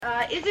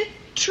Is it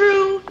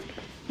true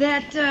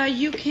that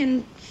you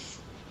can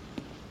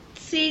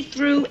see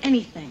through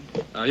anything?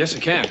 Yes, I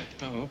can.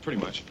 Oh, well, pretty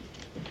much.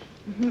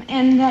 Mm-hmm.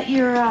 And that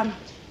you're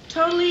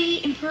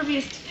totally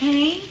impervious to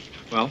pain?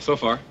 Well, so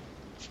far.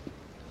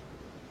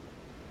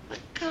 What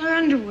color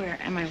underwear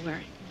am I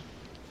wearing?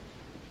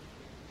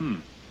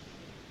 Oh,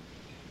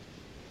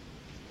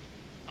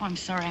 I'm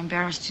sorry. I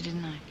embarrassed you,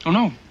 didn't I? Oh,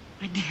 no.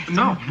 I did.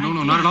 No,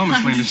 not at all,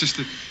 Miss Lane. It's just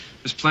that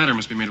this platter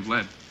must be made of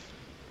lead.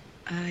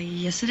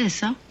 Yes, it is,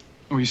 so?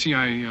 Oh, you see,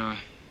 I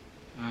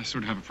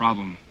sort of have a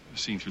problem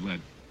seeing through lead.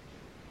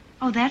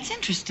 Oh, that's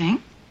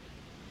interesting.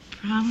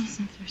 Problems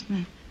in first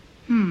name.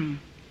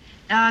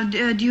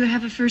 Do you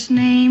have a first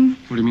name?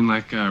 What do you mean,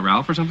 like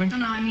Ralph or something?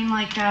 No, I mean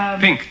like,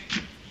 Pink.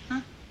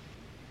 Huh?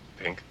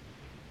 Pink.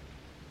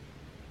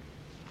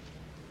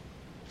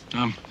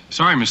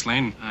 Sorry, Miss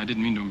Lane. I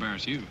didn't mean to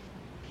embarrass you.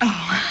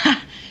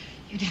 Oh,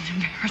 you didn't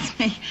embarrass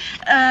me.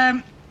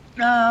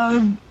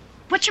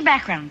 What's your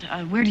background?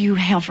 Where do you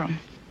hail from?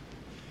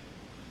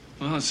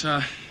 Well, it's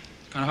kind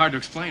of hard to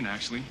explain,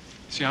 actually.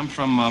 See, I'm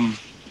from,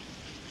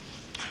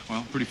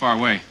 well, pretty far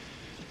away.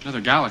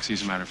 Another galaxy,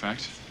 as a matter of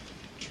fact.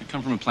 I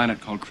come from a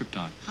planet called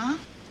Krypton. Huh?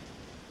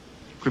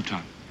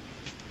 Krypton.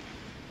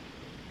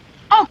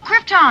 Oh,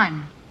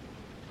 Krypton!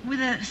 With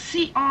a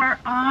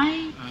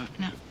C-R-I?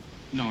 No.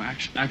 No,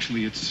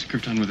 actually, it's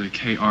Krypton with a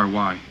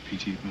K-R-Y,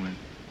 P-T, no N.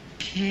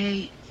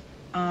 K-R-Y.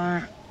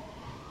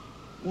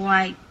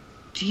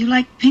 Do you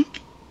like pink?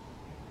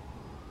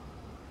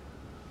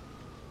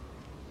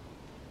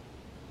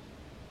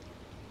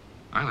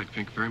 I like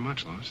pink very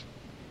much, Lois.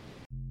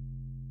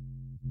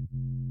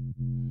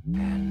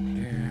 And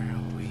here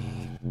we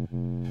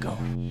go.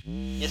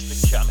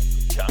 It's the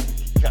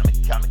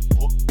comic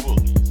book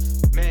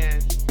bullies.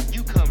 Man,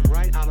 you come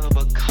right out of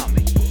a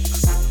comic book.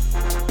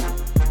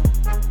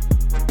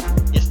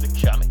 It's the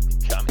comic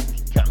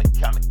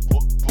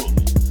book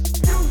bullies.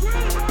 You will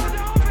bow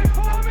down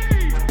before me!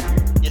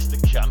 It's the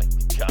comic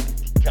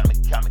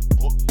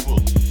book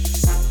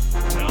bullies.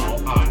 Now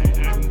I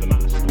am the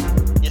master.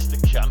 It's the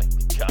comic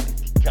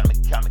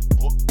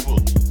book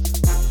bullies.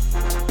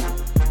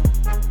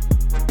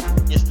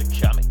 It's the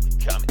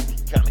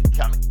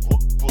comic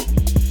book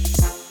bullies.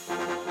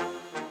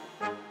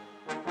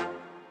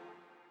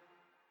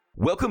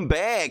 Welcome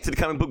back to the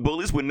Comic Book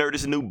Bullies with Nerd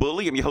is a New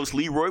Bully. I'm your host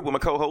Leroy with my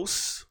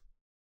co-hosts.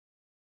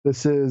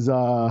 This is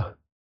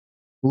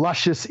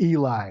Luscious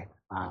Eli.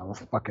 I don't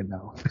fucking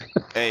know.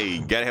 Hey,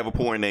 gotta have a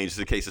porn name just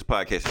in case this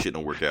podcast shit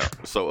don't work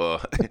out. So,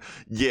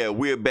 yeah,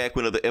 we're back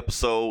with another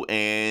episode,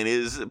 and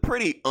it's a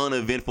pretty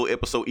uneventful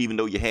episode, even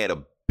though you had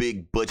a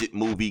big budget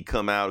movie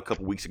come out a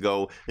couple weeks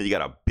ago, and you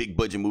got a big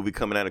budget movie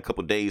coming out a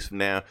couple days from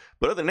now.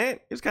 But other than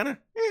that, it's kind of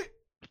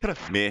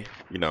meh,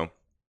 you know.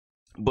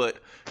 But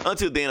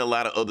until then, a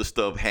lot of other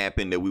stuff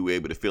happened that we were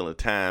able to fill in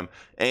time.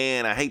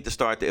 And I hate to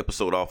start the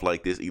episode off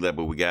like this, Eli,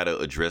 but we gotta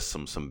address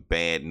some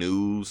bad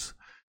news.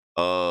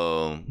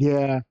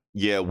 Yeah,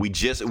 we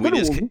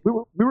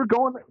were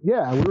going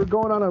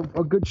on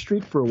a good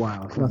streak for a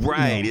while. It's not,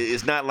 right.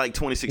 It's not like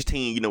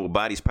 2016, with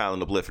bodies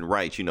piling up left and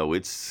right.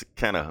 It's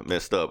kind of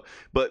messed up.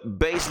 But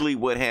basically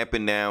what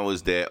happened now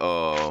is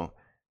that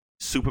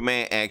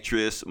Superman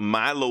actress,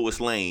 my Lois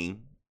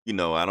Lane,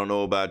 I don't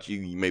know about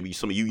you, maybe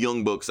some of you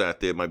young bucks out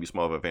there might be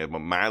Smallville fans, but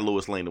my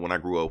Lois Lane, the one I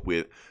grew up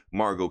with,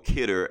 Margot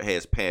Kidder,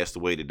 has passed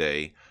away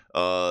today.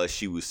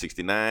 She was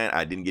 69.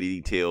 I didn't get any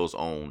details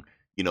on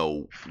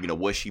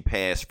what she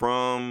passed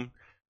from.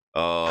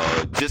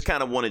 Just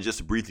kind of want to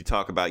just briefly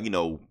talk about,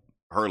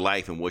 her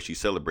life and what she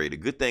celebrated.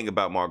 Good thing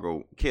about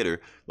Margot Kidder,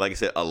 like I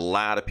said, a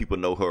lot of people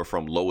know her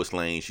from Lois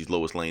Lane. She's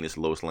Lois Lane, it's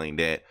Lois Lane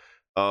that.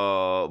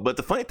 But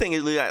the funny thing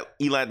is,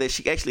 Eli, that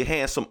she actually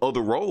has some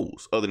other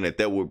roles other than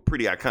that were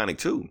pretty iconic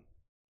too.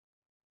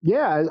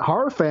 Yeah,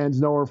 horror fans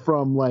know her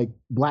from like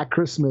Black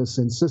Christmas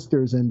and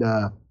Sisters and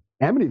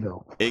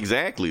Amityville.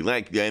 Exactly.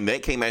 And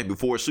that came out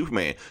before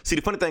Superman. See,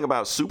 the funny thing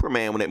about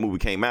Superman, when that movie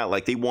came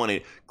out, they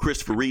wanted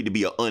Christopher Reeve to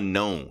be an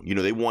unknown.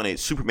 They wanted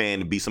Superman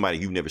to be somebody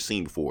you've never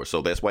seen before.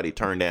 So that's why they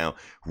turned down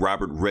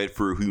Robert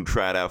Redford, who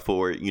tried out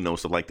for it,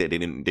 stuff like that. They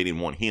didn't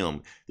want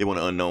him. They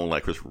wanted an unknown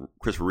like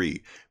Christopher Reeve.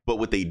 But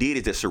what they did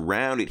is they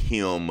surrounded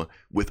him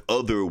with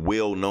other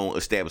well-known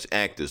established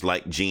actors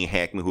like Gene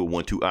Hackman, who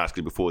won 2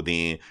 Oscars before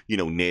then,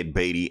 Ned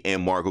Beatty,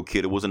 and Margot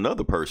Kidder was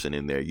another person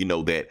in there,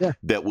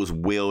 that was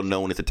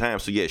well-known at the time.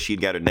 So, yeah,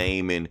 she'd got her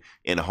name in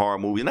horror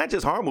movies. Not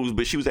just horror movies,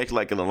 but she was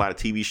actually in a lot of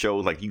TV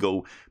shows. Like you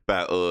go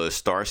by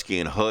Starsky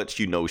and Hutch,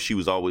 she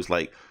was always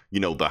the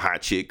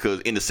hot chick. Because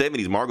in the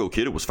 70s, Margot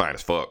Kidder was fine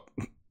as fuck.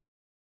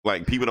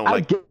 People don't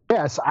like.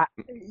 Yes, I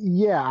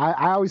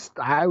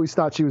always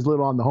thought she was a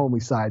little on the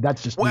homely side.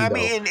 That's just. Well,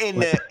 me, I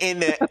mean, in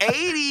the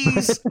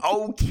 80s,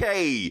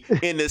 okay.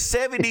 In the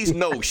 70s,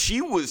 no,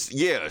 she was.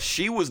 Yeah,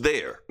 she was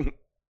there. In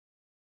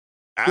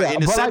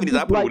the 70s,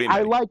 I put it in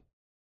there.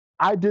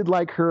 I did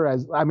like her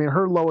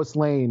her Lois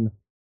Lane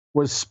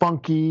was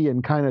spunky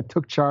and kind of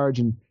took charge,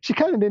 and she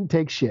kind of didn't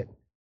take shit.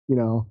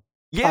 Yeah,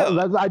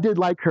 I did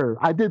like her.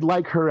 I did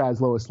like her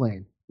as Lois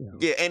Lane.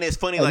 Yeah, and it's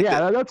funny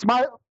that's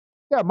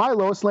my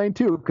Lois Lane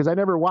too, because I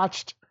never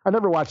watched I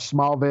never watched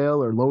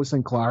Smallville or Lois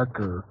and Clark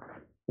or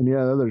any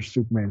other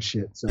Superman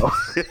shit. So.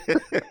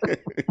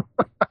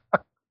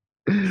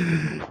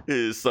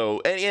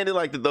 So and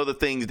like the other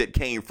things that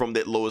came from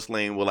that Lois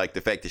Lane were like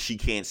the fact that she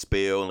can't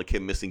spell and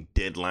kept missing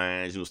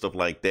deadlines and stuff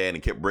like that,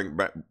 and kept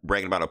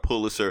bragging about a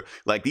Pulitzer.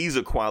 Like these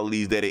are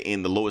qualities that are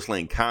in the Lois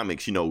Lane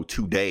comics,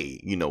 today,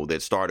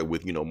 that started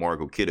with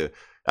Margot Kidder.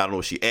 I don't know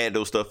if she added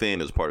those stuff in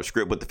as part of the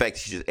script, but the fact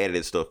that she just added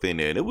that stuff in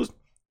there, and it was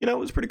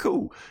pretty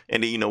cool.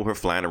 And then her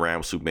flying around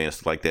with Superman and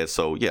stuff like that.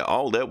 So yeah,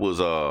 all that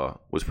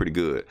was pretty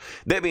good.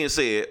 That being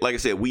said, like I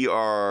said, we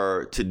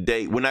are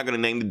today. We're not going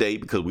to name the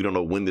date because we don't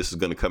know when this is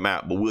going to come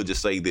out. But we'll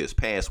just say this: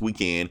 past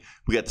weekend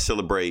we got to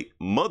celebrate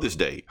Mother's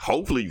Day.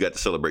 Hopefully you got to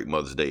celebrate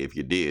Mother's Day. If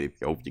you did,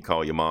 I hope you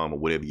call your mom or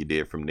whatever you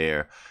did from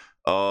there.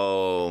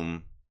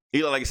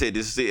 Like I said,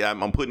 this is it.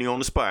 I'm putting you on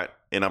the spot,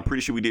 and I'm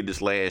pretty sure we did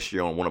this last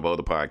year on one of our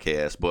other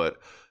podcasts. But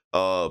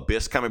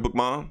best comic book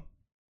mom.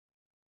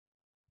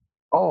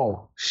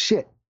 Oh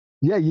shit!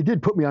 Yeah, you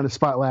did put me on the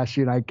spot last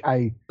year, and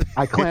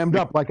I clammed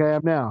up like I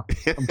am now.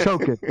 I'm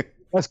choking.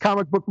 That's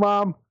comic book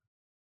mom.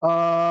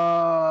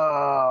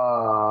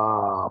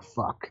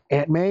 Fuck.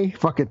 Aunt May.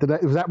 Fuck it.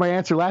 Was that my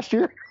answer last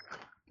year?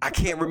 I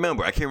can't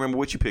remember. I can't remember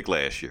what you picked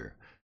last year.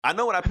 I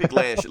know what I picked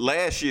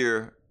last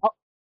year.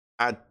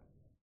 I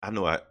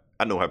know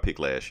I picked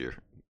last year.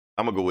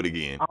 I'm gonna go with it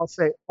again. I'll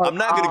say. I'm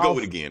not gonna go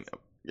with it again.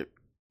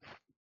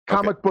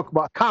 Comic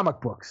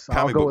books.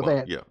 I'll go with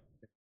that. Yeah.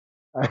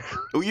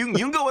 You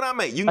can go with Aunt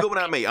May. You can go with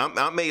Aunt May.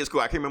 Aunt May is cool.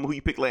 I can't remember who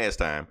you picked last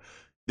time.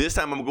 This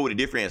time I'm gonna go with a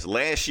different answer.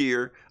 Last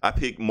year I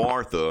picked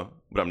Martha,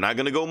 but I'm not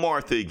gonna go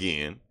Martha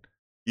again.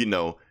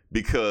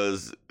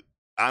 Because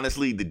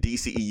honestly, the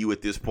DCEU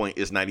at this point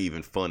is not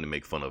even fun to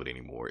make fun of it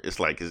anymore. It's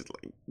like it's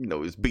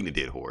beating a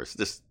dead horse.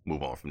 Just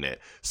move on from that.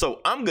 So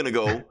I'm gonna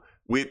go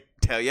with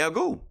Talia al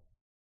Ghul.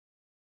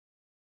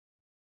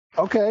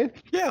 Okay.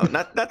 Yeah,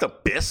 not the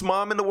best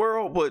mom in the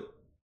world, but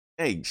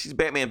hey, she's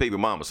Batman baby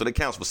mama, so that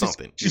counts for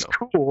something. She's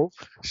cool.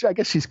 I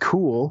guess she's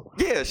cool.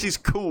 Yeah, she's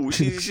cool.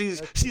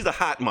 She's a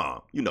hot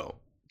mom.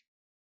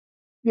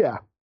 Yeah.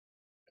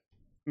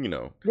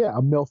 Yeah,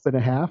 a MILF and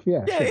a half.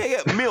 Yeah. Yeah.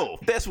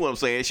 MILF. That's what I'm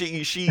saying.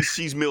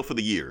 She's MILF for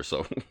the year.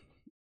 So.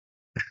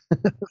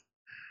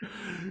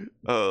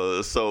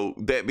 So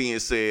that being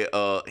said,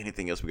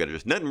 anything else we got to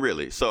just nothing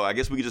really. So I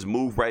guess we can just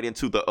move right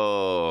into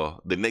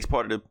the next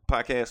part of the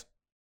podcast.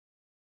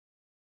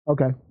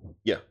 Okay.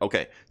 Yeah.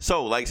 Okay.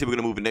 So, like I said, we're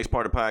gonna move to the next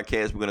part of the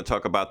podcast. We're gonna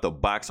talk about the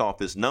box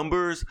office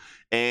numbers,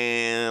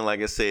 and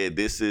like I said,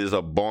 this is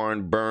a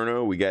barn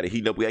burner. We got to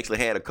heat up. We actually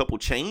had a couple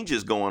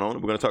changes going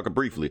on. We're gonna talk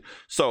briefly.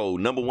 So,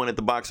 number one at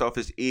the box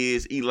office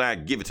is Eli.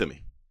 Give it to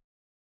me.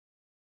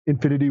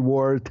 Infinity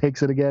War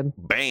takes it again.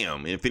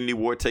 Bam! Infinity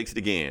War takes it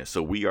again.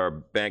 So we are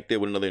back there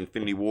with another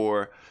Infinity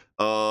War.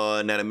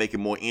 Now to make it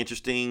more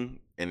interesting,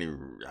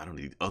 and I don't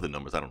need other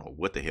numbers. I don't know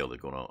what the hell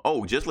is going on.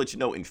 Oh, just to let you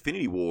know,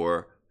 Infinity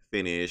War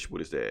finished.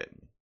 What is that?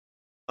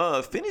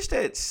 Finished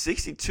at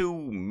 62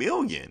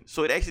 million.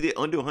 So it actually did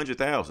under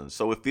 100,000.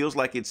 So it feels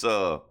like it's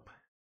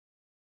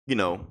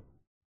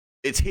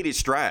it's hit its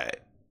stride.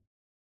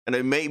 And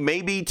it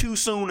may be too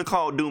soon to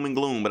call doom and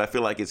gloom, but I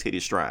feel like it's hit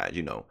its stride,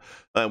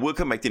 We'll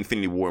come back to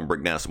Infinity War and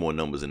break down some more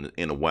numbers in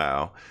a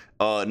while.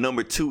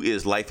 Number two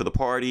is Life of the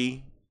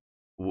Party.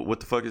 What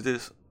the fuck is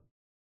this?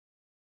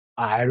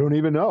 I don't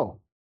even know.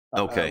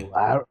 Okay.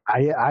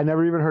 I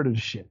never even heard of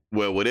this shit.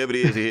 Well, whatever it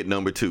is, it hit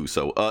number two.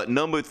 So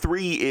number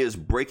three is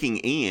Breaking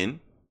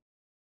In.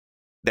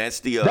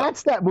 That's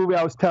that movie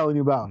I was telling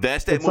you about.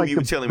 That's that movie you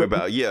were telling me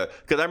about. Yeah,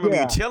 because I remember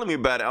you telling me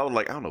about it. I was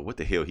like, I don't know what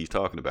the hell he's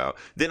talking about.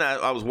 Then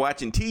I was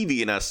watching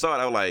TV and I saw it.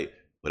 I was like,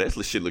 well,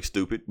 that shit looks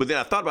stupid. But then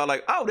I thought about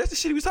that's the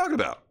shit he was talking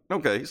about.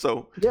 Okay,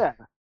 so yeah,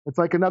 it's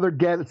like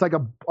it's like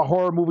a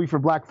horror movie for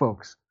black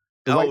folks.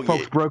 White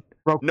folks broke.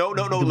 No.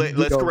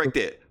 Let's correct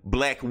that.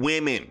 Black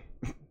women.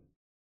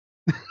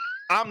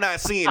 I'm not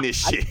seeing this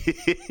shit.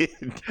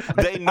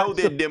 They know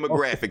their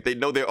demographic. They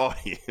know their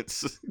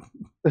audience.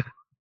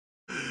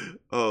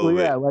 Oh, well,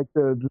 yeah, like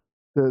the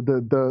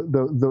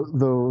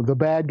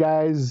bad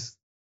guys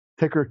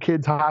take her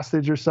kids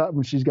hostage or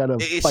something. She's got to.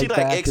 Is she like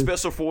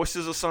ex-special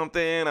forces or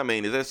something? I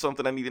mean, is that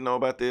something I need to know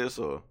about this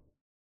or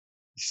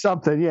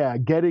something? Yeah,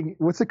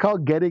 what's it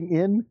called? Getting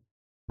in.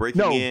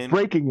 Breaking in.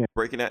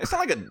 Breaking out. It's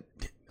not like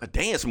a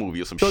dance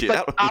movie or some shit.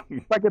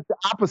 It's like it's the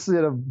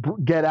opposite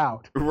of Get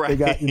Out. Right.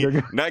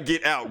 Not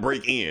Get Out,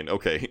 Break In.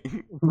 Okay.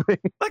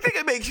 Like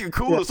it makes you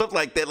cool or something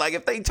like that. Like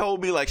if they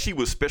told me like she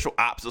was special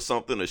ops or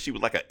something, or she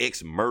was like an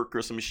ex-merc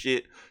or some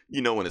shit,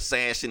 an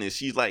assassin, and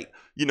she's like,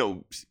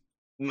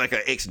 like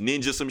an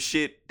ex-ninja some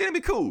shit, that'd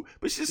be cool.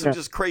 But she's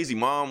just crazy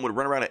mom would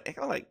run around and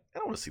I'm like, I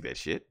don't want to see that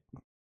shit.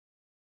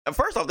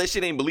 First off, that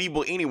shit ain't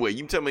believable anyway.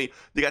 You tell me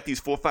they got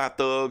these 4 or 5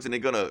 thugs and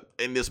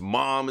and this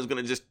mom is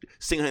gonna just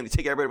sing her and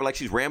take everybody like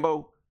she's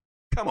Rambo?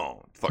 Come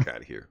on, fuck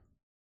out of here.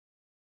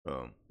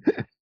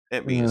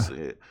 That being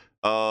said,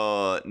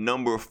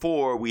 number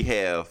 4 we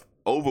have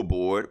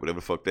Overboard, whatever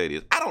the fuck that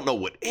is. I don't know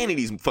what any of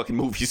these fucking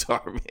movies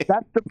are,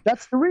 man.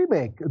 That's the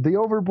remake, the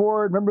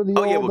Overboard. Remember the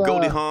old? Yeah, with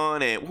Goldie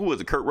Hawn and who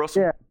was it? Kurt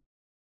Russell.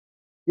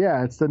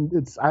 Yeah,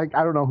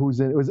 I don't know who's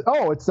in it. It's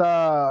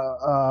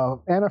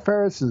Anna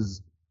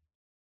Faris's.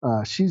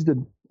 She's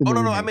the. Oh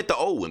no, I meant the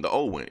old one. The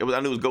old one. I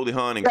knew it was Goldie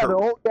Hawn and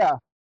Kurt.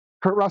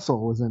 Kurt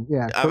Russell was in.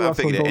 Yeah, I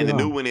figured that. And the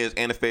new one is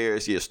Anna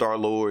Faris, Star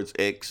Lord's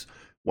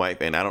ex-wife,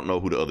 and I don't know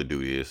who the other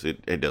dude is.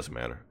 It doesn't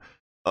matter.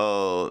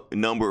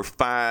 Number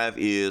 5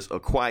 is A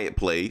Quiet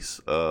Place.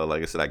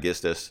 Like I said, I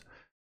guess that's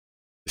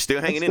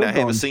still hanging in. I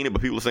haven't seen it,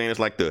 but people are saying it's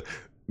like the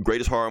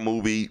greatest horror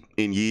movie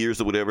in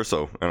years or whatever.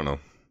 So I don't know.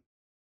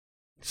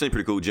 Seems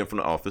pretty cool. Jim from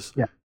The Office.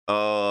 Yeah.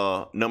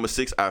 Number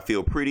 6, I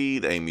Feel Pretty,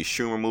 the Amy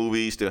Schumer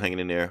movie, still hanging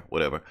in there,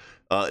 whatever.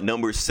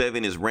 Number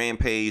 7 is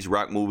Rampage,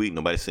 rock movie.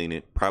 Nobody's seen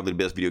it. Probably the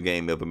best video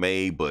game ever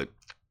made, but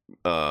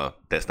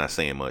that's not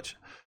saying much.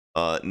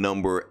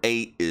 Number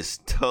 8 is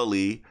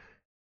Tully.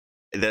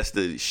 That's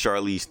the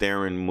Charlize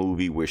Theron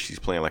movie where she's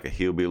playing like a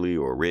hillbilly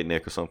or a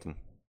redneck or something.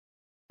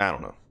 I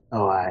don't know.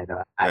 Oh, I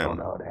don't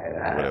know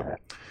that. Whatever.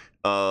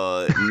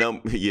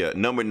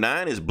 Number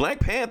 9 is Black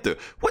Panther.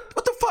 What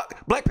the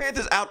fuck? Black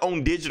Panther's out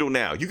on digital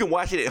now. You can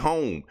watch it at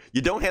home.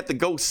 You don't have to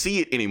go see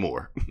it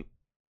anymore.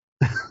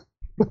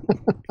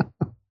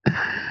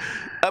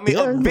 I mean,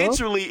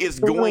 eventually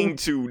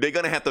they're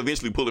gonna have to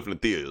eventually pull it from the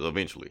theaters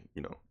eventually,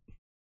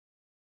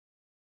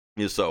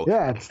 And so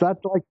it's not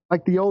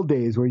like the old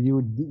days where you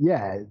would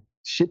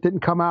shit didn't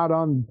come out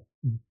on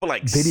for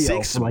like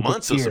video 6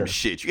 months or some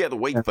shit. You have to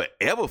wait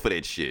forever for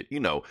that shit.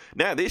 Now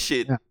this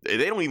shit,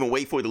 they don't even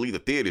wait for it to leave the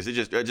theaters. They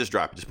just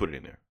drop it, just put it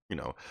in there.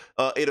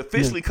 It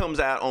officially comes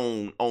out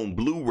on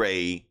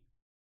Blu-ray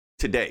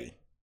today.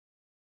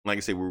 Like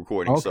I said, we're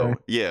recording. Okay. So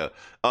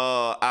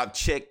I've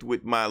checked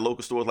with my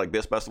local stores like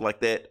Best Buy, stuff like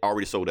that.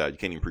 Already sold out. You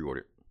can't even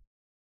pre-order it.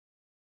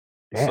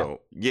 Damn.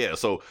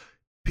 So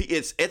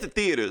it's at the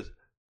theaters.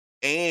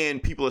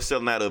 And people are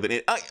selling out of it.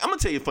 And I'm gonna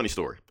tell you a funny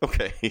story.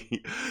 Okay.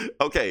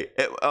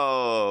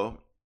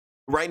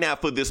 Right now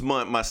for this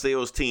month, my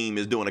sales team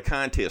is doing a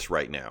contest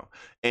right now.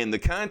 And the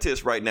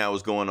contest right now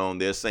is going on.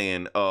 They're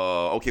saying,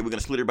 we're gonna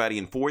split everybody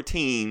in 4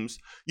 teams.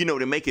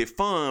 To make it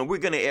fun, we're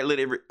gonna let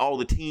all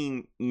the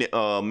team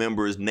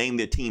members name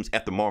their teams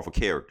after Marvel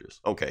characters.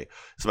 Okay.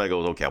 Somebody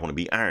goes, okay, I want to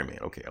be Iron Man.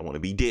 Okay, I want to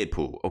be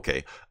Deadpool.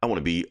 Okay, I want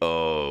to be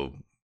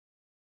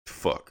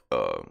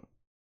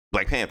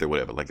Black Panther,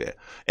 whatever, like that.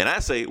 And I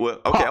say, well,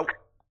 okay,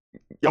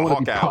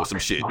 Hawkeye or some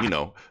shit,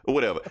 or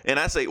whatever. And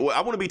I say, well, I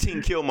want to be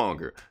Team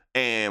Killmonger.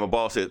 And my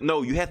boss says,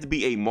 no, you have to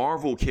be a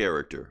Marvel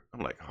character.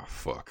 I'm like, oh,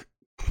 fuck.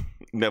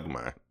 Never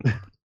mind. What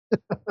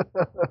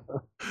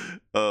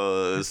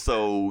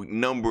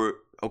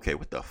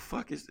the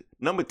fuck is it?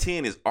 Number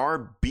 10 is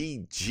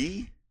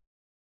RBG?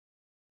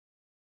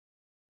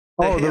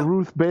 The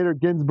Ruth Bader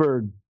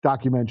Ginsburg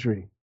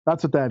documentary.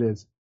 That's what that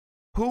is.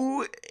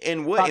 Who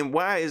and what and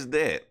why is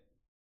that?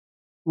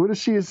 What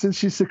is she? Since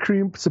she's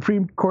Supreme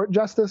Court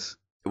Justice?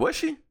 Was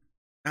she?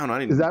 I don't know.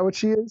 Is that what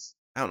she is?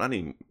 I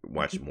didn't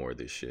watch more of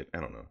this shit. I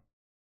don't know.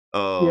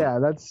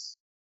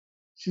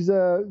 She's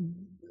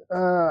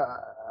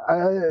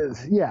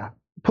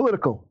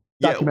political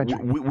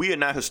documentary. We are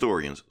not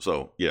historians,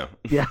 so yeah.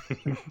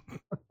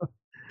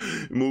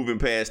 Moving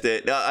past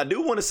that, I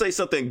do want to say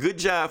something. Good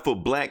job for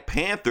Black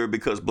Panther,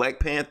 because Black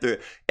Panther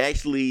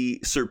actually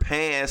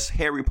surpassed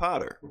Harry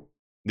Potter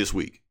this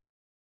week.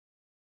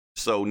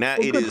 So now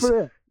it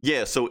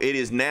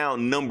is now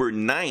number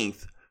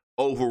 9th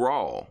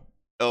overall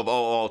of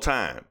all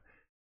time,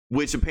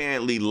 which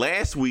apparently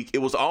last week it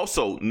was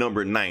also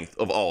number 9th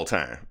of all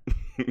time.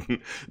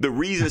 The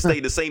reason it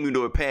stayed the same even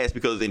though it passed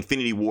because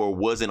Infinity War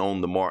wasn't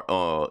on the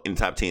in the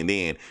top 10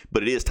 then,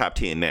 but it is top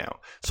 10 now.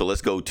 So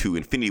let's go to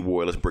Infinity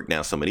War. Let's break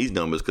down some of these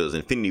numbers because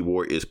Infinity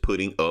War is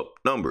putting up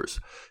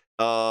numbers.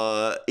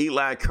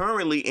 Eli,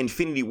 currently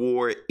Infinity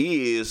War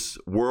is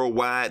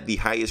worldwide the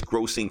highest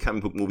grossing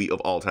comic book movie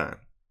of all time.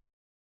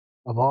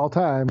 Of all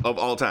time.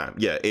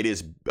 Yeah, it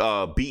is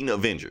beating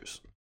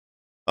Avengers.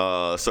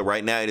 So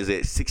right now it is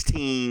at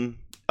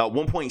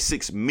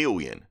 1.6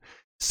 million.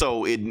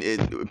 So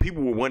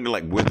people were wondering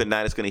like whether or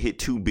not it's going to hit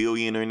 2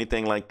 billion or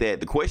anything like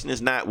that. The question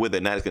is not whether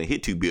or not it's going to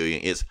hit 2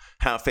 billion. It's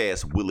how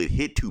fast will it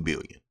hit 2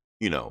 billion?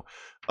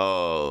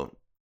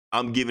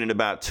 I'm giving it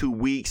about 2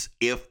 weeks,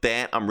 if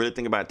that. I'm really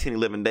thinking about 10,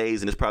 11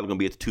 days, and it's probably going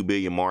to be at the 2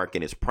 billion mark,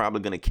 and it's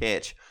probably going to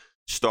catch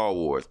Star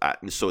Wars.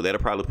 So that'll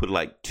probably put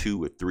like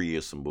 2 or 3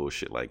 or some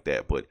bullshit like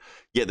that. But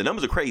yeah, the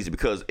numbers are crazy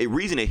because the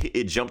reason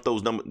it jumped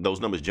those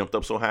numbers jumped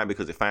up so high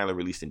because it finally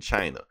released in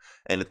China.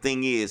 And the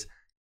thing is,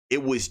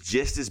 it was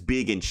just as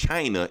big in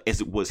China as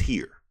it was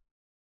here,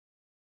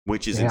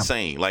 which is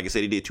insane. Like I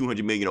said, it did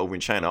 200 million over in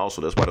China also.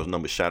 That's why those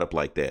numbers shot up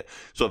like that.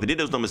 So if it did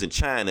those numbers in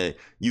China,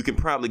 you can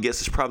probably guess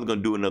it's probably going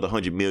to do another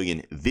 100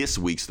 million this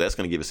week. So that's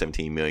going to give it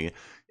 17 million.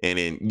 And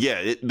then,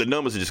 the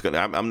numbers are just going to,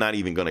 I'm not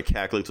even going to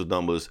calculate those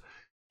numbers.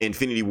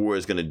 Infinity War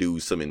is going to do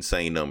some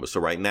insane numbers. So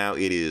right now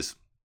it is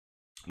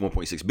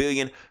 1.6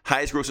 billion,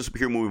 highest grossing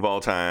superhero movie of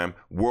all time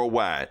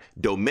worldwide.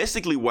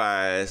 Domestically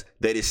wise,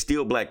 that is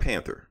still Black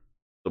Panther.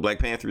 So Black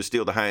Panther is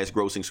still the highest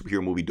grossing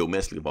superhero movie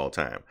domestically of all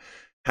time.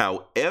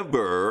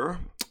 However,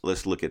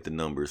 let's look at the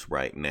numbers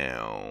right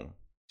now.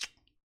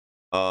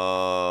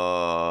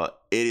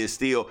 It is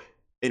still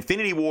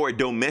Infinity War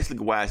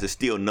domestic wise is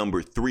still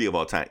number 3 of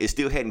all time. It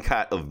still hadn't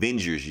caught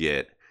Avengers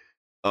yet.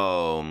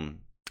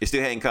 It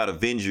still hadn't caught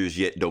Avengers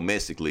yet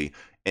domestically,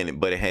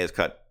 but it has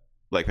caught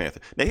Black Panther.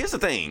 Now here's the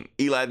thing,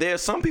 Eli. There are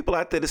some people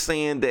out there that are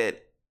saying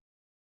that,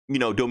 you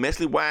know,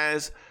 domestically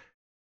wise,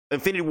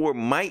 Infinity War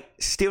might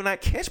still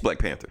not catch Black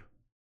Panther.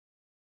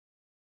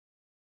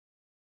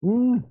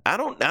 I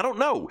don't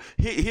know.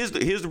 Here's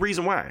the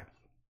reason why.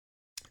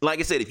 Like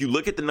I said, if you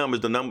look at the numbers,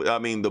 the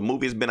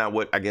movie has been out,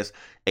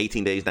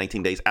 18 days,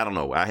 19 days? I don't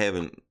know. I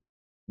haven't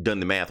done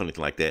the math or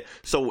anything like that.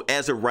 So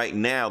as of right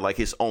now,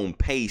 like, it's on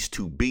pace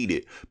to beat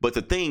it. But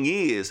the thing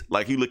is,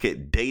 like, you look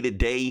at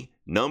day-to-day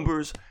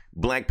numbers,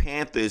 Black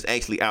Panther is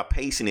actually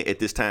outpacing it at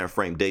this time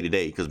frame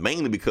day-to-day,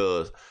 mainly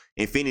because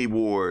Infinity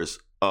War's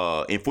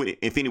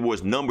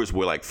numbers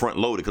were like front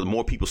loaded because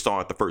more people saw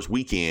it the first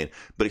weekend,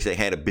 but it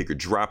had a bigger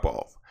drop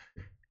off.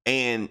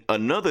 And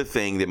another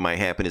thing that might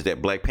happen is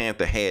that Black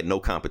Panther had no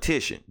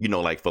competition. You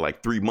know, like for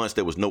like 3 months,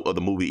 there was no other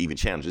movie even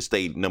challenged. It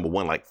stayed number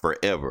 1 like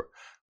forever.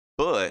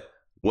 But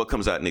what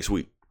comes out next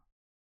week?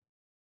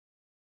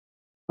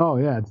 Oh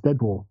yeah, it's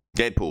Deadpool.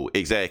 Deadpool,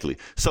 exactly.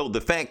 So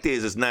the fact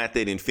is, it's not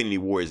that Infinity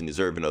War isn't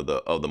deserving of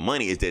the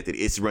money. It's that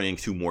it's running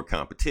into more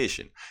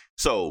competition.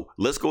 So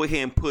let's go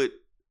ahead and put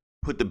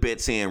the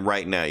bets in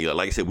right now. You know,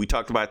 like I said, we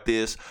talked about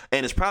this,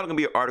 and it's probably gonna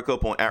be an article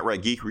up on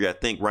Outright Geekery. I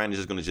think Ryan is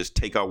just gonna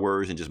take our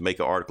words and just make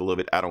an article of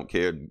it. I don't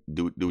care.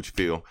 Do what you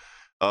feel.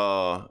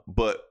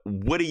 But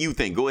what do you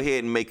think? Go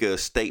ahead and make a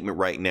statement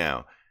right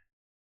now.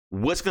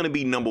 What's gonna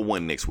be number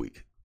 1 next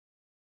week?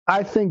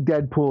 I think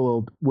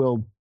Deadpool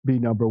will be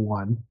number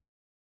 1.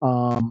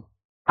 I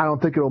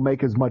don't think it'll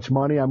make as much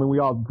money. I mean, we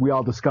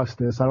all discussed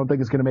this. I don't think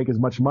it's going to make as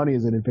much money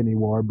as an Infinity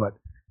War, but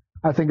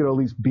I think it'll at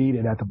least beat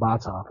it at the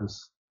box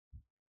office.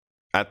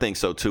 I think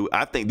so too.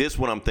 I think this is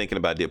what I'm thinking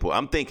about Deadpool.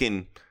 I'm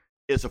thinking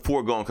it's a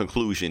foregone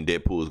conclusion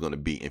Deadpool is going to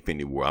beat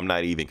Infinity War. I'm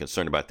not even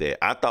concerned about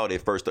that. I thought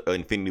at first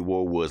Infinity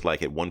War was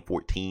like at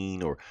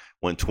 114 or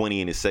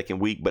 120 in the second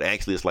week, but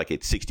actually it's like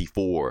at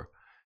 64.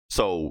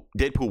 So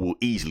Deadpool will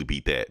easily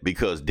beat that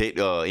because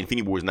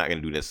Infinity War is not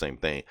going to do that same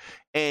thing.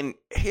 And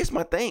here's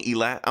my thing,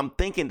 Eli. I'm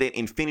thinking that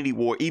Infinity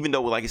War, even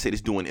though, like I said,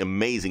 it's doing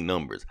amazing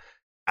numbers,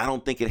 I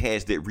don't think it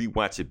has that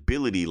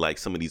rewatchability like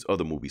some of these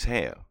other movies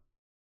have.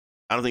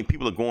 I don't think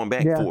people are going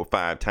back 4 or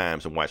 5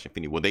 times and watching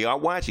Infinity War. They are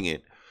watching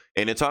it,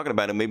 and they're talking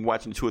about it, maybe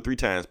watching it 2 or 3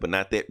 times, but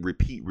not that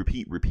repeat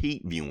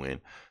viewing.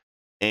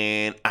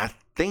 And I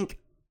think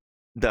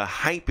the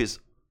hype is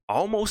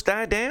almost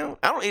died down.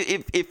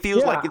 It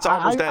feels like it's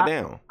almost died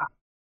down.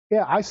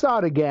 I saw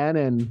it again,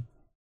 and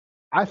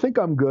I think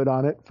I'm good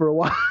on it for a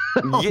while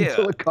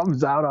until it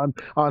comes out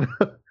on.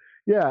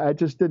 It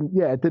just didn't.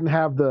 Yeah, it didn't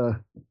have the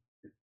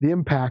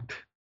impact.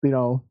 You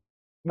know,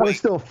 it was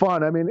still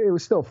fun. I mean, it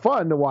was still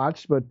fun to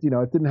watch, but you know,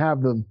 it didn't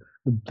have the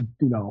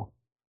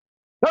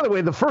By the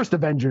way, the first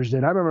Avengers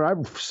did. I remember I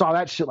saw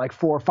that shit like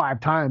 4 or 5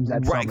 times.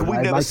 Right,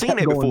 we've never seen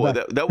that before.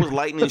 That was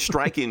lightning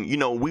striking. You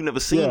know, we've never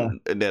seen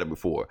that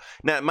before.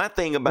 Now, my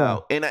thing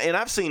about and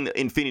I've seen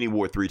Infinity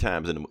War 3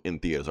 times in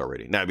theaters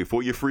already. Now,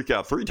 before you freak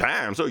out 3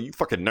 times, oh, you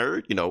fucking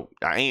nerd. You know,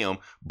 I am,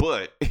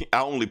 but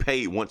I only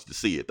paid once to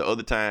see it. The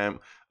other time,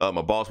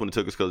 my boss went and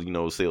took us because you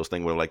know sales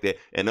thing, whatever like that.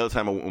 And the other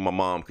time I went with my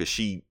mom because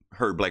she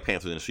heard Black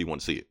Panther and she wanted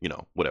to see it. You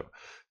know, whatever.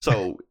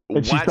 So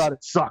and she thought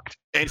it sucked.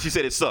 And she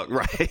said it sucked,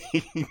 right?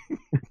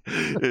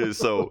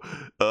 So,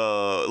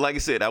 like I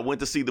said, I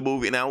went to see the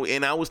movie, and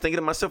I was thinking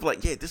to myself,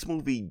 like, yeah, this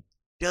movie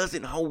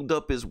doesn't hold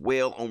up as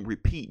well on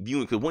repeat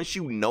viewing because once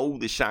you know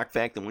the shock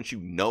factor, once you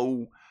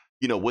know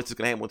what's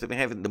going to happen, what's going to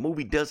happen, the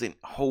movie doesn't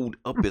hold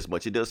up as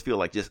much. It does feel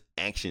like just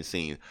action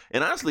scenes.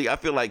 And honestly, I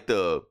feel like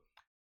the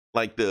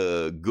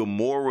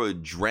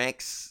Gamora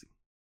Drax.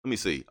 Let me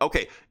see.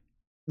 Okay.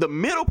 The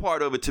middle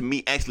part of it to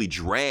me actually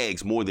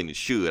drags more than it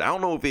should. I don't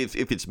know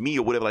if it's me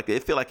or whatever like that.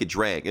 It feel like it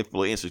dragged.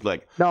 For instance,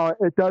 like no,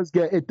 it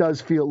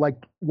does feel like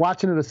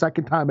watching it a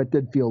second time. It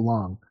did feel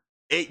long.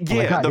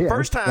 The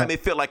first time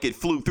it felt like it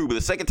flew through, but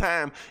the second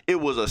time it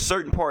was a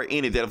certain part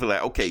in it that I feel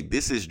like okay,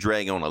 this is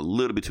dragging on a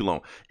little bit too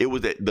long. It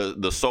was that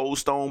the Soul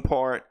Stone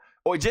part,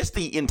 or just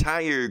the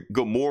entire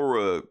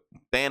Gamora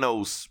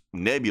Thanos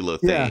Nebula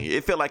thing.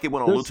 It felt like it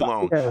went on a little too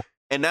long. Yeah.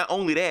 And not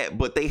only that,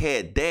 but they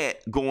had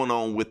that going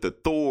on with the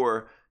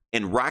Thor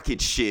and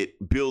Rocket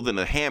shit building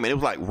a hammer. It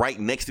was like right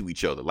next to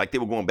each other. Like they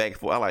were going back and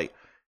forth. I like,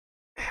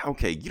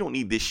 okay, you don't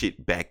need this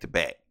shit back to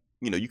back.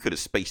 You know, you could have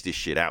spaced this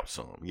shit out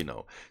some, you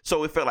know.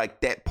 So it felt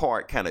like that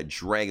part kind of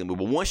dragging me.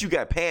 But once you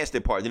got past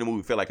that part, then the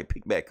movie felt like it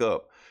picked back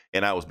up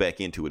and I was back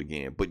into it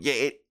again. But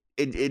yeah,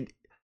 it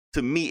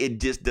to me, it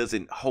just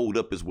doesn't hold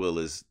up as well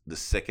as the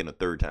second or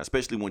third time,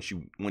 especially once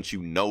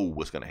you know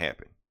what's going to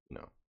happen, you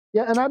know.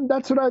 Yeah, and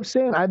that's what I'm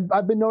saying.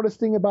 I've been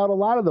noticing about a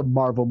lot of the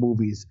Marvel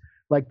movies.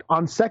 Like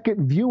on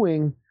second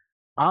viewing,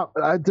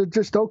 they're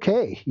just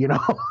okay, you know.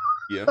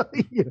 Yeah.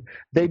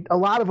 A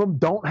lot of them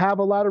don't have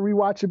a lot of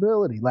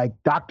rewatchability. Like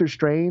Doctor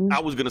Strange. I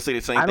was gonna say the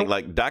same thing.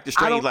 Like Doctor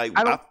Strange,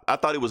 I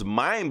thought it was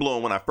mind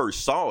blowing when I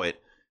first saw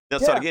it. Then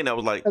I saw it again. I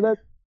was like,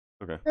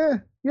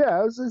 okay.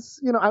 Yeah, it's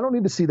you know, I don't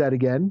need to see that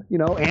again. You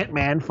know,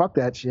 Ant-Man, fuck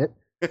that shit.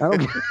 I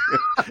don't.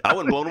 I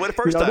wasn't blown away the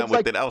first time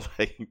with it. I was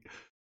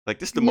like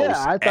this is the most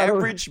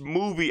average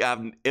movie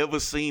I've ever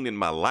seen in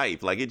my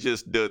life. Like it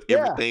just does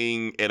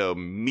everything at a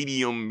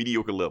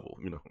mediocre level,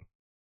 you know.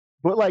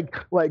 But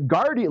like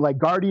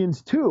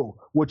Guardians 2,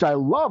 which I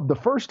loved the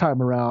first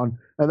time around,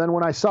 and then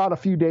when I saw it a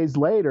few days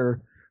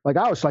later, like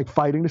I was like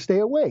fighting to stay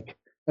awake.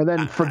 And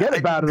then forget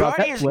about it.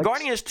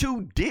 Guardians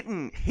 2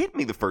 didn't hit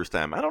me the first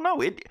time. I don't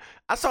know.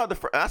 I saw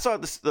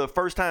the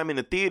first time in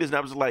the theaters, and I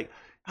was like,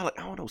 I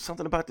don't know,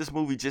 something about this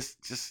movie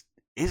just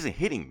isn't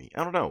hitting me.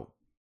 I don't know.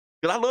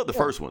 Because I love the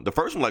first one. The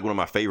first one, like one of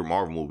my favorite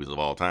Marvel movies of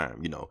all time,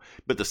 you know.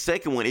 But the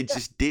second one, it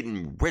just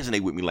didn't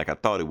resonate with me like I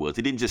thought it was.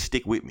 It didn't just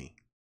stick with me.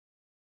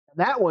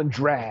 That one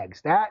drags.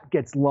 That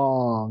gets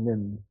long,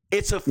 and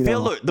it's a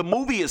filler. The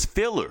movie is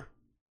filler.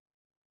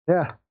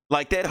 Yeah.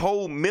 Like that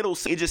whole middle,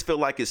 it just felt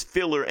like it's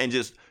filler and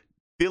just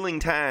filling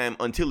time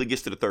until it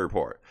gets to the third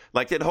part.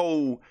 Like that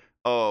whole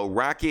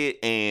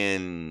Rocket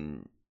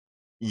and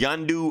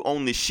Yondu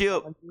on the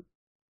ship,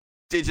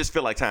 it just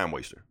felt like time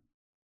waster.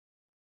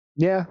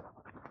 Yeah.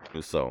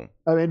 So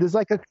I mean,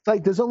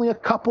 there's only a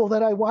couple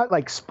that I watch.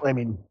 Like, I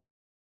mean,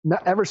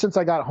 not ever since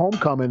I got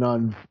Homecoming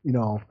on, you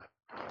know.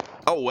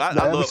 Oh, I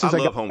love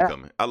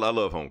Homecoming. I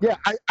love Homecoming. Yeah,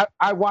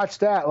 I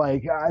watched that.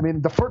 Like, I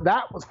mean,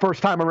 that was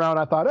first time around.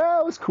 I thought,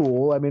 it was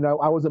cool. I mean, I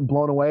wasn't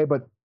blown away,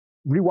 but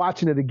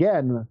rewatching it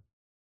again,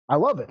 I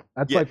love it.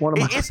 That's like one of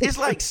my. It's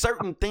like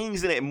certain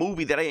things in that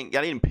movie that I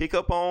didn't pick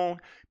up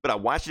on, but I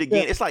watched it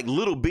again. Yeah. It's like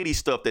little bitty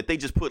stuff that they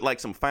just put like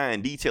some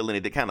fine detail in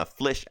it to kind of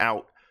flesh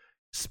out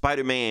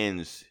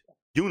Spider-Man's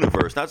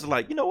universe. And I was just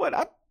like, you know what?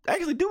 I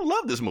actually do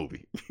love this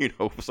movie, you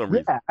know, for some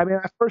reason. Yeah, I mean,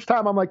 at first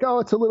time I'm like,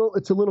 it's a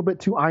little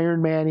bit too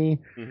Iron Man-y,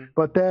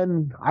 but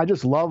then I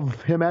just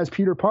love him as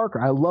Peter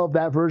Parker. I love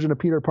that version of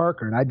Peter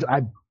Parker, and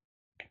I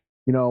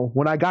you know,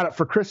 when I got it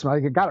for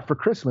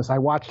Christmas, I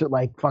watched it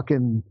like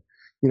fucking,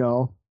 you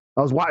know,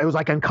 it was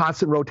like in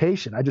constant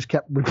rotation. I just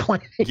kept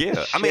replaying.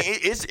 Yeah, I mean,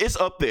 it's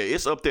up there.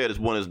 It's up there as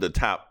one of the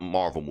top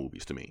Marvel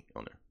movies to me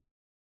on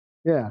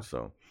there. Yeah.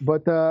 So,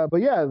 but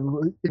yeah,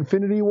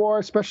 Infinity War,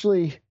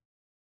 especially,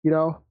 you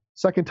know.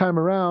 Second time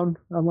around,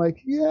 I'm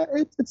like, yeah,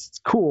 it's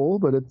cool,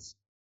 but it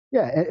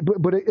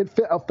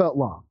felt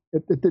long.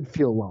 It did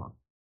feel long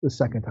the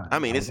second time. I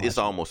mean, it's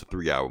almost a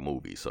 3-hour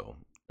movie, so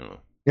you know.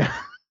 Yeah.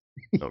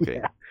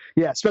 Okay.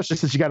 Yeah, especially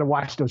since you got to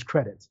watch those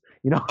credits,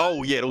 you know.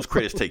 Oh yeah, those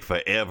credits take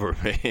forever,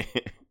 man.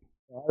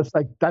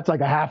 That's like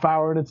a half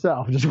hour in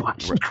itself, just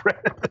watching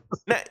credits.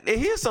 Now,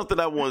 here's something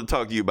I want to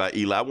talk to you about,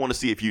 Eli. I want to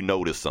see if you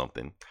noticed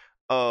something.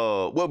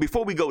 Well,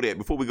 before we go there,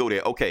 we're going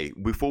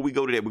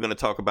to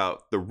talk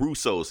about the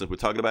Russos. Since we're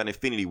talking about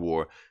Infinity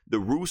War, the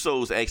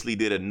Russos actually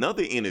did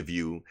another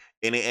interview,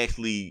 and they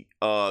actually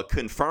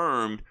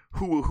confirmed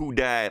who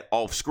died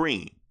off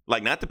screen.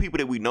 Like, not the people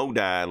that we know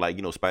died, like,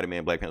 you know,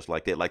 Spider-Man, Black Panther,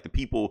 like that. Like the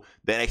people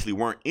that actually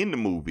weren't in the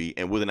movie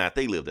and whether or not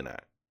they lived or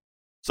not.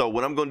 So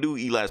what I'm going to do,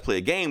 Eli, is play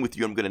a game with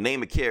you. I'm going to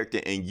name a character,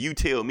 and you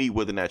tell me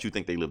whether or not you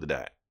think they lived or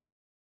died.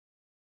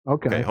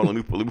 Okay, hold on.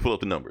 Let me pull up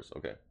the numbers.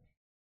 Okay.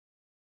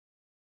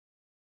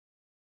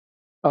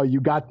 Oh,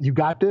 you got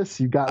this?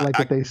 You got like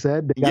what they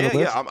said? They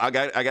got I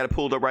got it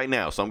pulled up right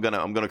now, so I'm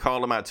gonna call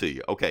them out to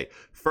you. Okay,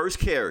 first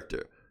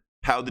character,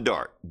 Howard the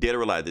Duck, dead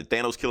or alive? Did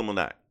Thanos kill him or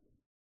not?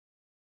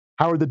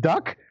 Howard the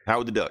Duck?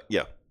 Howard the Duck,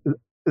 yeah. Is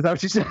that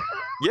what you said?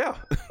 Yeah.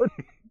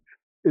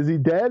 Is he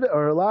dead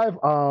or alive?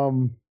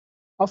 I'll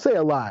say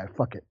alive.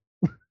 Fuck it.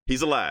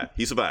 He's alive.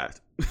 He survived.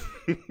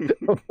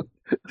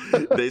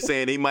 They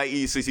saying he might,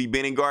 since he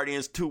been in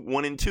Guardians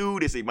 1 and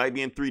 2, they say he might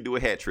be in 3, do a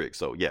hat trick.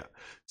 So yeah.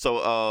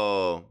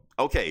 So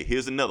okay,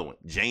 here's another one.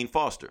 Jane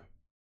Foster.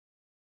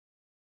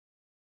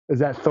 Is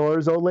that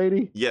Thor's old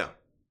lady? Yeah.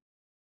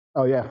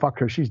 Oh yeah, fuck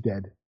her. She's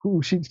dead.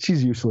 Ooh,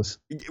 she's useless.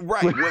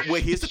 Right.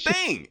 Well, here's the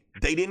thing.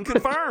 They didn't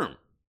confirm.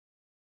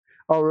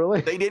 Oh,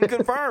 really? They didn't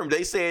confirm.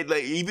 They said,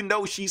 like, even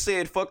though she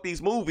said fuck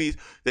these movies,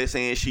 they're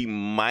saying she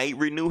might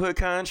renew her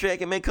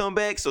contract and may come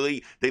back. So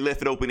they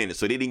left it open ended.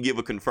 So they didn't give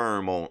a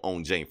confirm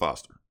on Jane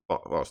Foster.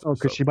 Oh,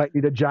 because she might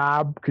need a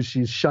job because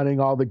she's shunning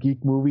all the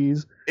geek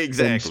movies.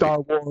 Exactly. And Star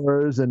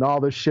Wars and all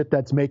this shit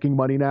that's making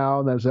money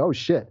now. And I was like, oh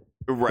shit.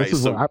 Right.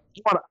 So,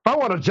 if I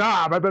want a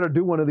job, I better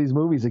do one of these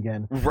movies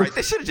again. Right.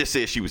 They should have just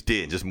said she was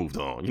dead and just moved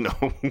on, you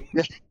know.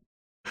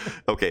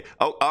 Okay.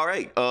 Oh, all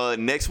right.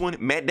 Next one,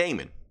 Matt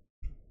Damon.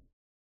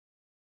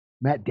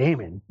 Matt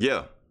Damon?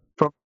 Yeah.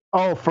 From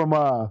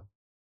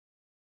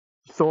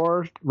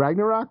Thor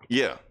Ragnarok?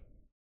 Yeah.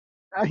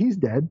 He's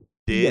dead.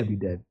 Dead? He gotta be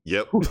dead.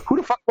 Yep. Who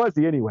the fuck was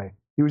he anyway?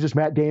 He was just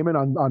Matt Damon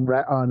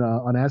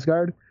on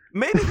Asgard?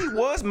 Maybe he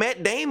was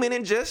Matt Damon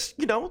and just,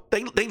 you know,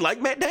 they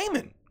like Matt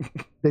Damon.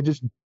 They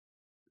just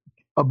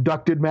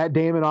abducted Matt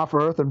Damon off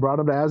Earth and brought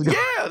him to Asgard.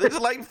 Yeah, they're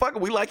just like, fuck,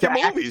 we like your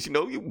movies, you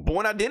know.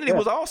 Born Identity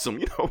was awesome,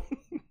 you know.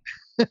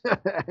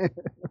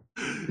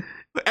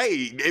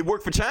 Hey, it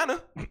worked for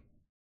China.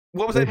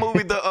 What was that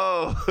movie?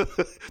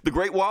 The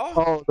Great Wall?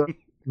 Oh,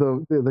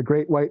 the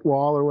Great White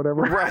Wall or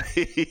whatever.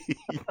 Right.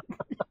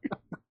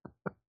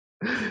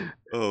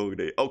 Oh,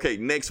 okay.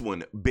 Next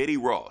one, Betty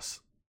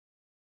Ross.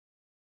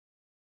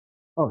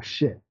 Oh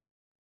shit.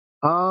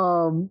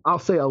 I'll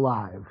say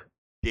alive.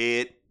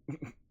 Dead.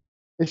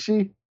 Is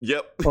she?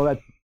 Yep. Well,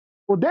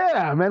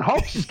 damn, man.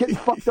 Hulk's just getting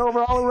fucked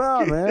over all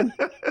around, man.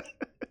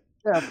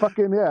 Yeah,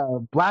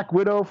 Black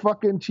Widow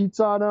fucking cheats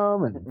on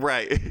him, and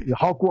right.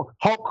 Hulk,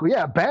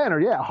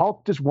 Banner,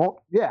 Hulk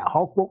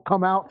won't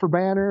come out for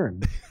Banner,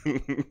 and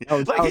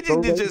like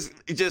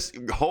he just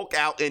Hulk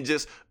out and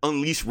just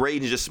unleash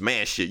rage and just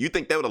smash shit. You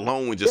think that would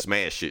alone would just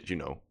smash shit, you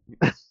know?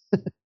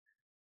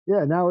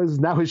 Yeah, now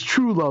his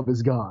true love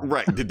is gone.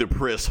 Right, the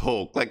depressed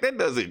Hulk. Like that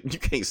doesn't. You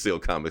can't sell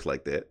comics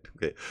like that.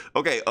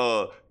 Okay.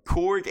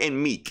 Korg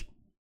and Meek.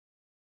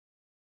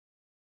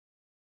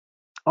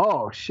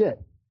 Oh shit.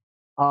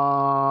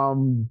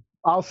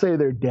 I'll say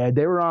they're dead.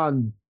 They were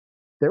on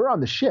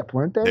the ship,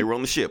 weren't they? They were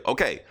on the ship.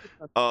 Okay.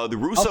 The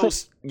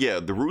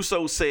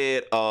Russos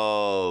said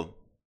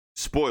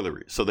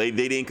spoilery, so they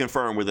didn't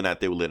confirm whether or not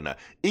they were lit or not.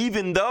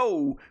 Even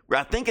though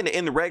I think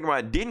in the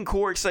Ragnarok, didn't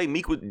Korg say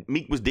Meek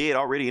was dead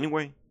already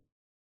anyway?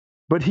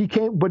 But he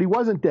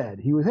wasn't dead.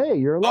 He was, hey,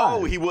 you're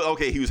alive. Oh, he was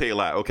okay. He was hey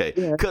alive. Okay,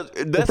 because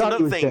that's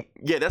another thing.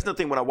 Yeah, that's another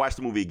thing. When I watched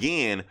the movie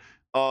again,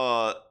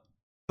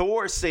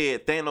 Thor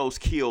said Thanos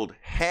killed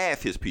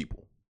half his people.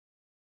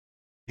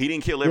 He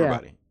didn't kill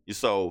everybody. Yeah.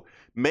 So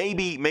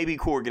maybe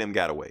Korg and him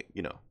got away,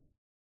 you know.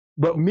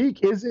 But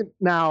Meek isn't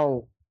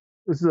now.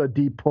 This is a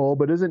deep pull,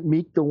 but isn't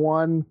Meek the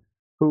one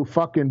who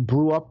fucking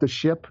blew up the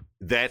ship?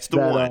 That's the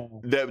one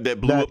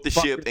that blew up the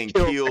ship and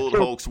killed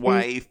Hulk's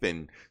wife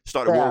and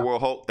started World War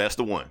Hulk. That's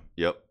the one.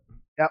 Yep.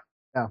 Yeah.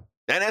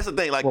 And that's the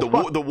thing. Like the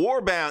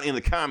Warbound in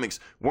the comics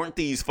weren't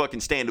these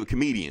fucking stand-up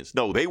comedians.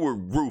 No, they were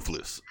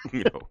ruthless.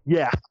 You know.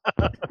 Yeah.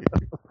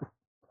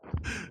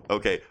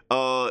 Okay.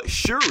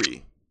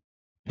 Shuri.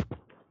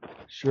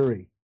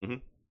 Mm-hmm.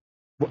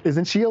 Well,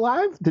 isn't she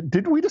alive?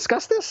 Did we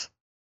discuss this?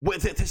 Well,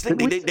 they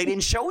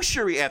didn't show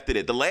Shuri after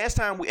that. The last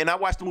time, and I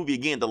watched the movie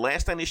again, the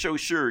last time they showed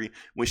Shuri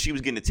when she was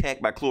getting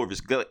attacked by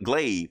Clovis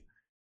Glaive,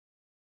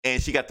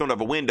 and she got thrown out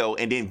of a window,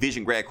 and then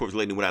Vision grabbed Clovis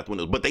Glaive and went out the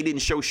window. But they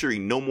didn't show Shuri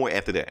no more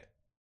after that.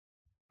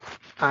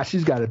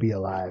 She's got to be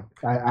alive.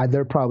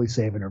 They're probably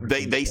saving her.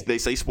 They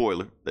say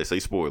spoiler. They say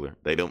spoiler.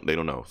 They don't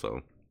know.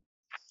 So,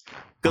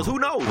 because who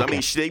knows? Okay. I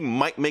mean, they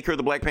might make her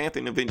the Black Panther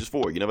in Avengers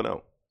 4. You never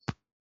know.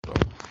 So,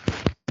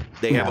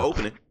 they have an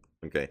opening.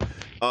 Okay.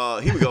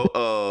 Here we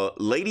go.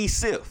 Lady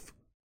Sif.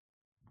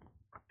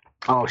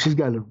 Oh, she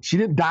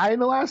didn't die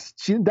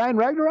she didn't die in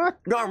Ragnarok?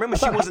 No, I remember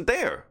she wasn't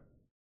there.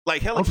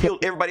 Like Hela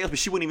killed everybody else, but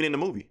she wasn't even in the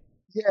movie.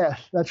 Yeah,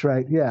 that's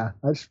right. Yeah.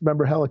 I just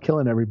remember Hela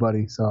killing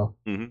everybody, so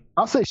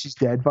I'll say she's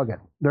dead. Fuck it.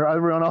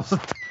 Everyone else is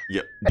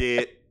Yep,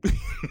 dead.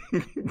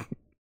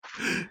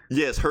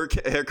 Yes, her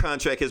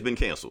contract has been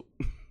canceled.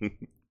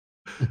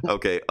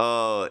 Okay.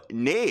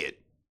 Ned.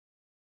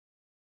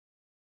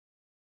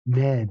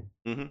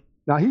 Mm-hmm.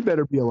 Now he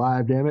better be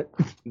alive, damn it.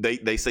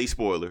 They say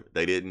spoiler.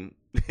 They didn't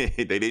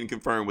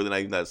confirm whether or not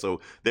he's not.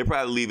 So they're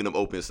probably leaving him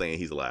open, saying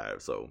he's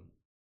alive. So,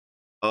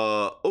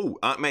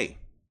 Aunt May.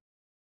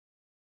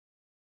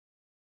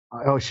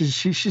 Oh,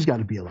 she's got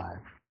to be alive.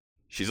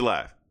 She's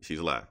alive.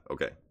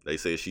 Okay, they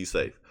say she's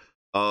safe.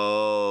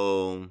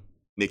 Nakia.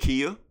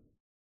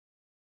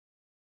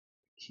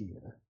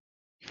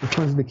 Which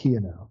one's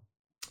Nakia now?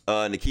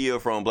 Nakia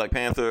from Black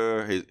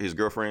Panther, his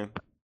girlfriend.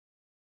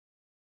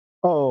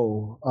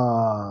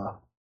 Oh,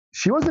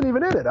 she wasn't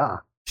even in it, huh?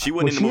 She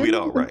wasn't in the movie at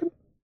all, right?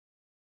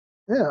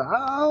 Yeah,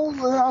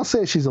 I'll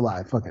say she's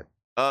alive. Fuck it.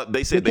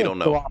 They said they don't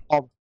know.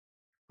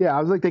 Yeah, I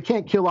was like, they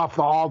can't kill off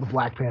all the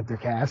Black Panther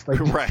cast.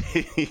 Like, right.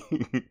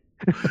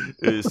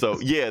 So,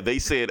 yeah, they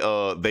said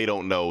they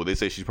don't know. They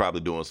said she's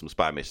probably doing some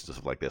spy missions and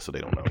stuff like that, so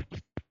they don't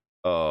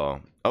know.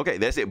 Okay,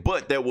 that's it.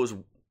 But there was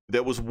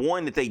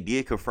one that they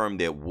did confirm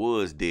that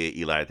was dead,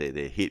 Eli, that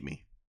hit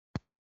me.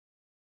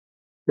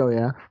 Oh,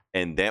 yeah?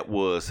 And that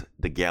was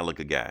the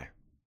Gallagher guy.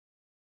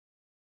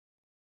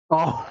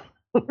 Oh.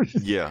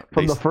 Yeah.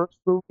 From the first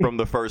movie? From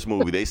the first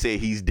movie. They said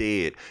he's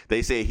dead.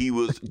 They said he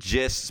was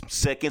just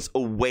seconds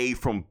away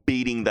from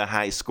beating the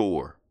high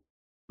score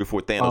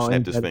before Thanos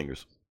snapped his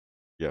fingers.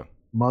 Yeah.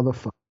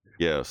 Motherfucker.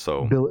 Yeah,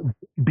 so.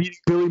 Beat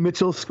Billy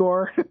Mitchell's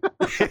score?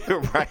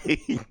 Right.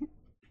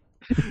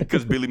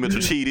 Because Billy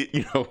Mitchell cheated,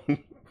 you know.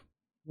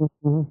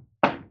 Mm-hmm.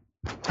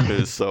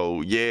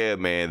 So yeah,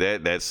 man,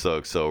 that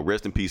sucks. So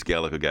rest in peace,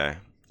 Gallagher guy.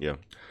 Yeah.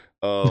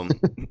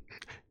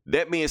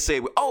 That being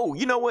said,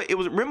 you know what?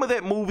 Remember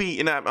that movie,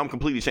 and I'm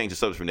completely changing the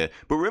subject from that.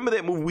 But remember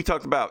that movie we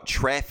talked about,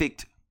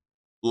 Trafficked,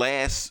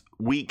 last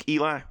week,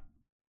 Eli?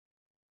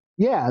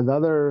 Yeah, the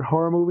other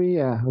horror movie.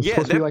 Yeah, it's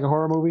supposed to be like a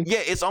horror movie.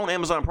 Yeah, it's on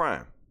Amazon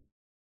Prime.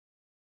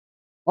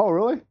 Oh,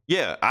 really?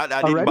 Yeah, I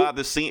didn't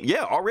bother seeing.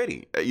 Yeah,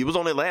 already. It was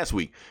on it last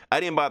week. I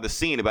didn't bother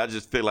seeing it, but I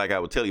just feel like I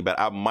would tell you about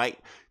it. I might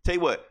tell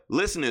you what,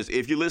 listeners,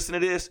 if you listen to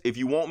this, if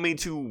you want me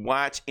to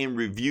watch and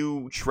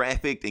review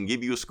Trafficked and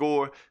give you a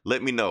score,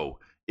 let me know.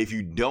 If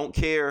you don't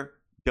care,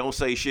 don't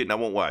say shit and I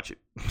won't watch it.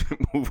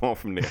 Move on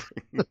from there.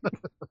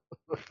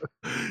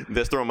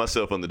 That's throwing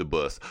myself under the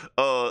bus.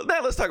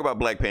 Now let's talk about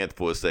Black Panther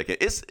for a second.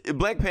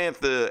 Black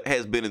Panther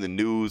has been in the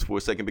news for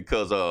a second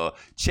because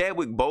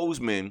Chadwick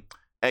Boseman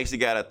actually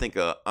got, I think,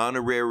 a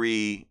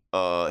honorary.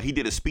 He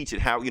did a speech at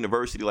Howard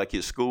University, like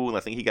his school, and I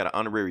think he got an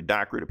honorary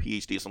doctorate, a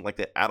PhD, or something like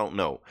that. I don't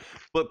know,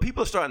 but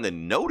people are starting to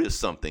notice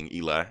something,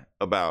 Eli,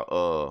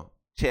 about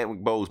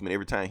Chadwick Boseman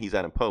every time he's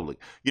out in public.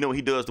 You know,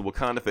 he does the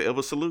Wakanda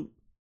Forever salute.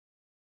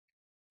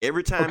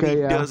 Every time he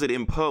does it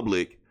in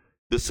public,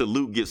 the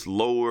salute gets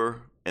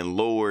lower and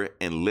lower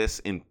and less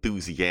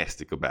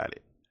enthusiastic about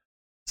it.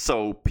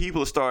 So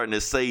people are starting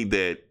to say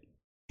that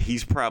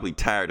he's probably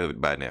tired of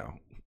it by now.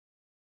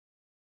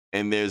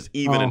 And there's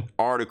even an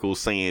article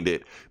saying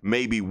that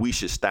maybe we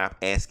should stop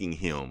asking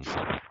him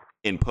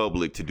in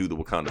public to do the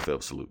Wakanda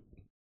Forever salute.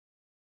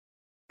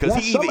 Because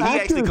he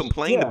actually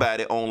complained about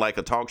it on like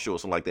a talk show or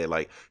something like that.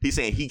 Like he's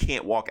saying he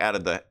can't walk out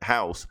of the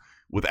house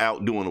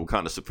without doing the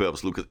Wakanda Forever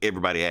salute because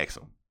everybody asks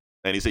him.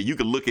 And he said you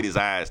can look at his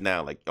eyes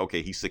now, like,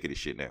 okay, he's sick of this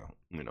shit now,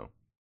 you know.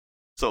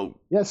 So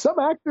yeah, some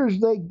actors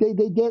they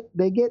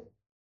get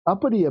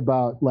uppity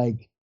about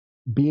like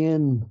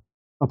being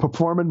a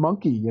performing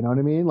monkey, you know what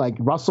I mean? Like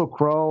Russell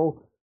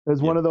Crowe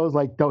is one of those,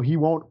 like, though he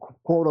won't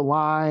quote a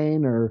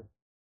line, or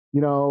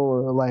you know,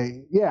 or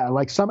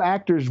like some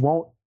actors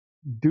won't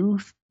do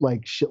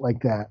like shit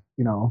like that,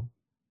 you know.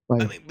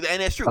 Like, I mean,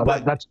 and that's true,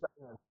 but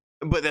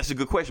that's a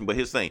good question. But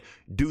here's the thing: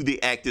 do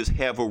the actors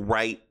have a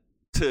right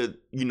to,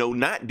 you know,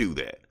 not do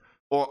that,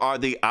 or are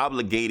they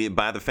obligated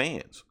by the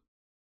fans?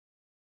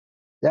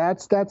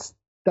 That's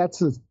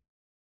a,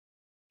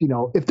 you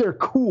know, if they're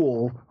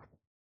cool,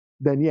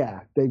 then yeah,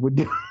 they would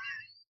do.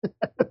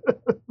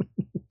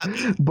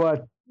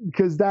 But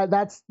because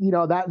that's you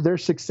know, that their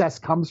success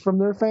comes from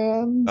their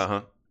fans,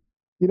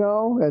 you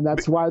know, and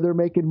that's why they're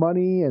making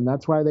money, and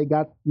that's why they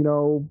got, you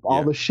know,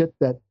 all the shit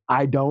that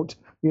I don't,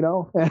 you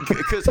know.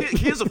 Because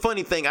here's a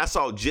funny thing I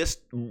saw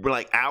just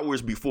like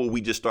hours before we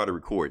just started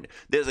recording.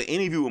 There's an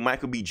interview with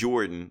Michael B.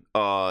 Jordan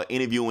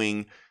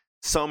interviewing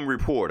some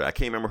reporter. I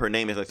can't remember her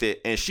name, as I said,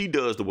 and she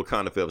does the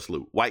Wakanda Forever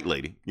salute. White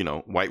lady, you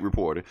know, white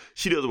reporter.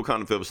 She does the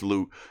Wakanda Forever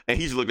salute, and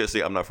he just looked at it and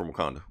said, "I'm not from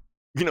Wakanda."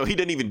 You know, he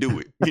didn't even do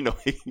it. You know,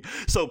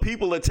 so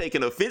people are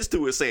taking offense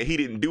to it, saying he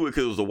didn't do it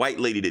because it was a white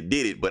lady that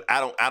did it. But I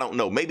don't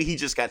know. Maybe he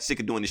just got sick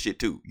of doing this shit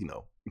too. You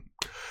know.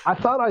 I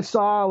thought I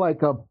saw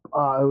like it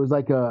was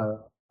like a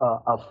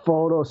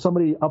photo.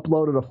 Somebody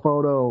uploaded a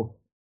photo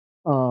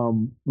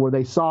where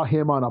they saw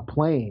him on a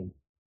plane,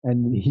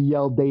 and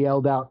they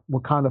yelled out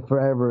 "Wakanda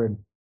Forever," and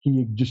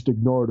he just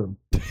ignored him.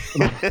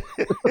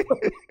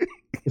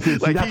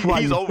 Like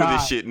he's over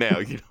this shit now,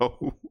 you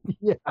know.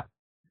 Yeah.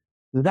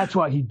 That's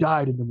why he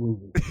died in the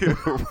movie.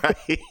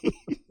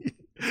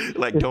 Right.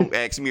 Like, don't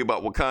ask me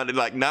about Wakanda.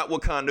 Like, not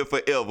Wakanda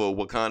forever.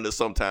 Wakanda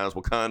sometimes.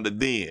 Wakanda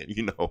then.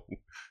 You know,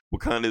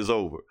 Wakanda is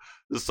over.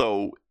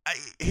 So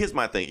here's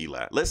my thing,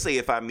 Eli. Let's say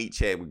if I meet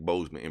Chadwick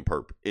Boseman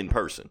in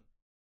person,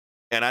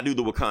 and I do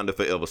the Wakanda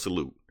Forever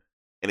salute,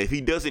 and if he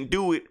doesn't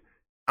do it,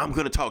 I'm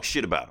gonna talk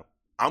shit about him.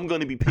 I'm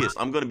gonna be pissed.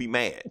 I'm gonna be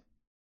mad.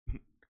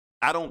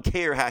 I don't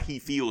care how he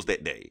feels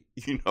that day.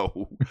 You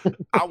know,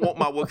 I want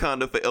my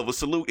Wakanda Forever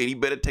salute, and he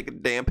better take a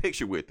damn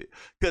picture with it.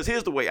 Because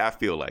here's the way I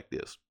feel like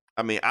this.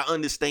 I mean, I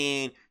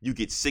understand you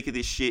get sick of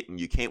this shit and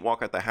you can't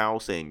walk out the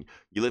house and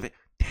you live it.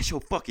 That's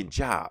your fucking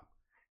job.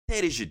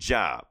 That is your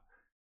job.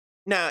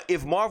 Now,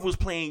 if Marvel's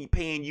paying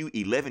you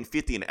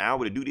 $11.50 an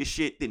hour to do this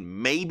shit,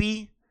 then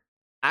maybe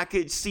I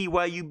could see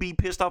why you be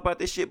pissed off about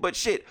this shit. But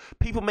shit,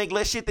 people make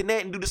less shit than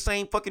that and do the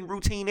same fucking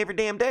routine every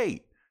damn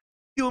day.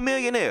 You're a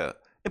millionaire.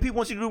 And people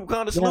want you to do the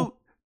Wakanda salute.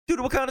 Do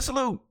the Wakanda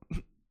salute.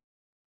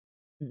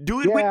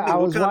 Do it with me,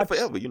 Wakanda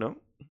forever, you know?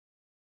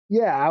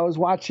 Yeah, I was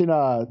watching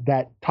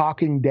that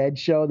Talking Dead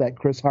show that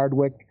Chris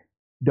Hardwick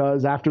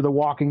does after The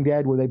Walking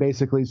Dead, where they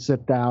basically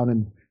sit down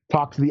and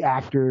talk to the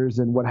actors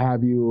and what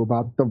have you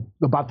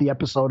about the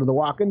episode of The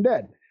Walking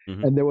Dead.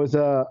 Mm-hmm. And there was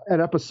an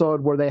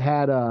episode where they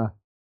had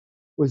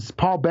was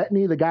Paul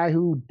Bettany, the guy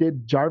who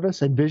did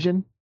Jarvis and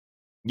Vision?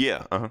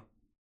 Yeah,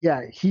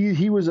 Yeah,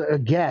 he was a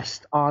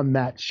guest on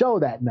that show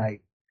that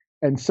night.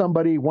 And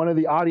one of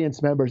the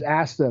audience members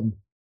asked him,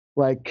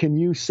 like, can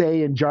you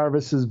say in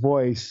Jarvis's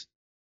voice,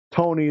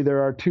 "Tony,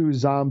 there are 2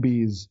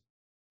 zombies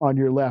on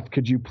your left.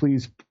 Could you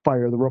please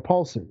fire the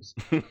repulsors?"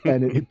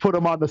 And it put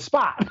him on the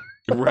spot.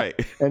 Right.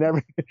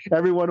 And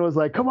everyone was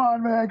like, "Come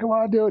on, man, come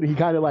on, dude." He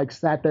kind of like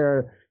sat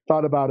there,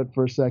 thought about it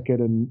for a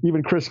second. And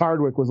even Chris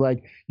Hardwick was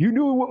like, "You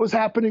knew what was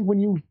happening when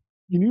you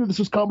knew this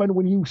was coming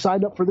when you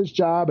signed up for this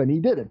job." And he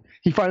did it.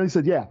 He finally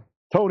said, "Yeah,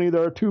 Tony,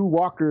 there are 2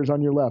 walkers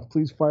on your left.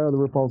 Please fire the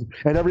repulsor."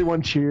 And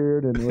everyone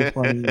cheered, and it was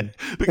funny.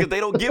 Because they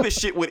don't give a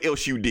shit what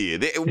else you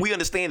did. We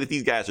understand that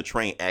these guys are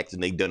trained actors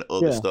and they've done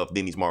other stuff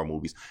than these Marvel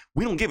movies.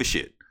 We don't give a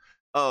shit.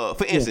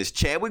 For instance,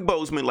 Chadwick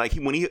Boseman, like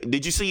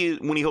did you see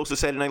it when he hosted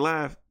Saturday Night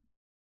Live?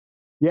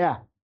 Yeah.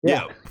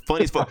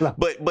 Funny as fuck.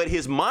 But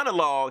his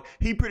monologue,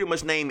 he pretty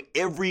much named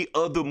every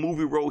other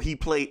movie role he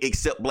played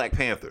except Black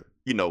Panther.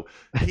 You know,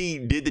 he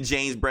did the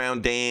James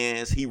Brown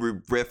dance. He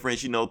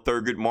referenced, you know,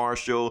 Thurgood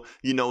Marshall.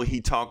 You know,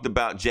 he talked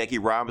about Jackie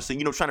Robinson.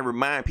 You know, trying to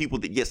remind people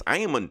that yes, I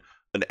am an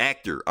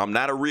actor. I'm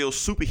not a real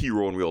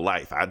superhero in real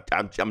life.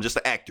 I'm just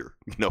an actor.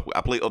 You know,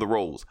 I play other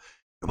roles.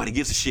 Nobody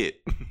gives a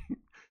shit.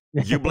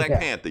 You're Black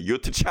Panther. You're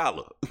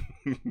T'Challa.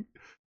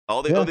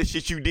 All the other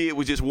shit you did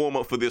was just warm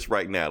up for this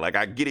right now. Like,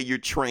 I get it, you're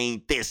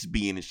trained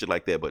thespian and shit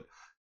like that, but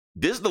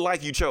this is the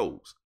life you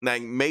chose.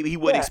 Like, maybe he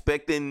wasn't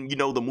expecting, you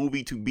know, the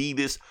movie to be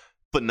this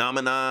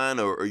phenomenon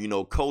or you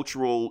know,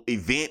 cultural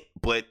event,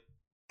 but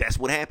that's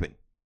what happened.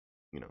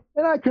 You know,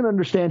 and I can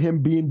understand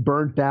him being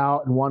burnt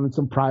out and wanting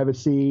some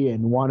privacy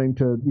and wanting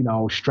to, you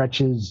know, stretch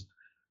his,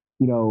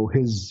 you know,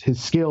 his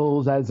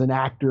skills as an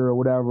actor or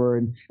whatever.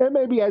 And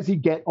maybe as he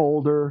get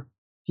older,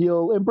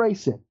 he'll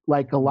embrace it.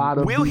 Like a lot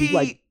of will he?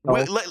 Like, you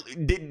know,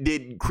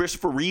 did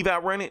Christopher Reeve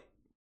outrun it?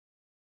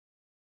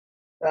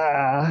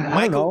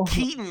 Michael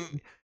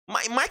Keaton.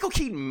 Michael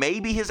Keaton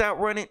maybe has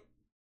outrun it.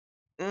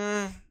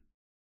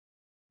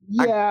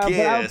 Yeah,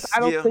 but I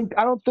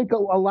don't think a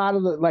lot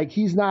of the, like,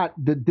 he's not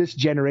this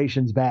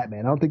generation's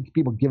Batman. I don't think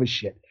people give a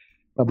shit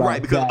about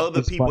right, because that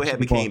other people have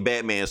became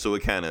Batman, so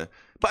it kind of.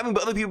 But I mean,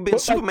 but other people been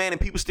Superman,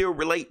 and people still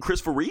relate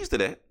Christopher Reeves to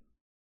that.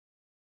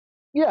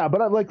 Yeah,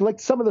 but like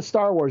some of the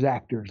Star Wars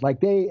actors,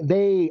 like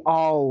they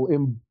all,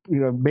 you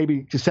know,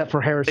 maybe except for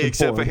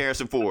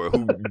Harrison Ford,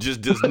 who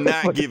just does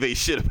not give a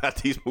shit about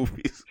these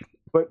movies.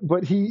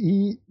 But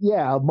he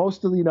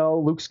most of, you know,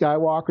 Luke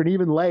Skywalker and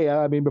even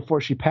Leia, I mean,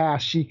 before she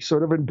passed, she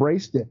sort of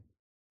embraced it.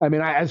 I mean,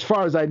 as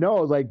far as I know,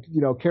 like,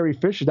 you know, Carrie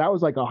Fisher, that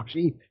was like,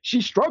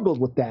 she struggled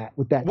with that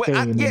thing.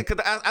 Because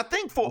I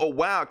think for a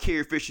while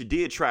Carrie Fisher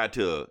did try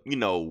to, you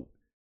know,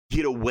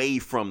 get away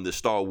from the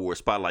Star Wars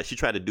spotlight. She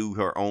tried to do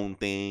her own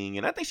thing,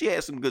 and I think she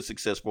had some good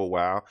success for a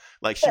while.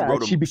 Like, she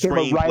wrote a became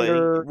screenplay, a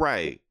writer,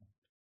 right?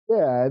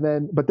 Yeah, and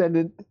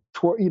then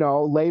you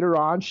know, later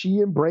on, she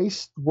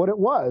embraced what it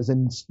was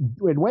and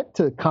went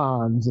to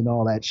cons and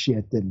all that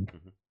shit, and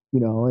you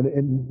know,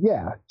 and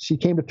yeah, she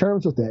came to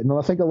terms with it. And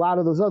I think a lot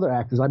of those other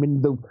actors. I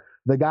mean,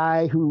 the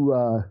guy who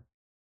I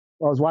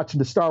was watching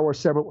the Star Wars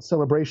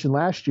celebration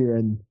last year,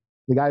 and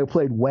the guy who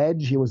played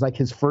Wedge, he was like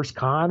his first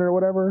con or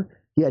whatever.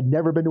 He had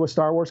never been to a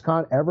Star Wars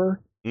con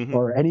ever,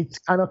 or any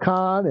kind of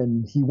con,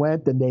 and he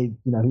went, and they,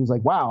 you know, he was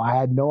like, "Wow, I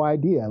had no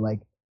idea. Like,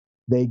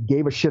 they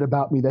gave a shit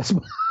about me this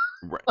much."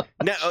 Right.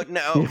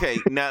 Now, okay.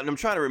 Now, I'm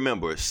trying to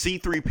remember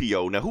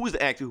C-3PO. Now, who was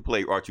the actor who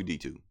played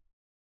R2-D2?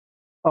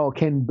 Oh,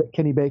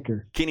 Kenny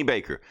Baker. Kenny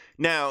Baker.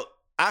 Now,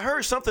 I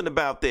heard something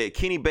about that.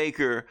 Kenny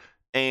Baker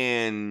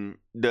and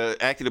the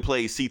actor that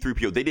plays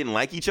C-3PO, they didn't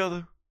like each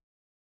other?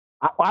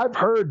 I've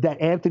heard that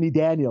Anthony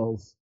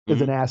Daniels is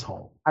an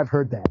asshole. I've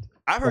heard that.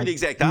 I've heard the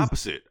exact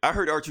opposite. I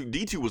heard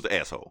R2-D2 was the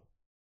asshole.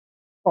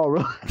 Oh,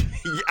 really?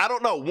 I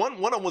don't know. One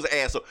of them was an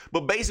asshole.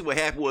 But basically what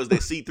happened was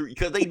that C3,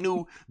 because they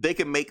knew they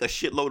could make a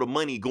shitload of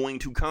money going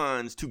to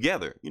cons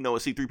together, you know,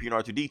 C-3PO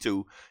and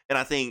R2-D2. And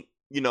I think,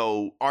 you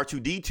know,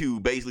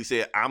 R2-D2 basically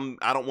said, I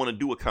don't want to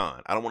do a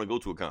con. I don't want to go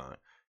to a con.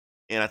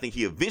 And I think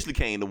he eventually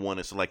came to one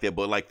and stuff like that.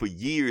 But like for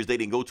years, they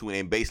didn't go to it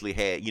and basically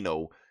had, you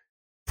know,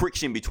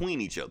 friction between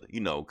each other, you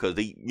know, because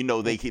they, you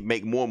know, they could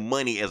make more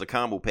money as a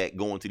combo pack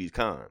going to these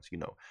cons, you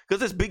know, because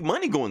there's big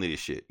money going to this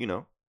shit, you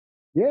know.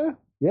 Yeah,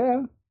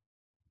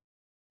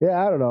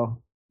 I don't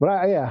know.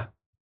 But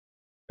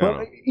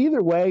But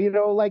either way, you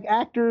know, like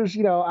actors,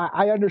 you know,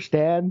 I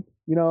understand,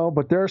 you know,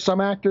 but there are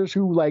some actors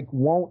who like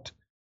won't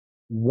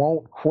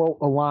quote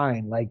a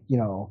line, like, you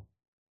know,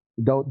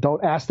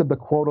 don't ask them to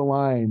quote a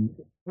line.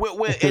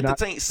 Well, at the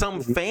same,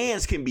 some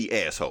fans can be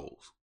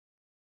assholes.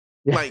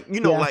 Yeah, like, you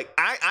know, like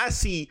I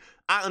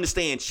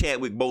understand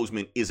Chadwick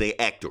Boseman is an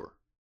actor.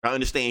 I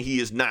understand he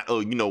is not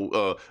a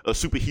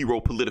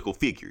superhero political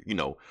figure. You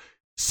know,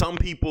 some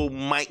people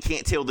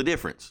can't tell the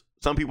difference.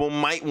 Some people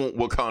might want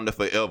Wakanda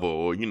forever,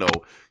 or you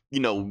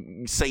know,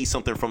 say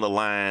something from the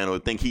line, or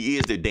think he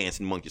is their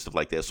dancing monkey, stuff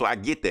like that. So I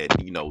get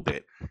that, you know,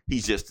 that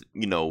he's just,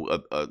 you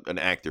know, an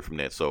actor from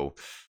that. So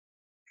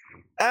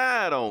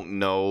I don't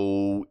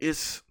know.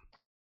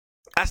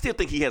 I still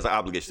think he has an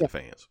obligation to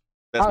fans.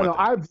 That's I don't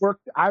know.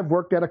 I've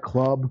worked at a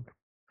club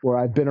where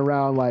I've been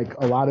around like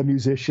a lot of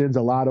musicians,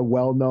 a lot of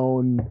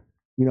well-known,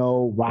 you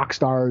know, rock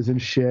stars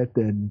and shit,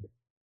 and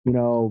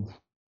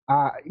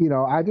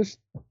I just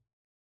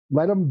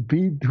let them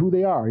be who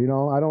they are. You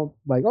know, I don't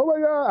like, oh my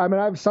God. I mean,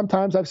 I've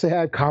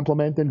had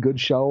compliment and good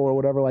show or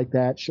whatever like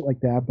that, shit like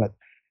that. But,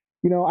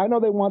 you know, I know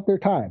they want their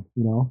time,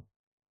 you know.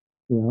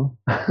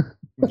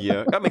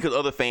 Yeah. I mean, because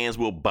other fans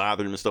will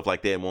bother them and stuff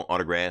like that and want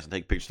autographs and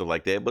take pictures, stuff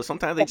like that. But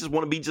sometimes they just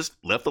want to be just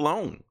left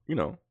alone, you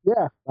know.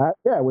 Yeah.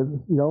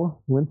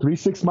 When 3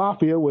 6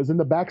 Mafia was in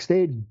the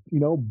backstage, you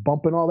know,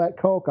 bumping all that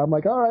coke, I'm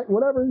like, all right,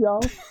 whatever,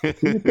 y'all. Do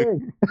your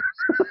thing.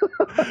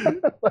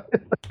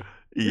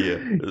 Yeah.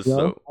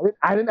 So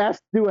I didn't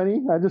ask to do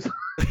any. I just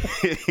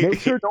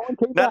made sure no one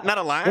came back. Not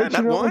a line,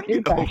 not one.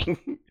 You know?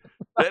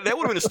 That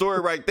would have been a story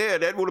right there.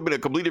 That would have been a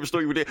completely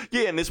different story.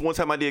 Yeah, and this one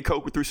time I did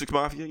coke with 3 6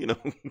 Mafia, you know.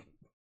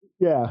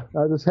 Yeah,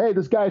 hey,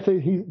 this guy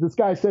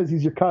says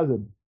he's your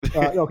cousin.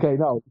 Okay,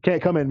 no,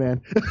 can't come in,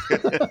 man.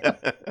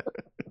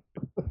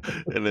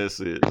 And that's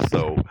it.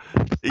 So,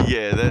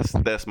 yeah,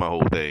 that's my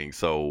whole thing.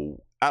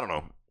 So I don't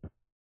know.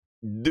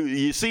 Do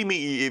you see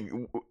me?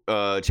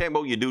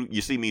 Chambo,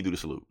 you see me do the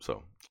salute.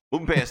 So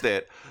moving past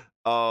that,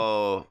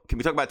 can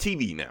we talk about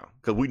TV now?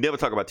 Because we never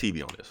talk about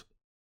TV on this.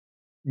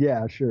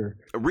 Yeah, sure.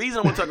 The reason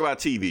I want to talk about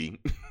TV.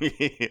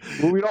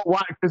 Well, we don't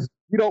watch because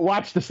we don't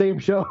watch the same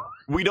show.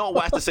 We don't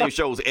watch the same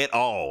shows at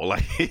all.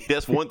 Like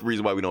that's one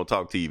reason why we don't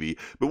talk TV.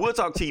 But we'll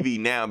talk TV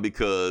now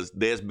because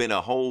there's been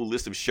a whole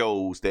list of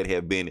shows that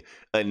have been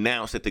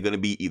announced that they're going to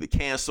be either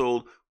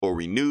canceled or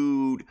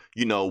renewed.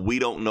 You know, we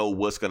don't know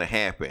what's going to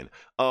happen.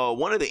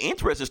 One of the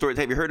interesting stories.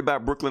 Have you heard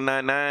about Brooklyn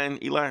Nine-Nine,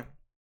 Eli?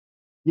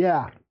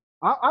 Yeah.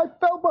 I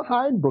fell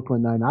behind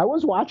Brooklyn Nine. I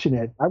was watching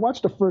it. I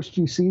watched the first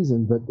few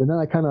seasons, but then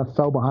I kind of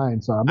fell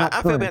behind. So I'm not.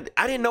 I felt bad.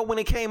 I didn't know when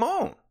it came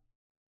on.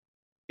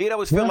 It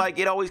always felt like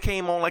it always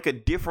came on like a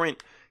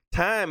different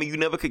time, and you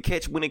never could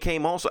catch when it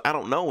came on. So I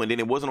don't know. And then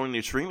it wasn't on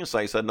the streaming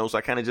sites. I know, so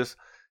I kind of just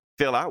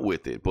fell out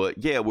with it. But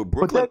yeah, with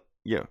Brooklyn,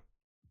 yeah,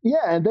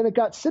 and then it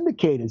got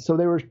syndicated. So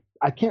they were.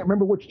 I can't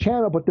remember which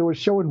channel, but they were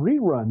showing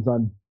reruns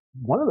on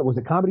one of them. Was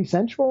it Comedy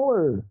Central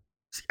or?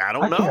 I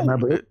don't know. Can't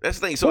remember. That's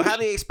the thing. So how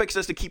do they expect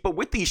us to keep up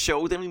with these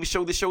shows? They don't even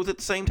show the shows at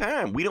the same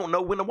time. We don't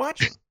know when to watch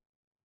them.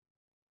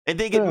 And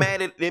they get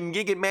mad at them.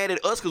 Get mad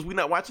at us because we're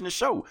not watching the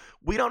show.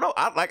 We don't know.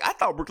 I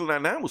thought Brooklyn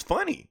Nine-Nine was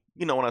funny,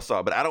 when I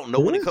saw it, but I don't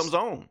know when it comes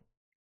on.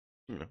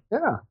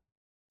 Yeah.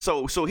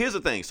 So here's the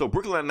thing. So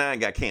Brooklyn Nine-Nine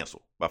got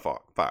canceled by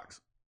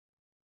Fox,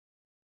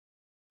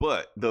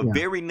 but the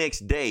very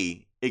next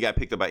day it got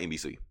picked up by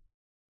NBC.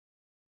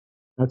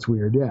 That's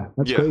weird. Yeah,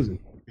 that's crazy.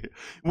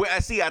 Well,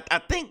 I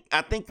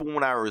think from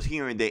what I was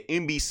hearing that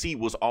NBC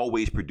was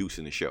always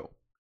producing the show,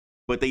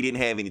 but they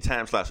didn't have any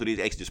time slots, so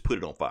they actually just put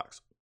it on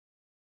Fox.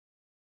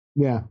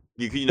 Yeah,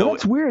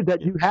 it's weird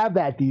that you have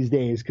that these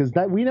days because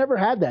we never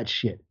had that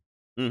shit.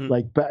 Mm-hmm.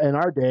 Like in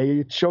our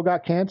day, the show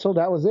got canceled.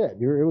 That was it.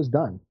 It was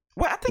done.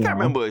 Well, I think I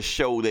remember a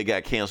show that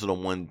got canceled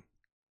on one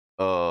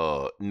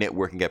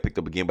network and got picked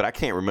up again, but I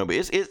can't remember.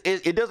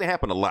 It doesn't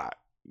happen a lot.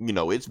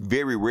 It's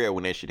very rare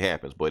when that shit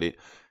happens, but it.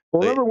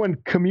 Well, remember when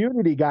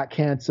Community got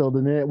canceled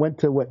and then it went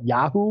to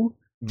Yahoo?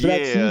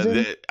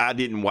 I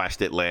didn't watch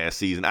that last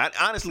season.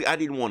 Honestly, I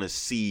didn't want to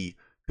see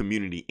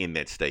Community in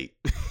that state.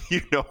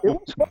 It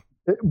was fun.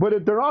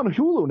 But they're on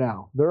Hulu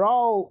now. They're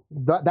all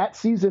that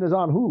season is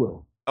on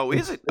Hulu. Oh,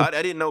 is it? I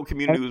didn't know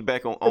Community was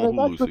back on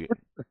Hulu.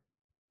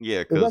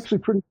 Yeah, it's actually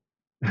pretty.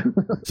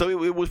 So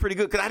it was pretty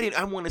good because I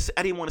didn't want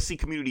to see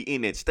Community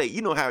in that state.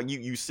 You know how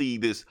you see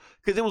this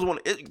because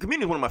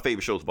Community is one of my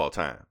favorite shows of all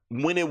time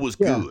when it was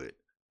good.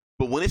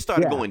 But when it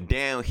started going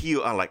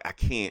downhill, I'm like, I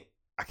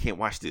can't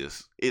watch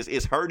this.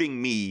 It's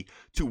hurting me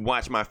to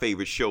watch my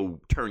favorite show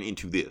turn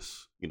into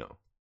this,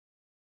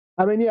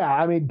 I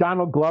mean,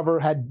 Donald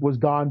Glover was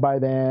gone by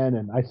then,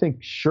 and I think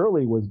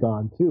Shirley was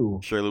gone too.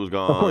 Shirley was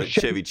gone. Of course,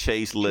 Chevy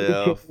Chase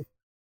left.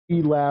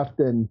 He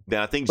left, and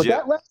then I think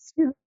that last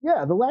season,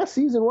 the last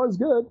season was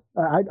good.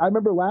 I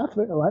remember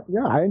laughing.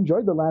 Yeah, I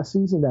enjoyed the last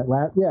season. The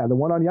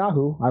one on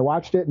Yahoo. I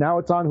watched it. Now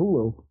it's on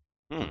Hulu.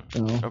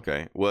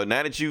 Okay. Well,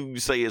 now that you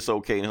say it's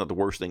okay and it's not the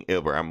worst thing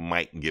ever, I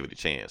might give it a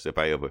chance if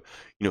I ever,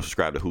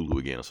 subscribe to Hulu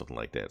again or something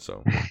like that.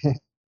 So,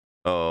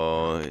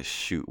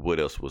 shoot,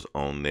 what else was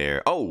on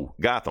there? Oh,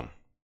 Gotham.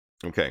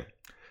 Okay.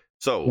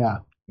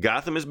 So,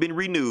 Gotham has been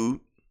renewed,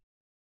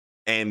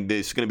 and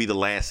it's going to be the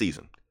last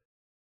season.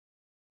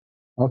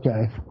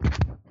 Okay.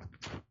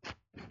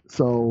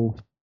 So,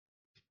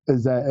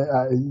 is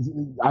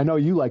that? I know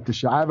you like the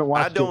show. I haven't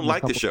watched. I don't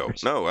like the show.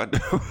 Years. No, I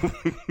don't.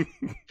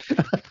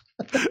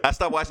 I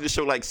stopped watching the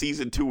show like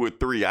season 2 or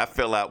 3. I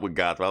fell out with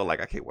Gotham. I was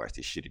like, I can't watch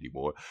this shit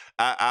anymore.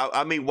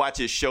 I may watch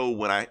a show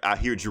when I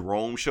hear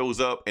Jerome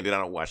shows up, and then I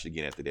don't watch it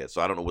again after that.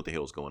 So I don't know what the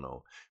hell's going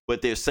on.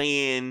 But they're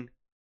saying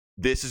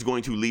this is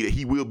going to lead.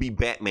 He will be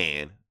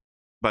Batman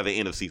by the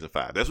end of season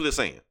 5. That's what they're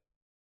saying.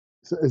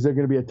 So is there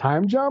going to be a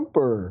time jump,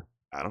 or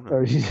I don't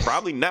know?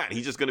 Probably not.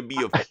 He's just going to be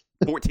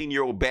a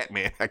 14-year-old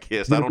Batman, I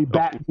guess. I don't know.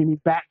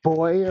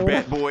 Batboy,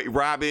 Batboy,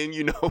 Robin.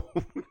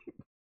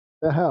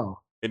 The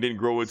hell. And then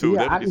grow into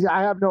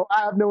I have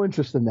no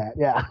interest in that.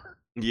 Yeah.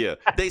 Yeah.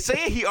 They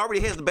say he already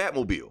has the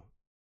Batmobile.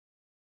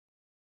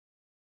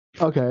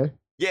 Okay.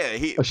 Yeah, a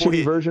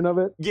shitty version of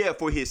it? Yeah,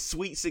 for his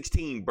Sweet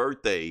 16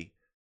 birthday,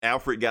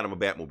 Alfred got him a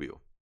Batmobile.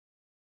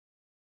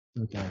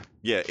 Okay.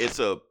 Yeah,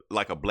 it's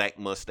like a black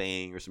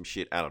Mustang or some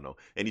shit. I don't know.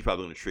 And he's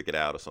probably gonna trick it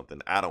out or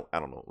something. I don't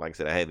know. Like I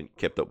said, I haven't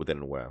kept up with that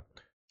in a while.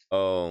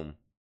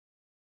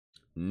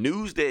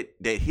 News that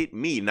hit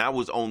me, and I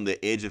was on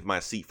the edge of my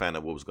seat finding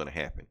out what was going to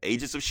happen.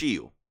 Agents of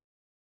S.H.I.E.L.D.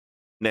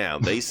 Now,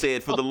 they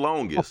said for the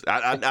longest,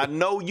 I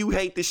know you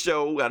hate this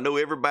show. I know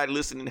everybody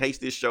listening hates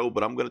this show,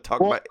 but I'm going to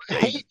talk about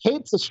it.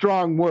 Hate's a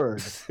strong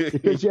word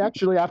because you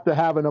actually have to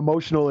have an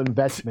emotional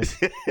investment.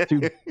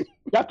 You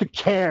have to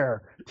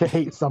care to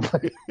hate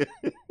somebody.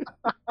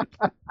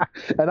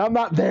 And I'm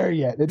not there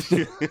yet. It's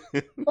just...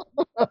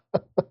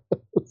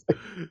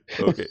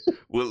 Okay.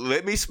 Well,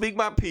 let me speak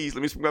my piece.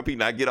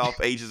 And I get off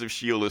Agents of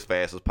S.H.I.E.L.D. as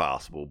fast as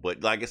possible.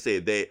 But like I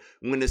said,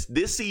 when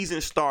this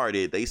season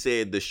started, they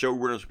said the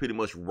showrunners were pretty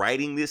much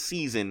writing this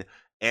season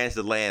as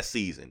the last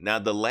season. Now,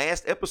 the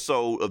last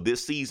episode of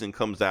this season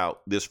comes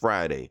out this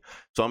Friday.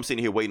 So I'm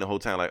sitting here waiting the whole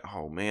time like,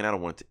 oh, man, I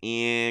don't want it to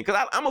end.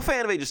 Because I'm a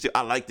fan of Agents of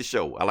S.H.I.E.L.D. I like the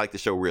show. I like the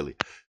show, really.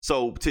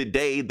 So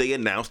today they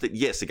announced that,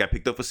 yes, it got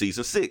picked up for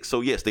season 6.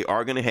 So, yes, they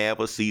are going to have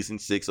a season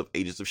 6 of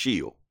Agents of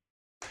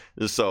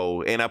S.H.I.E.L.D.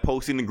 So, and I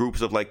posted in groups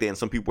stuff like that, and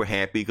some people were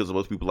happy because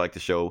most people like the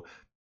show.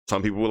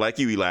 Some people were like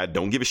you, Eli,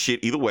 don't give a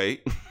shit either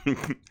way.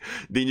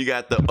 Then you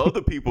got the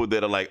other people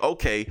that are like,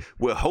 okay,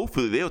 well,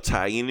 hopefully they'll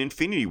tie in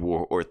Infinity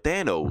War or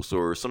Thanos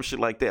or some shit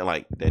like that.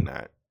 Like, they're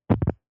not.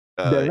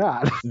 They're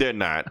not. They're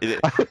not.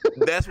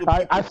 That's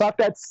what I thought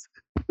that's.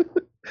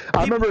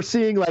 I remember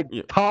seeing like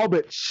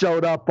Talbot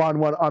showed up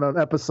on an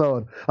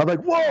episode. I'm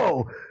like,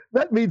 whoa,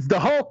 that means the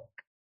Hulk.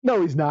 No,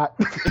 he's not.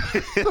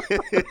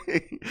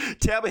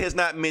 Talbot has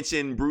not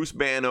mentioned Bruce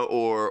Banner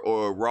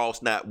or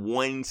Ross not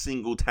one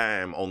single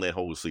time on that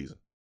whole season.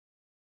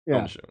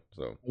 Yeah. Show,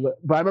 so.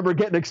 But I remember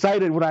getting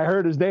excited when I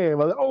heard his name. I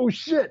was like, oh,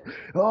 shit.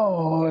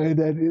 Oh, and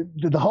then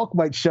the Hulk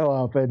might show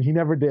up, and he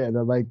never did.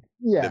 I'm like,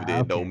 yeah. Never did.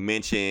 Okay. Don't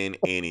mention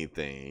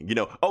anything.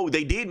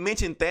 They did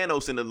mention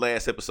Thanos in the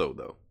last episode,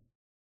 though.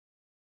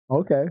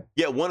 Okay.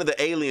 Yeah, one of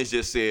the aliens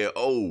just said,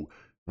 oh,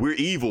 we're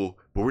evil,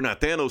 but we're not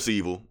Thanos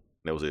evil.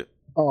 That was it.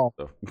 Oh,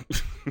 so.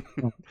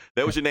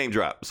 That was your name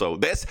drop. So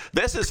that's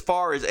as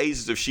far as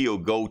Agents of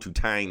S.H.I.E.L.D. go to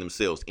tying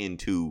themselves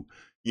into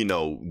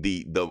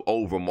the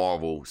over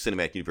Marvel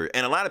Cinematic Universe.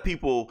 And a lot of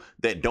people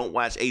that don't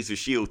watch Agents of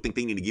S.H.I.E.L.D. think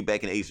they need to get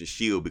back in Agents of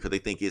S.H.I.E.L.D. because they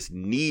think it's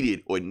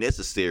needed or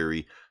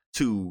necessary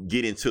to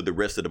get into the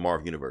rest of the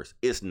Marvel Universe.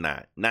 It's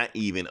not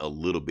even a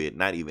little bit,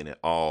 not even at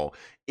all.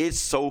 It's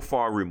so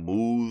far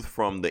removed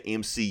from the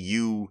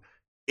MCU.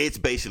 It's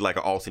basically like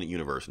an alternate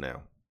universe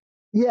now.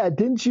 Yeah,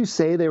 didn't you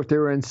say they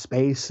were in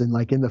space and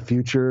like in the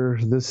future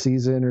this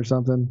season or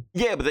something?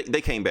 Yeah, but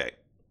they came back.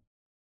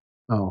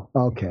 Oh,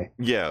 okay.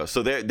 Yeah,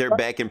 so they're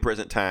back in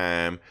present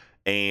time,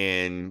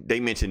 and they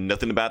mentioned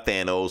nothing about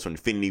Thanos or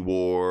Infinity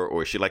War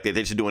or shit like that.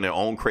 They're just doing their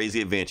own crazy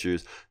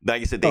adventures.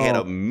 Like I said, they had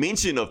a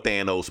mention of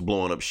Thanos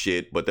blowing up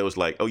shit, but they was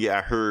like, oh yeah,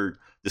 I heard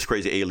this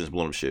crazy aliens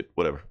blowing up shit,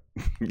 whatever.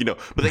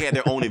 But they had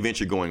their own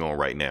adventure going on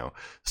right now.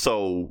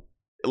 So,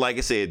 like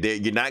I said,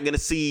 you're not gonna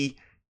see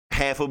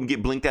half of them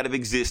get blinked out of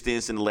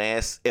existence in the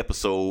last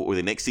episode or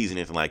the next season,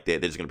 anything like that.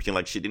 They're just going to pretend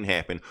like shit didn't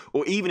happen.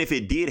 Or even if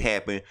it did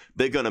happen,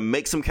 they're going to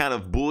make some kind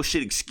of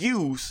bullshit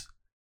excuse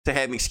to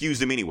have him excuse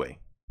them anyway.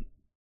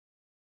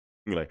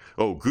 You're like,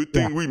 oh, good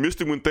thing we missed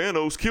it when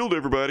Thanos killed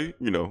everybody,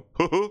 and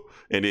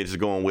then just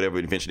go on whatever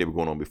adventure they were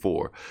going on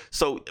before.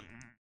 So,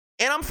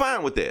 and I'm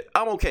fine with that.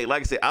 I'm okay.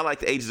 Like I said, I like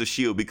the Agents of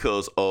S.H.I.E.L.D.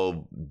 because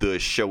of the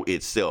show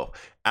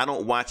itself. I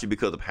don't watch it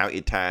because of how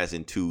it ties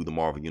into the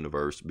Marvel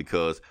Universe,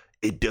 because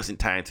it doesn't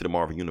tie into the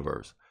Marvel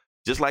Universe.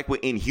 Just like with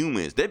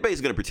Inhumans, they're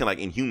basically going to pretend like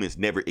Inhumans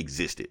never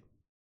existed.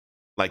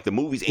 Like the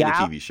movies and the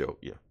TV show.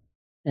 Yeah.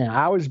 Yeah,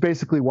 I was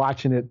basically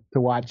watching it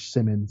to watch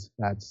Simmons.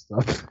 That's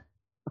about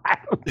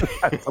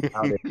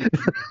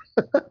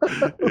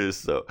it.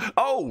 So,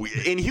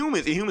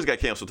 Inhumans got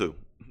canceled too.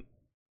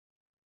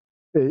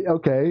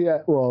 Okay, yeah,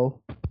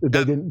 well,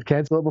 they didn't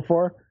cancel it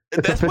before?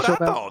 That's what I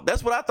thought.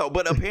 That's what I thought.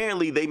 But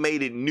apparently they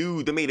made it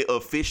new. They made it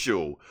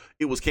official.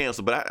 It was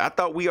canceled. But I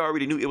thought we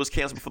already knew it was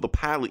canceled before the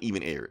pilot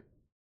even aired.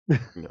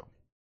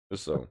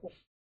 So,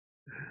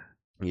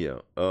 yeah.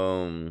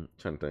 Trying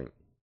to think.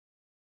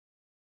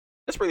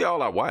 That's really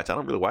all I watch. I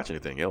don't really watch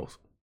anything else.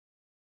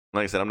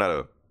 Like I said, I'm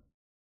not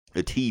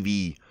a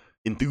TV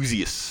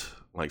enthusiast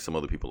like some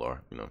other people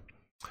are.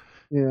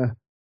 Yeah.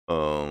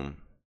 Trying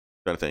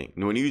to think.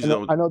 When you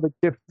I know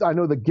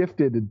the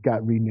Gifted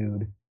got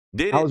renewed.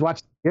 I was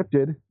watching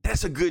Gifted.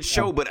 That's a good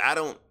show, but I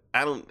don't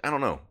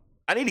know.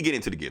 I need to get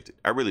into the Gifted.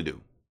 I really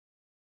do.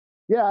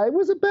 Yeah, it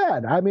wasn't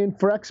bad. I mean,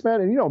 for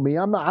X-Men, and you know me,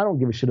 I don't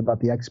give a shit about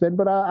the X-Men,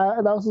 but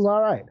that was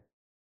all right.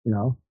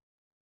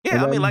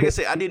 Yeah, I mean, like I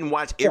said, I didn't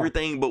watch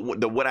everything, but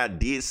what I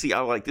did see,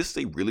 I was like, this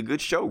is a really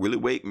good show,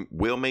 really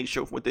well-made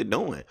show for what they're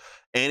doing.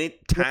 And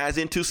it ties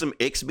into some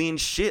X-Men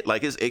shit,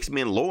 like it's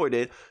X-Men lore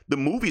that the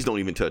movies don't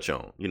even touch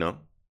on,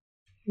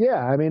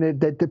 Yeah, I mean,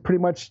 they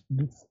pretty much,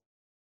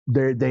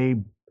 they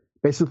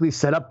basically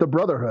set up the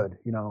Brotherhood,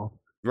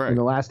 right, in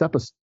the last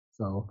episode.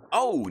 So.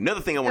 Oh,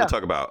 another thing I want to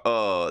talk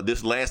about.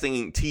 This last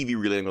thing TV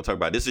really I'm going to talk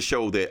about. This is a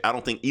show that I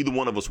don't think either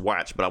one of us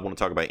watched, but I want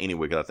to talk about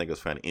anyway because I think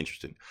it's kind of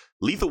interesting.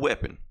 Lethal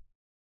Weapon.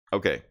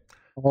 Okay.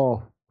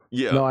 Oh.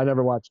 Yeah. No, I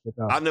never watched it.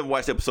 No. I've never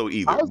watched the episode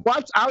either.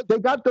 They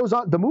got those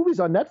the movies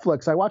on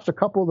Netflix. I watched a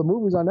couple of the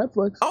movies on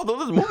Netflix. Oh,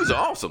 those movies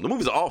are awesome. The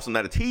movies are awesome.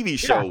 Now the TV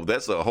show,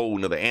 that's a whole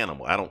nother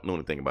animal. I don't know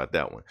anything about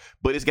that one,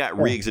 but it's got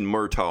Riggs and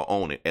Murtaugh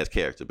on it as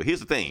characters. But here's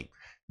the thing: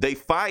 they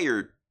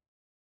fired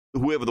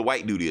whoever the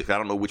white dude is. I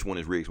don't know which one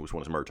is Riggs, which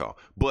one is Murtaugh,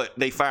 but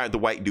they fired the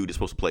white dude that's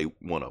supposed to play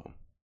one of them.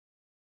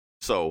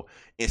 So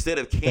instead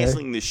of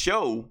canceling the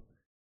show,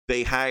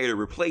 they hired a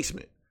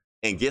replacement,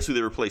 and guess who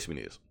the replacement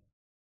is?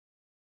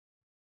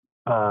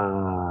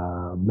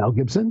 Mel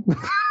Gibson.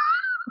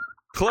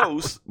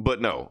 Close,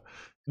 but no.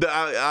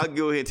 I'll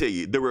go ahead and tell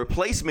you. The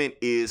replacement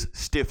is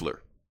Stifler.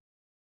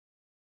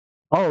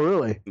 Oh,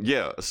 really?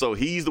 Yeah, so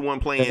he's the one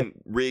playing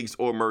Riggs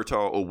or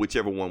Murtaugh or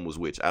whichever one was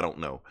which. I don't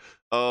know.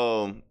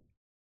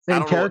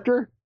 Same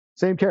character?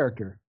 Same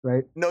character,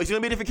 right? No, he's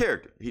gonna be a different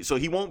character. So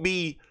he won't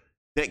be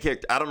that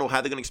character. I don't know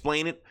how they're gonna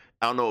explain it.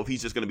 I don't know if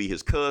he's just gonna be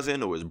his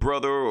cousin or his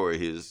brother or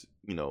his,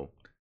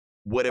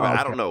 whatever. Okay.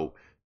 I don't know.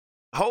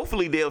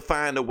 Hopefully they'll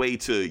find a way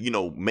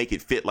to, make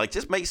it fit. Like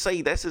just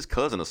say that's his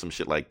cousin or some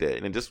shit like that,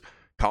 and then just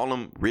call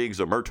him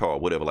Riggs or Murtaugh or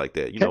whatever like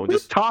that. Can we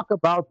talk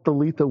about the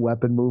Lethal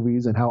Weapon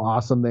movies and how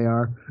awesome they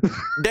are?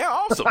 They're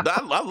awesome.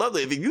 I love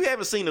them. If you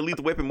haven't seen the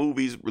Lethal Weapon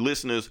movies,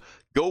 listeners,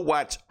 go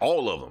watch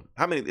all of them.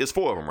 How many? It's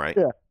 4 of them, right?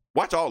 Yeah.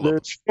 Watch all of them.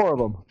 There's 4 of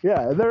them.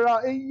 Yeah,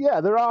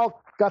 they're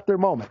all got their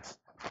moments.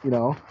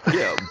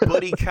 Yeah,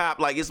 buddy cop.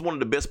 Like it's one of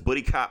the best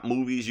buddy cop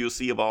movies you'll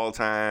see of all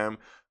time.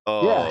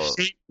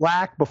 Shane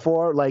Black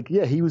before,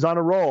 he was on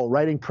a roll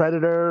writing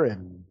Predator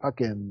and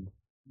fucking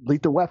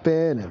Lethal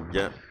Weapon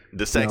and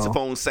the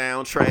saxophone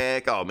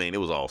soundtrack. Oh man, it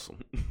was awesome.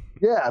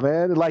 Yeah,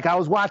 man. I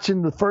was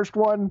watching the first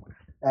one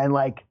and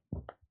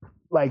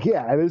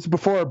it was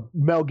before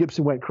Mel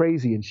Gibson went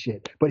crazy and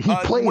shit. But he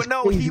played. Well,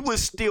 no, he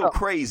was still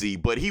crazy,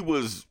 but he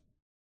was,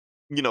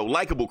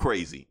 likable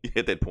crazy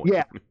at that point.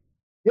 Yeah.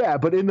 Yeah,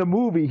 but in the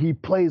movie he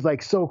plays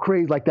so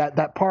crazy,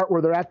 that part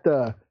where they're at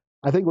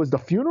I think it was the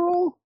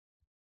funeral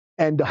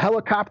and the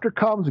helicopter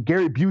comes.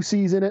 Gary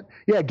Busey's in it.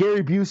 Yeah,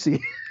 Gary Busey.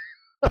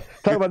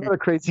 Talk about another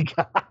crazy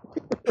guy.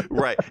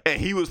 Right. And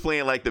he was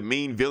playing the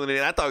mean villain. And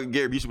I thought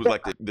Gary Busey was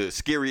the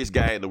scariest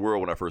guy in the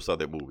world when I first saw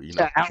that movie.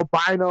 Yeah,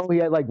 albino. He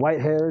had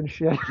white hair and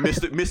shit.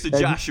 Mr.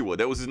 Joshua.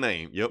 That was his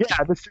name. Yep. Yeah,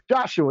 Mr.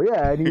 Joshua.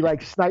 Yeah. And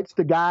he snipes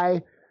the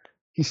guy.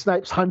 He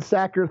snipes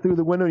Hunsaker through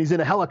the window and he's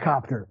in a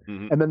helicopter.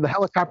 Mm-hmm. And then the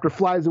helicopter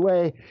flies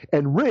away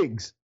and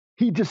Riggs,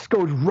 he just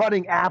goes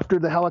running after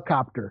the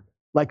helicopter,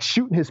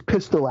 shooting his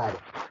pistol at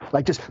it.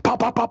 Just pop,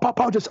 pop, pop, pop,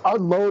 pop, just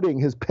unloading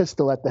his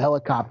pistol at the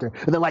helicopter.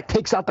 And then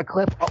takes out the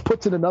clip,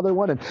 puts in another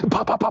one and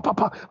pop, pop, pop, pop,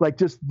 pop.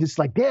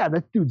 Damn,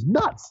 that dude's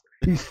nuts.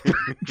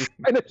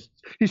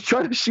 He's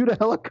trying to shoot a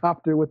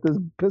helicopter with this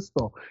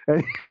pistol.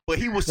 But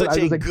he was such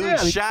a good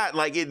shot.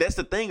 That's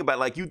the thing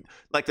about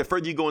the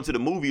further you go into the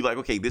movie,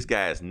 okay, this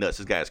guy is nuts.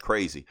 This guy is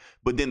crazy.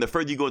 But then the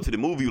further you go into the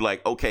movie,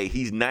 okay,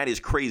 he's not as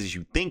crazy as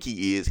you think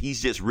he is.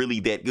 He's just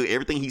really that good.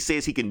 Everything he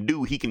says he can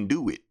do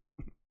it.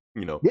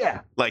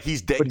 Yeah.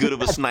 He's that good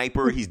of a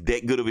sniper. He's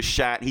that good of a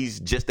shot. He's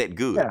just that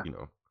good, yeah.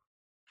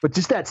 But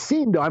just that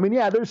scene, though. I mean,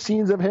 there's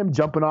scenes of him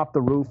jumping off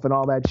the roof and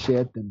all that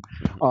shit. And,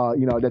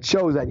 that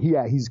shows that,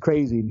 he's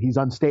crazy and he's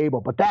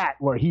unstable. But that,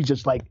 where he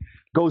just,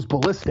 goes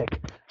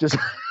ballistic, just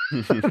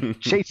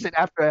chasing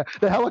after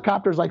the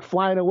helicopter's,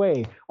 flying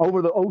away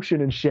over the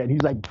ocean and shit. And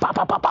he's pop,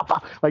 pop, pop, pop,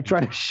 pop,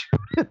 trying to shoot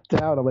it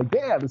down. I'm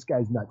damn, this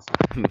guy's nuts.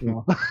 And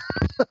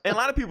a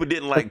lot of people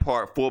didn't like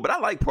Part 4, but I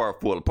like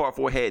Part 4. Part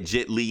 4 had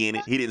Jet Li in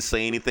it. He didn't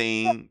say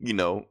anything,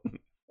 Yeah,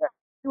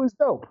 it was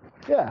dope.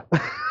 Yeah.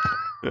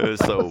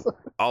 So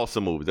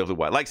awesome movies. That was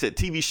why. Like I said,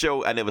 TV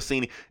show, I never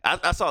seen it.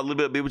 I saw a little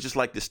bit of it. It was just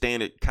the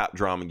standard cop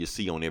drama you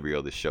see on every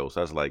other show. So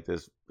I was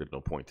there's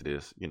no point to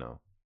this,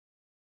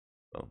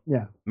 So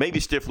yeah. Maybe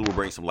Stifler will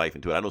bring some life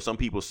into it. I know some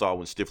people saw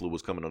when Stifler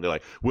was coming on, they're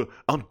well,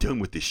 I'm done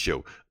with this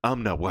show.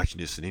 I'm not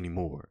watching this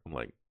anymore. I'm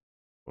well,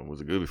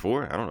 was it good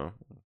before? I don't know.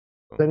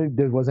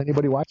 Was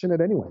anybody watching it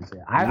anyways?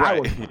 Yeah, I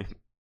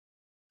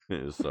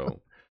was.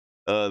 So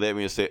that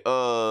being said,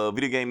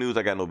 video game news.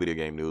 I got no video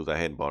game news. I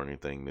hadn't bought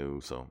anything new,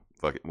 so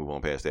fuck it. Move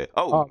on past that.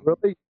 Oh,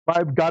 really?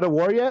 I've God of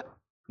War yet?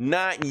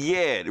 Not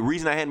yet. The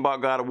reason I hadn't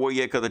bought God of War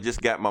yet because I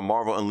just got my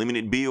Marvel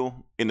Unlimited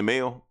bill in the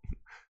mail,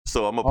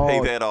 so I'm gonna pay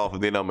that off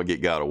and then I'm gonna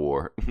get God of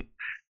War.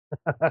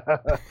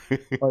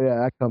 Oh yeah,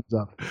 that comes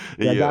up.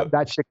 Yeah.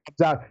 That shit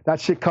comes out. That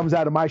shit comes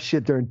out of my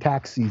shit during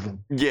tax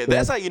season. Yeah,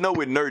 that's how you know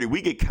we're nerdy.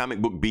 We get comic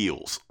book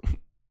bills.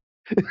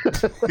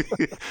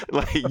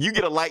 You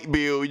get a light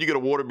bill, you get a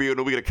water bill,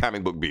 and we get a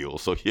comic book bill.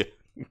 So yeah.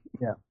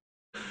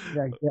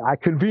 Yeah, I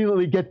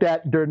conveniently get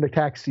that during the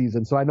tax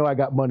season, so I know I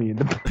got money in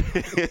the.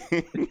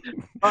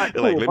 Right,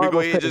 cool. Let me go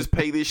ahead and just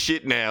pay this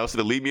shit now, so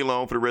to leave me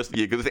alone for the rest of the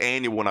year because it's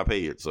annual when I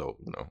pay it. So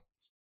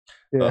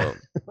Yeah.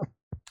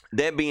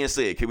 That being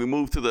said, can we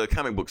move to the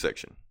comic book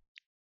section?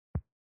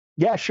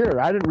 Yeah, sure.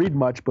 I didn't read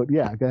much, but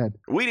yeah, go ahead.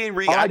 We didn't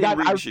read. I didn't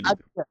read shit.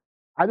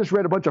 I just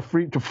read a bunch of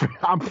free.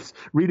 I'm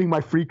reading my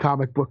free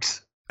comic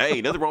books.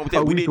 Hey, nothing wrong with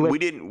that. We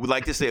didn't.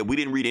 Like I said, we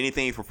didn't read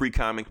anything for Free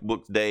Comic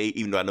Book Day,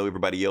 even though I know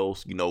everybody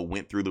else,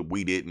 went through the.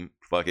 We didn't.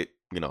 Fuck it.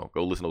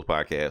 Go listen to those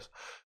podcasts.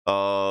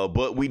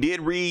 But we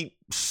did read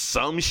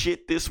some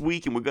shit this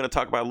week, and we're gonna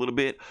talk about a little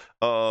bit.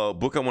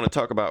 Book I want to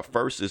talk about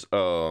first is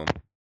I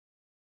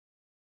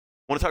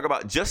want to talk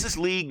about Justice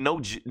League No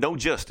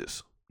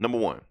Justice, number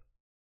 1.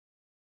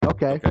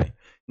 Okay.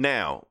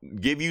 Now,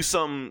 give you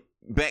some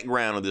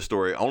background of this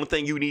story. Only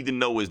thing you need to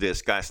know is that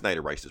Scott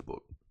Snyder writes this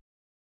book.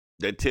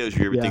 That tells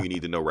you everything you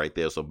need to know right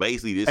there. So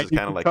basically, this is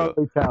kind of like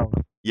totally tell.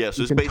 Yeah,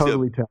 so it's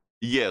basically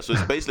so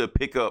it's basically a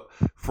pickup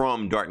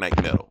from Dark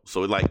Knight Metal.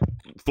 So it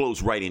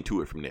flows right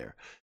into it from there.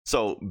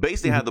 So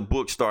basically, how the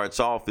book starts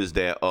off is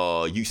that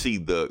you see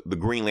the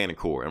Green Lantern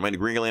Corps. And by the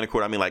Green Lantern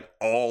Corps, I mean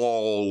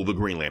all the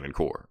Green Lantern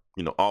Corps.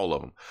 All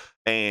of them.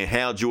 And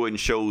Hal Jordan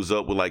shows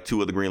up with like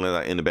 2 other Green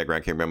Lanterns in the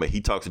background. I can't remember.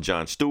 He talks to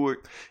John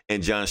Stewart,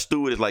 and John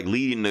Stewart is like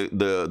leading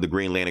the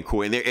Green Lantern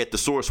Corps, and they're at the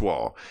source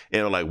wall,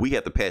 and they're like, we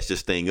have to patch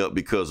this thing up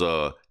because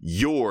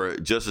your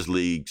Justice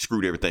League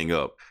screwed everything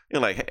up.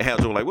 And like Hal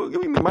Jordan, like,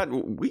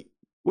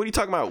 what are you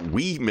talking about?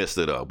 We messed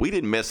it up. We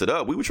didn't mess it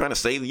up. We were trying to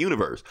save the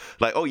universe.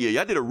 Like, oh yeah,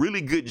 y'all did a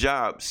really good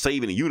job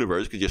saving the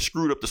universe because you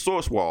screwed up the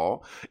source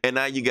wall, and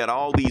now you got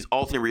all these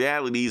alternate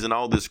realities and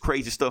all this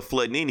crazy stuff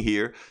flooding in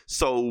here.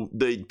 So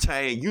the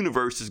entire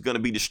universe is going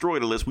to be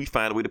destroyed unless we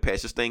find a way to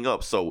patch this thing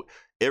up. So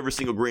every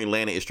single Green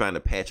Lantern is trying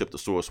to patch up the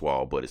source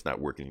wall, but it's not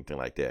working, anything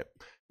like that.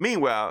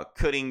 Meanwhile,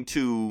 cutting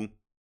to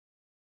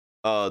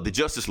the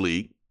Justice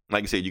League.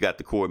 Like I said, you got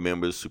the core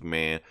members,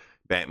 Superman,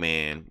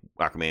 Batman,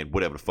 Aquaman,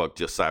 whatever the fuck,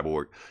 just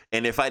Cyborg.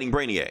 And they're fighting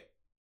Brainiac.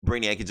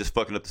 Brainiac is just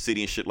fucking up the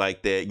city and shit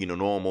like that,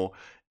 normal.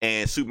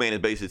 And Superman is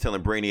basically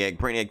telling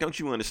Brainiac, don't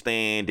you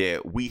understand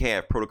that we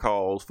have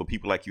protocols for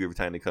people like you every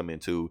time they come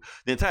into?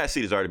 The entire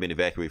city has already been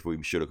evacuated before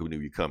we showed up, we knew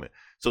you were coming.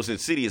 So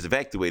since the city is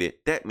evacuated,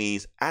 that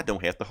means I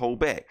don't have to hold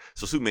back.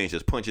 So Superman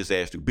just punches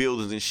his ass through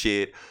buildings and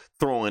shit,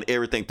 throwing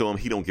everything through him.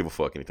 He don't give a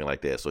fuck, anything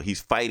like that. So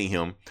he's fighting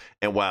him.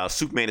 And while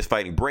Superman is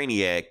fighting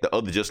Brainiac, the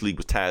other Justice League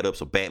was tied up.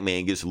 So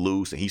Batman gets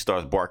loose and he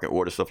starts barking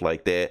orders, stuff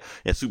like that.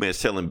 And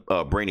Superman's telling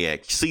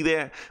Brainiac, see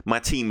there? My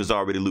team is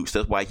already loose.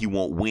 That's why you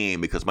won't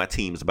win, because my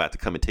team is about to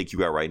come and take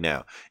you out right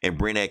now. And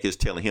Brainiac is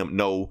telling him,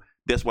 no,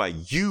 that's why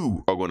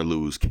you are going to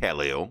lose,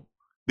 Kal-El,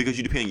 because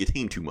you depend on your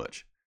team too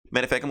much.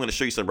 Matter of fact, I'm going to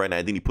show you something right now.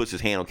 And then he puts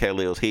his hand on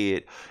Kal-El's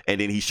head,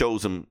 and then he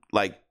shows him,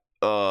 like,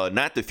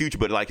 not the future,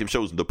 but like him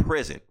shows the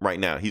present right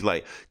now. He's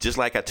like, just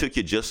like I took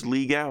your Justice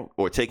League out,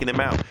 or taking them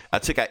out, I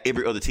took out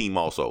every other team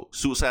also.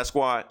 Suicide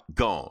Squad,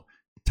 gone.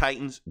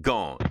 Titans,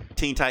 gone.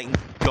 Teen Titans,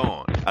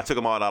 gone. I took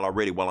them all out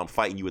already while I'm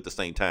fighting you at the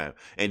same time.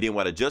 And then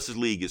while the Justice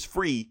League is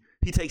free,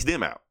 he takes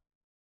them out.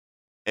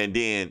 And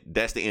then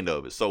that's the end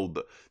of it. So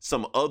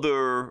some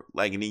other,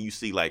 like, and then you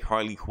see like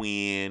Harley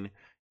Quinn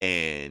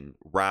and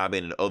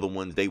Robin and other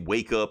ones, they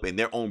wake up in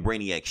their own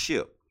Brainiac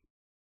ship.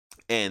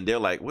 And they're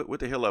like, what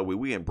the hell are we?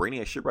 We in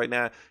Brainiac ship right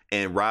now?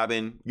 And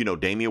Robin,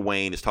 Damian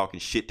Wayne is talking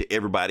shit to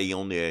everybody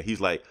on there.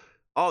 He's like,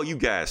 oh, you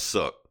guys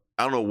suck.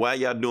 I don't know why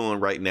y'all doing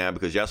right now,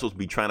 because y'all supposed to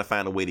be trying to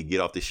find a way to get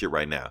off this shit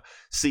right now.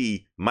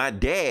 See, my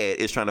dad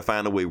is trying to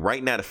find a way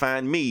right now to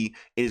find me, and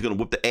he's going to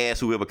whoop the ass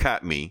whoever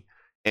caught me.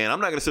 And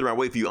I'm not going to sit around and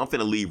wait for you. I'm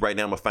finna leave right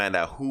now. I'm going to find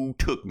out who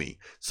took me.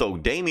 So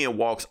Damian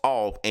walks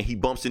off, and he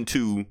bumps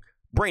into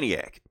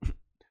Brainiac.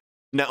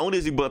 Not only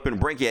is he bumping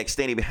Brainiac,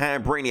 standing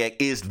behind Brainiac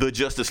is the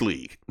Justice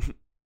League.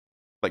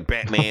 Like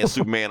Batman,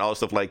 Superman, all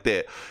stuff like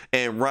that.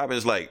 And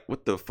Robin's like,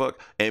 what the fuck?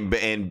 And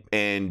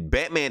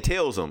Batman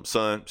tells him,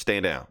 son,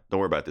 stand down. Don't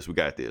worry about this. We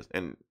got this.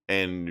 And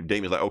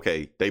Damian's like,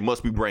 okay, they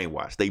must be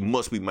brainwashed. They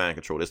must be mind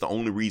controlled. That's the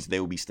only reason they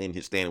would be standing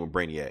with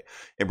Brainiac.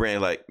 And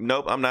Brainiac's like,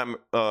 nope, I'm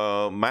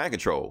not mind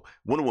control.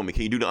 Wonder Woman,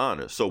 can you do the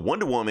honors? So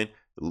Wonder Woman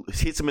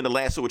hits him in the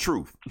lasso of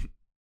truth.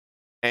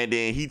 And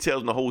then he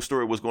tells him the whole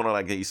story of what's going on.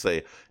 Like he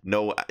say,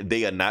 no,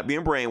 they are not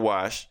being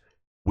brainwashed.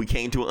 We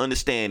came to an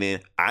understanding.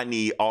 I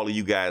need all of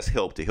you guys'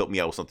 help to help me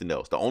out with something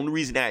else. The only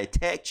reason I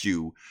attacked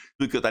you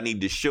is because I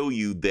need to show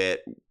you that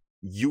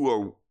you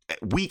are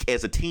weak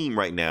as a team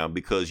right now,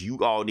 because you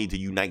all need to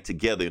unite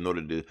together in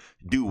order to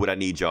do what I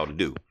need y'all to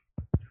do.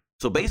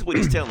 So basically what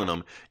he's telling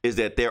them is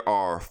that there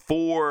are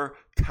 4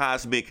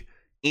 cosmic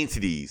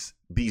entities,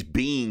 these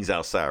beings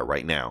outside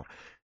right now.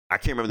 I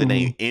can't remember the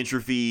name.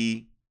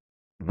 Entropy,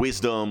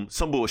 Wisdom,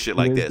 some bullshit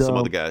like that. Some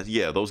other guys.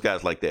 Yeah, those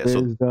guys like that.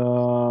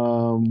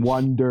 Wisdom,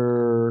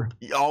 Wonder.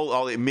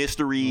 All that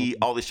mystery,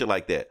 all this shit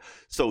like that.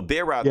 So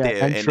they're out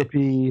there.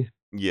 Entropy.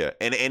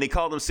 And they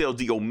call themselves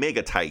the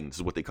Omega Titans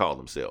is what they call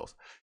themselves.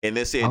 And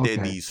they said they're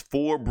these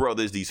 4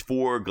 brothers, these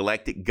 4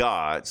 galactic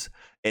gods.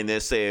 And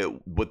they said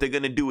what they're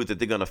going to do is that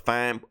they're going to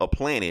find a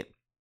planet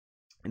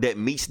that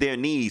meets their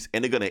needs,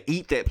 and they're going to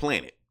eat that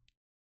planet.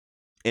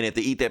 And if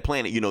they eat that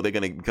planet, they're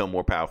going to become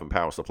more powerful and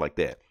power, stuff like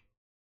that.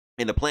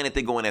 And the planet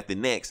they're going after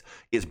next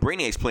is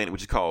Brainiac's planet,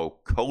 which is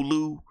called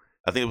Kolu.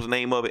 I think it was the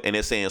name of it. And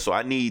they're saying, so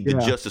I need the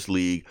Justice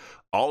League,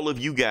 all of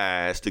you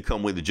guys to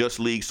come with the Justice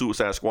League,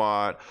 Suicide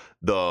Squad,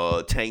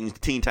 the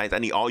Teen Titans. I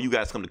need all you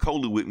guys to come to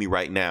Kolu with me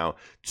right now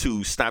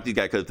to stop these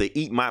guys, because if they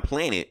eat my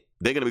planet,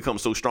 they're going to become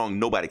so strong,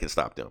 nobody can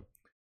stop them.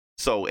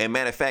 So, and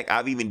matter of fact,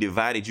 I've even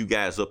divided you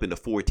guys up into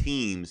 4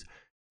 teams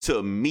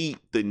to meet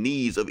the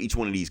needs of each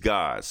one of these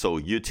gods. So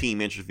your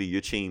team Entropy, your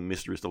team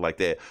Mystery, stuff like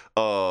that.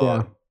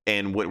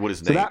 And what is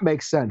his name? So that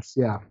makes sense,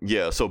 yeah.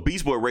 Yeah, so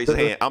Beast Boy raised his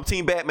hand. I'm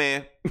Team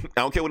Batman. I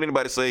don't care what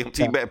anybody say. I'm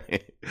Team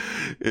Batman.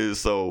 And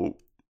so,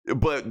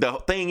 but the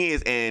thing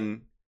is,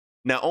 and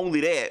not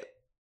only that,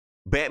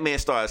 Batman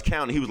starts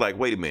counting. He was like,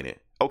 wait a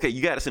minute. Okay,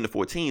 you got us into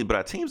 4 teams, but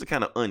our teams are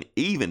kind of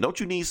uneven. Don't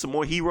you need some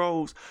more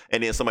heroes?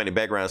 And then somebody in the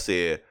background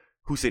said,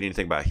 who said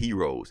anything about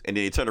heroes? And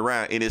then they turned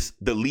around, and it's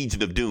the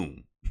Legion of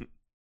Doom.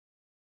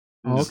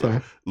 Okay.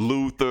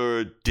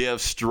 Luther,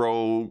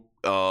 Deathstroke,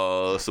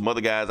 some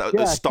other guys,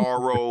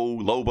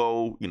 Starro,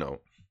 Lobo,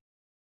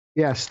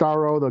 Yeah,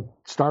 Starro, the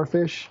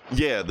starfish.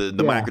 Yeah, the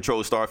mind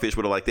control starfish,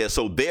 whatever like that.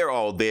 So they're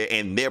all there,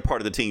 and they're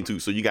part of the team too.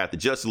 So you got the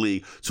Justice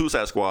League,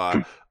 Suicide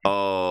Squad,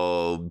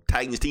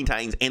 Titans, Teen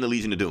Titans, and the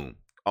Legion of Doom,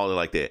 all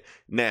like that.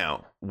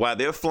 Now, while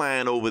they're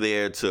flying over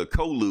there to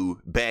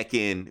Kolu back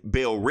in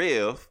Bel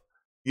Rev,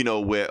 you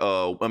know, where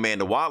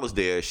Amanda Waller's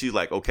there, she's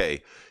like,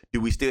 okay, do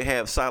we still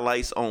have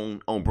satellites on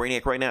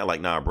Brainiac right now?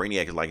 Like, nah,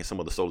 Brainiac is like in some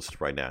of the solar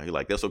systems right now. You're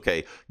like, that's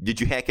okay. Did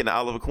you hack into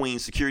Oliver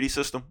Queen's security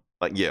system?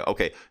 Like, yeah,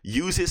 okay.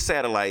 Use his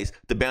satellites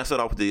to bounce it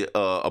off the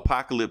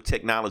apocalypse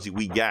technology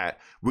we got.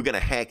 We're going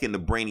to hack into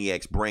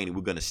Brainiac's brain, and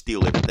we're going to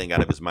steal everything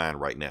out of his mind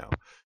right now.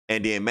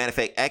 And then, matter of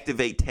fact,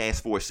 activate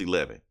Task Force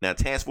 11. Now,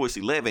 Task Force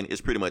 11 is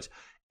pretty much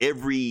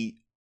every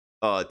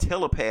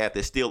telepath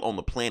that's still on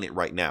the planet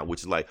right now,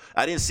 which is like,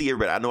 I didn't see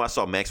everybody. I know I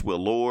saw Maxwell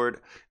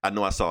Lord. I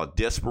know I saw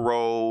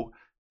Despero.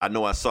 I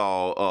know I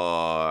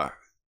saw,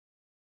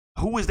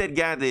 who was that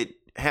guy that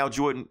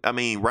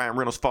Ryan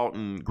Reynolds fought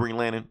in Green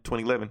Lantern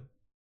 2011?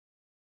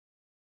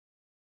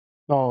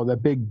 Oh,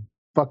 that big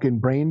fucking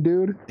brain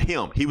dude?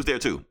 Him. He was there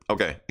too.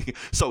 Okay.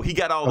 So he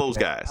got all those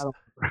guys.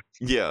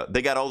 Yeah,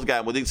 they got all those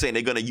guys. Well, they're saying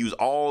they're going to use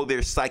all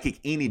their psychic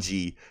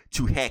energy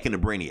to hack into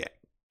Brainiac.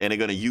 And they're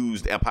going to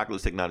use the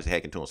apocalypse technology to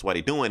hack into him. So while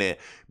they're doing that,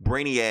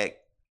 Brainiac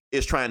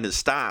is trying to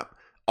stop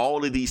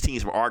all of these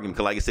teams from arguing.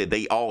 Because like I said,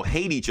 they all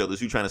hate each other.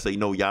 So you're trying to say,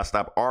 no, y'all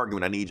stop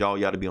arguing. I need y'all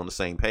to be on the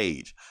same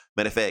page.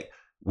 Matter of fact,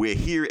 we're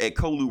here at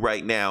Kolu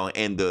right now,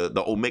 and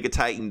the Omega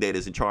Titan that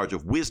is in charge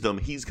of wisdom,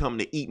 he's coming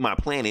to eat my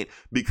planet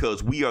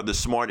because we are the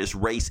smartest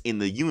race in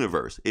the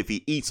universe. If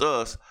he eats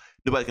us,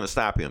 nobody's going to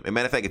stop him. And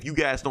matter of fact, if you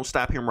guys don't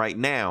stop him right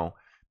now,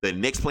 the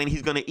next planet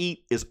he's going to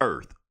eat is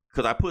Earth.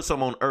 Because I put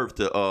some on Earth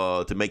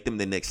to make them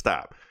the next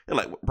stop. They're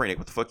like, Brainiac,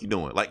 what the fuck you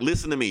doing? Like,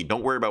 listen to me.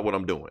 Don't worry about what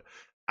I'm doing.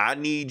 I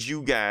need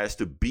you guys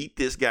to beat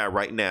this guy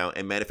right now.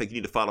 And matter of fact, you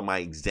need to follow my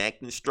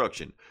exact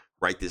instruction.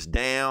 Write this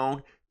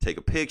down. Take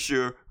a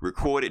picture,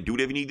 record it, do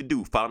whatever you need to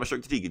do. Follow my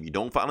instructions to T. If you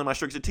don't follow my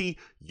instructions to T,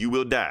 you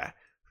will die.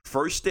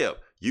 First step,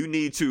 you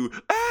need to,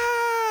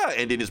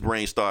 and then his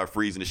brain start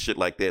freezing and shit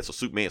like that. So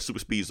Superman super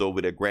speeds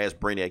over there, grabs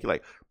Brainiac. You're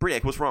like,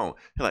 Brainiac, what's wrong?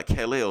 You're like,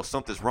 Kal-El,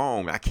 something's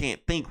wrong. I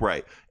can't think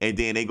right. And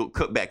then they go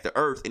cut back to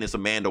Earth, and it's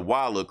Amanda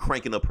Waller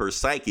cranking up her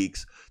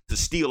psychics to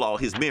steal all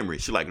his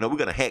memories. She's like, no, we're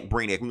going to hack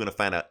Brainiac. We're going to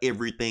find out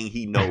everything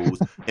he knows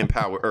and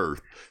power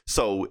Earth.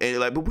 So, and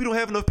like, but we don't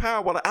have enough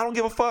power. Well, I don't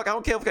give a fuck. I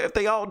don't care if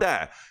they all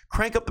die.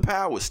 Crank up the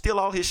power. Steal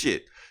all his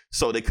shit.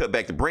 So they cut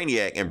back to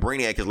Brainiac, and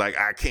Brainiac is like,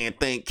 I can't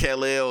think.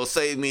 Kal-El,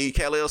 save me.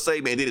 Kal-El,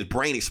 save me. And then his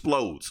brain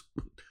explodes,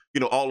 you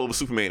know, all over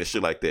Superman and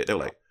shit like that. They're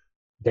like,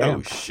 damn.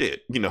 Oh,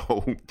 shit, you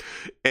know.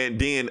 And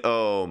then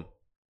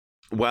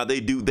while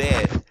they do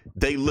that,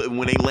 they look,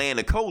 when they land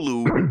in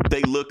Kolu,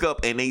 they look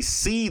up and they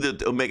see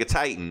the Omega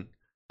Titan,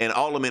 and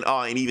all of them in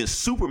awe, and even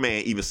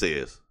Superman even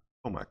says,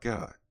 oh, my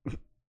God.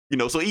 You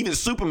know, so even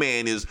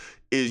Superman is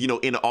you know,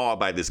 in awe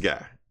by this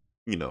guy,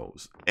 you know.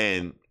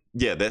 And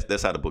yeah,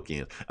 that's how the book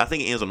ends. I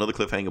think it ends on another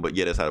cliffhanger, but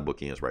yeah, that's how the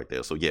book ends right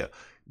there. So yeah,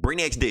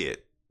 Brainiac's dead.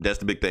 That's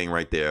the big thing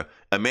right there.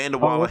 Amanda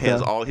Waller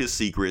has all his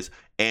secrets,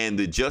 and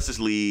the Justice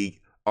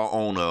League are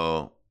on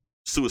a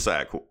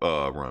suicide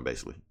run,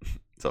 basically.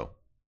 So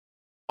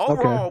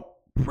overall,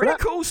 pretty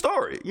cool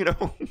story, you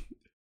know.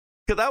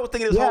 Because I was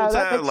thinking this whole time,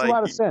 that makes like, a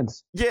lot of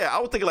sense. Yeah, I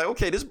was thinking like,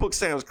 okay, this book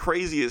sounds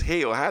crazy as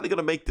hell. How are they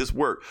gonna make this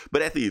work?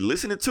 But after you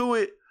listening to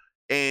it,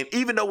 and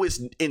even though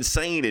it's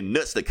insane and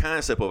nuts, the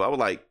concept of it, I was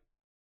like,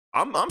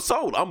 I'm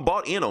sold. I'm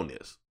bought in on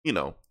this, you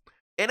know.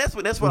 And that's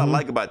what I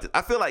like about this.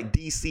 I feel like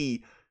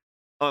DC,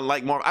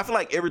 unlike Marvel, I feel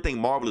like everything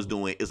Marvel is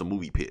doing is a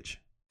movie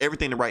pitch.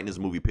 Everything they're writing is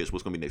a movie pitch.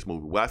 What's gonna be next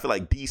movie? Well, I feel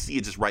like DC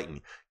is just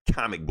writing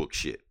comic book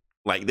shit.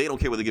 Like, they don't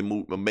care whether they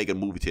can make a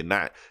movie to or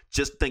not.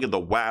 Just think of the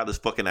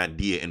wildest fucking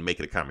idea and make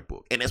it a comic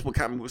book. And that's what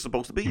comic books are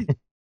supposed to be.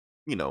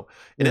 You know?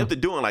 And if they're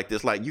doing like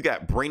this, like, you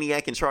got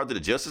Brainiac in charge of the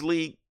Justice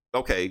League.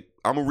 Okay,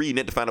 I'm going to read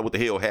it to find out what the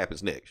hell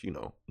happens next, you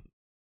know?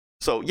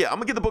 So, yeah, I'm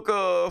going to give the book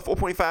a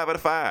 4.5 out of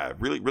 5.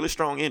 Really, really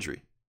strong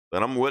entry.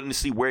 And I'm waiting to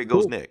see where it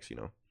goes next, you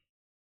know?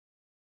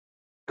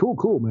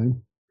 Cool,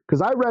 man.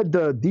 Because I read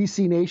the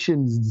DC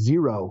Nation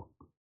Zero,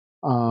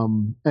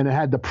 and it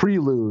had the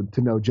prelude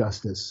to No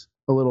Justice,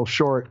 a little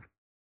short.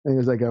 I think it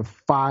was like a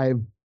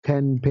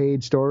 5-10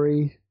 page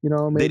story, you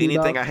know. Maybe did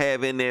anything I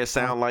have in there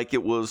sound like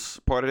it was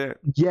part of that?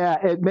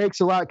 Yeah, it makes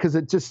a lot, because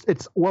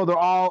they're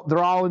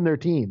all in their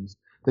teams.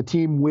 The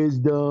Team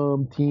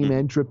Wisdom, Team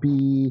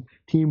Entropy,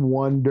 Team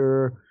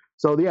Wonder.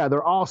 So yeah,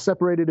 they're all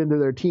separated into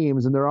their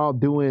teams, and they're all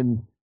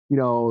doing, you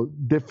know,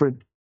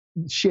 different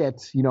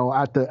shit, you know,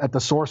 at the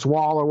source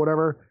wall or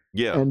whatever.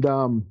 Yeah. And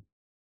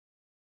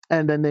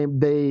then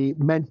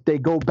they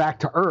go back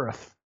to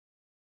Earth.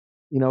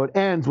 You know, it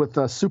ends with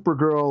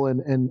Supergirl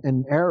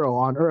and Arrow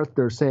on Earth.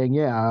 They're saying,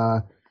 you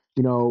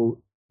know,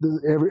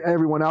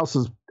 everyone else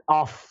is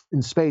off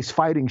in space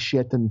fighting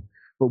shit,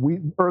 but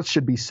Earth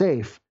should be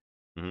safe.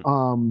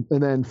 And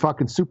then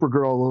fucking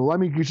Supergirl,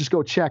 let me just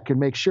go check and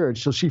make sure.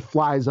 So she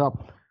flies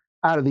up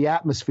out of the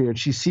atmosphere and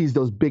she sees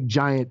those big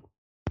giant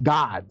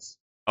gods.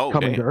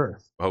 coming to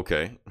Earth.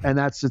 Okay. And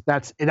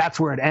that's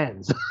where it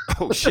ends.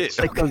 Oh shit.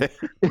 Like, okay.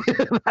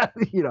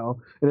 You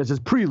know, and it's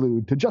just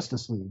prelude to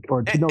Justice League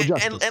or to No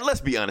Justice. And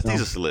let's be honest,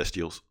 these are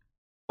Celestials.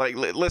 Like,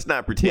 let's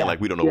not pretend like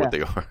we don't know what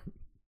they are.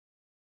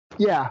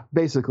 Yeah,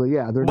 basically,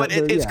 yeah. But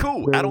it's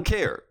cool. I don't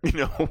care. You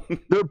know,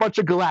 they're a bunch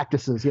of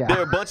Galactuses. Yeah,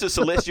 they're a bunch of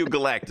celestial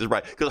Galactus,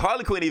 right? Because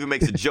Harley Quinn even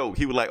makes a joke.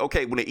 He was like,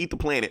 "Okay, when they eat the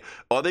planet,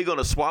 are they going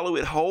to swallow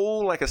it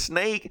whole like a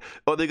snake,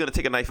 or are they going to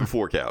take a knife and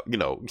fork out?" You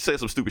know, say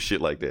some stupid shit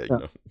like that. You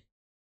know.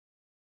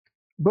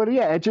 But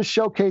yeah, it just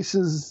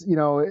showcases, you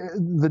know,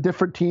 the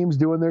different teams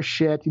doing their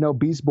shit. You know,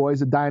 Beast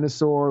Boy's a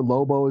dinosaur,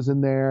 Lobo's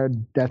in there,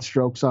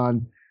 Deathstroke's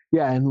on,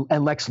 and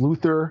Lex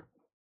Luthor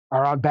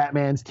are on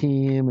Batman's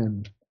team,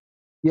 and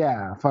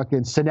yeah,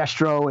 fucking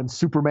Sinestro and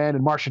Superman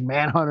and Martian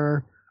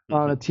Manhunter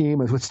are on a team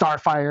with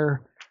Starfire.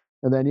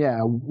 And then,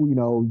 you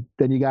know,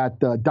 then you got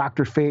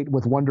Dr. Fate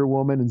with Wonder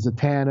Woman and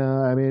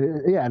Zatanna. I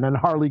mean, yeah, and then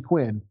Harley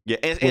Quinn. Yeah,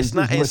 and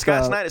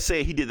Scott Snyder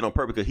said he did it on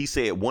purpose because he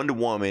said Wonder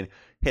Woman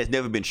has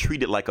never been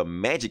treated like a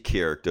magic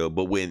character,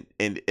 but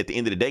at the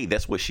end of the day,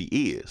 that's what she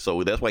is.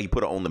 So that's why he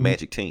put her on the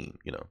magic team,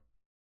 you know.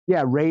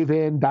 Yeah,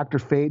 Raven, Dr.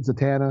 Fate,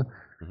 Zatanna.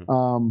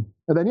 Mm-hmm.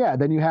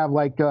 And then you have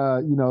like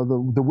you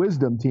know, the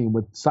Wisdom team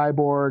with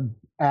Cyborg,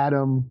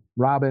 Adam,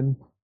 Robin,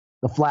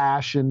 the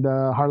Flash, and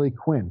Harley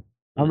Quinn.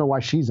 I don't know why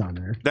she's on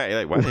there.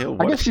 Why the hell,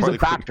 I guess she's a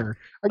doctor.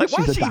 Why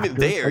is she even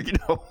there? You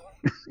know,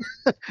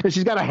 and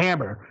she's got a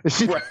hammer.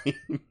 She's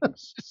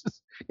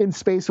just in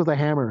space with a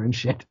hammer and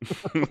shit.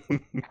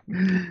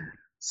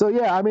 So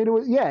yeah, I mean, it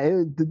was,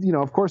 you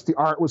know, of course the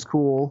art was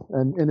cool,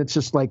 and it's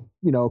just like,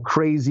 you know,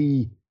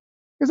 crazy.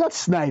 Because that's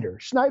Snyder.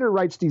 Snyder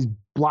writes these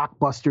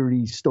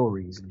blockbuster-y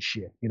stories and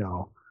shit, you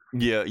know.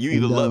 Yeah, you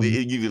either love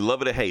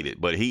it or hate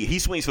it, but he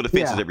swings for the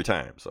fences every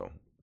time. So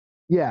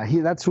yeah,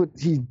 that's what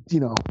he, you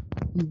know,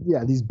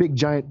 these big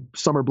giant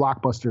summer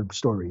blockbuster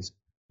stories.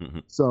 Mm-hmm.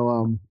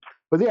 So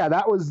but yeah,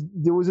 it was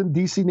in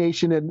DC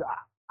Nation, and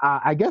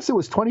I guess it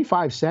was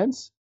 25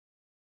 cents.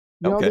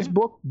 You know, this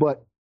book,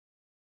 but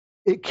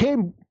it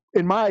came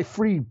in my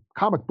free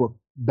comic book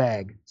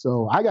bag,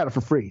 so I got it for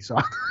free. So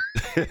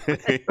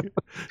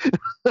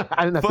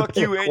I didn't fuck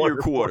you and your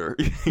quarter.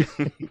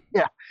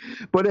 Yeah,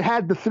 but it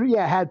had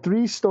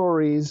three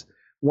stories.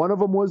 One of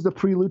them was the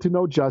prelude to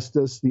No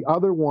Justice. The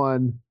other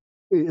one,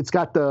 it's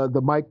got the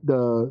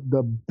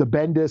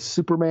Bendis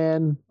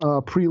Superman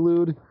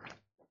prelude,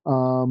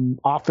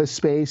 Office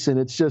Space, and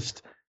it's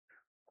just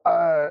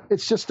a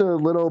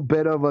little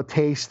bit of a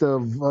taste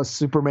of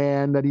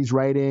Superman that he's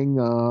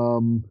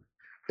writing.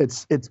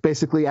 It's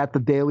basically at the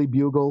Daily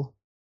Bugle,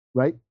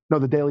 right? No,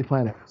 the Daily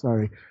Planet.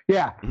 Sorry.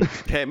 Yeah.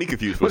 Had me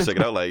confused for a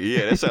second. I was like,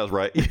 yeah, that sounds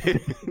right.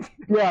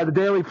 Yeah, the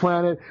Daily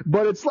Planet.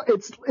 But it's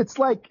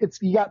like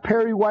you got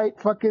Perry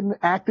White fucking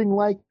acting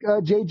like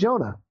J.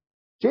 Jonah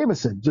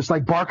Jameson, just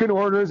like barking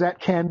orders at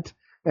Kent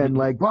and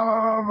like, blah,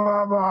 blah,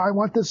 blah, blah, I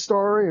want this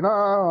story and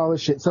all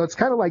this shit. So it's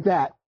kind of like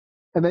that.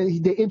 And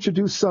then they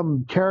introduce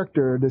some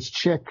character, this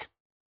chick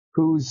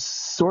who's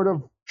sort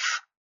of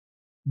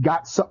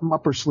got something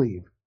up her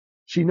sleeve.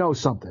 She knows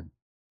something.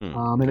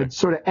 And it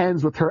sort of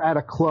ends with her at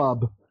a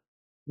club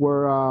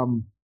where,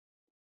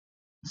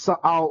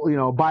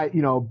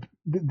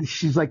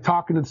 she's like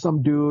talking to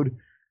some dude,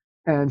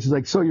 and she's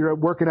like, "So you're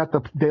working at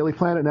the Daily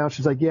Planet now?"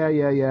 She's like, "Yeah."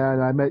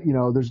 And I met,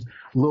 there's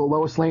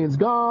Lois Lane's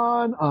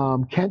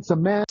gone, Kent's a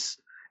mess,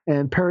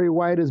 and Perry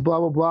White is blah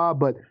blah blah.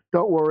 But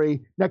don't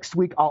worry, next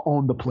week I'll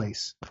own the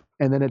place.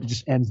 And then it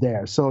just ends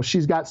there. So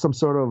she's got some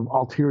sort of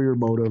ulterior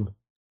motive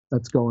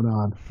that's going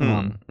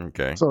on.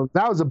 Okay. So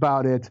that was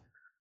about it.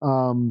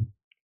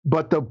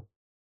 But the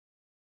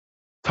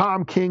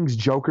Tom King's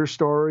Joker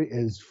story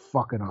is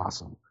fucking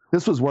awesome.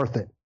 This was worth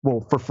it.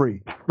 Well, for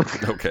free.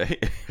 Okay.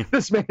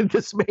 This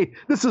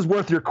is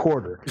worth your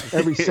quarter.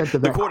 Every cent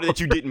of that. The quarter that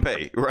you didn't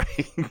pay, right?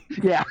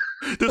 Yeah.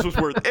 This was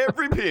worth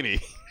every penny.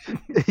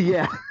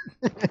 Yeah.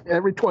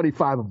 Every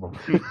 25 of them.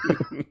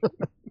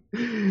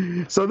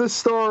 So this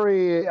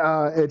story,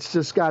 it's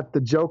just got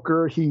the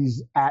Joker. He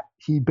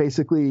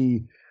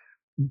basically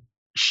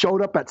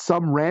showed up at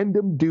some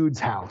random dude's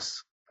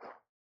house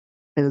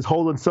and is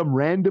holding some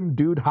random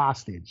dude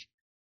hostage.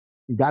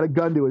 He got a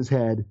gun to his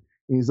head.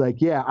 He's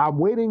like, "Yeah, I'm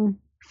waiting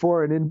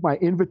for my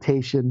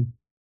invitation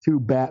to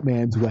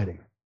Batman's wedding.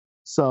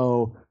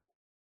 So,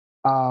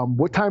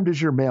 what time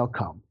does your mail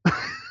come?"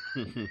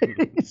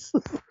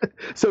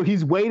 So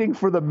he's waiting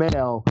for the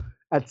mail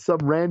at some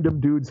random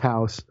dude's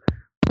house,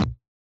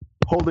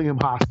 holding him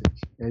hostage.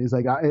 And he's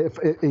like,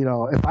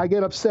 if I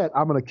get upset,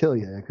 I'm going to kill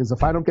you. Because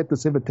if I don't get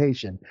this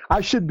invitation,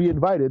 I should be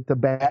invited to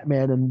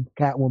Batman and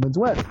Catwoman's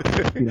wedding.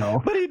 But he know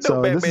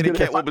Batman and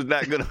Catwoman's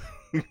not going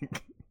to.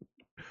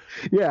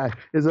 Yeah,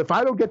 is if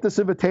I don't get this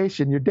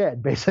invitation, you're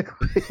dead,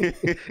 basically.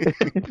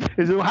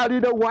 How do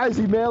you know why is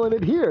he mailing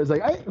it here? It's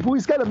like,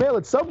 he's got to mail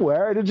it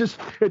somewhere, and it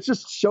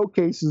just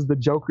showcases the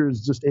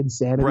Joker's just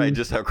insanity. Right,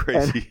 just how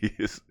crazy he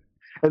is.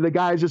 And the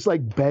guy's just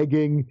like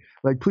begging,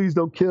 like, "Please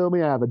don't kill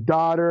me. I have a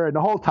daughter." And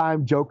the whole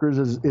time, Joker's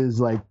is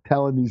like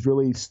telling these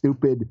really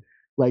stupid,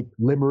 like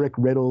limerick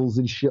riddles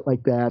and shit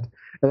like that.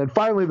 And then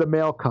finally, the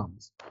mail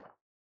comes,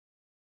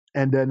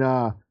 And then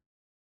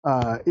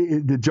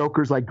the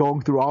Joker's like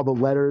going through all the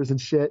letters and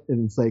shit,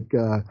 and it's like,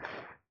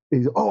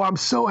 he's, oh, I'm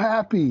so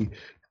happy.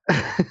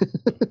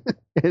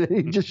 And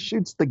he just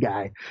shoots the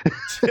guy.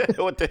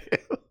 What the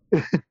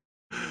hell?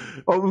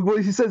 Oh, well,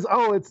 he says,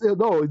 oh,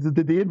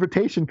 did the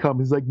invitation come?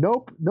 He's like,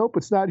 nope,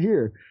 it's not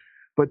here.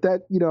 But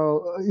that,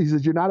 he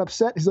says, you're not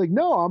upset? He's like,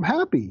 no, I'm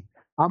happy.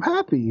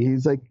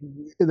 He's like,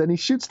 and then he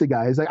shoots the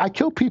guy. He's like, I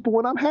kill people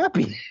when I'm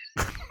happy.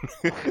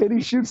 And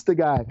he shoots the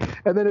guy.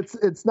 And then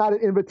it's not an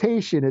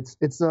invitation.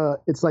 It's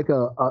like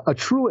a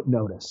truant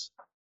notice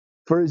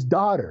for his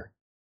daughter.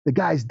 The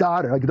guy's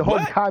daughter. Like the whole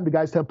time, the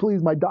guy's telling,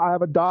 please, I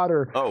have a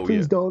daughter. Oh,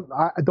 please don't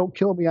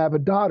kill me. I have a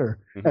daughter.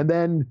 Mm-hmm. And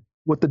then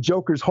what the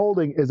Joker's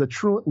holding is a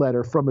truant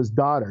letter from his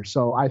daughter.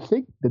 So I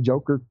think the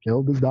Joker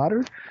killed his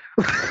daughter.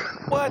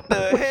 What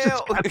the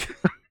hell?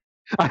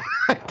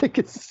 I think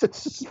it's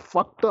just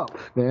fucked up,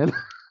 man.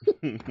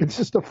 It's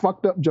just a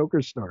fucked up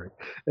Joker story.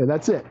 And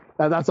that's it.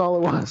 And that's all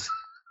it was.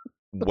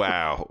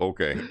 Wow.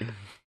 Okay.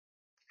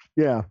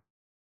 Yeah.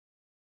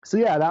 So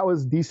yeah, that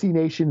was DC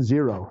Nation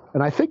 0.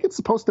 And I think it's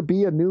supposed to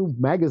be a new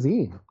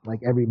magazine,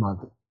 like every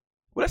month.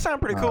 Well, that sounds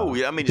pretty cool.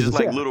 Yeah, I mean, just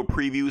like little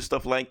previews,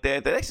 stuff like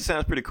that. That actually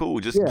sounds pretty cool.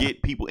 Just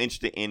get people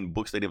interested in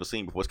books they've never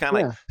seen before. It's kind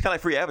of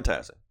like free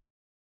advertising.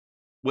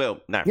 Well,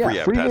 not free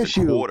advertising. Free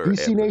issue, quarter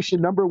DC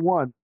Nation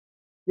 #1.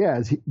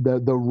 Yeah, the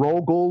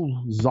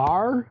Rogol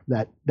Czar,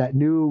 that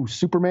new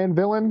Superman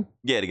villain.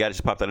 Yeah, the guy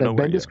just popped out of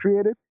nowhere. That Bendis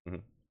created. Mm-hmm.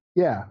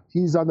 Yeah,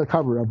 he's on the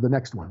cover of the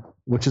next one,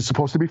 which is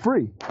supposed to be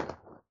free.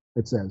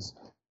 It says.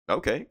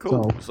 Okay,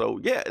 cool. So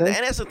yeah, and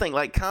that's the thing.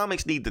 Like,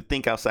 comics need to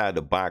think outside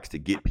the box to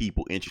get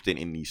people interested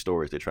in these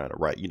stories they're trying to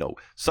write.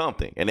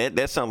 Something, and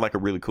that sounds like a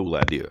really cool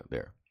idea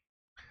there.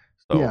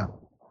 So, yeah.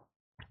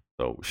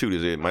 So shoot,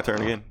 is it my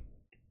turn again?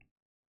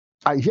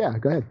 Yeah,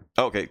 go ahead.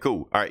 Okay,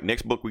 cool. All right,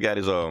 next book we got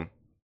is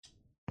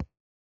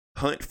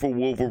Hunt for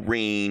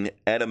Wolverine: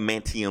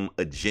 Adamantium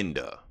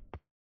Agenda.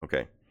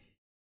 Okay.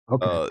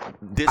 I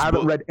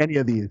haven't read any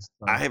of these.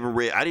 I haven't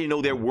read. I didn't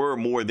know there were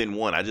more than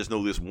one. I just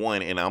know this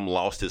one, and I'm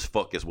lost as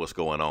fuck as what's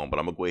going on. But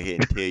I'm gonna go ahead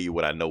and tell you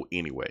what I know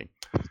anyway.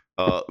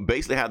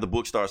 Basically, how the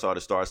book starts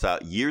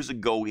out years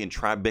ago in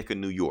Tribeca,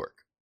 New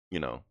York.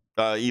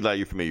 Eli,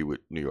 you're familiar with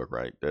New York,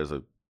 right? There's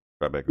a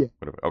Tribeca. Yeah.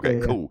 Whatever. Okay,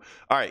 cool.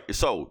 All right,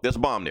 so there's a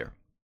bomb there.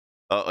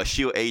 A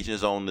SHIELD agent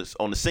is on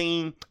the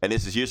scene, and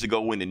this is years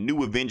ago when the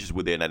New Avengers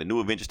were there. Now, the New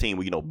Avengers team,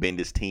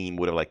 Bendis team,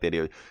 whatever like that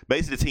is.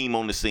 Basically, the team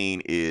on the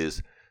scene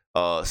is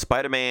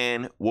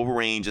Spider-Man,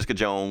 Wolverine, Jessica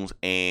Jones,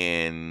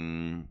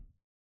 and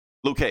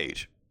Luke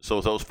Cage. So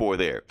it's those four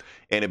there.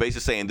 And they're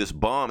basically saying this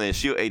bomb, and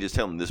SHIELD agents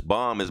tell them this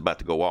bomb is about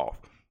to go off.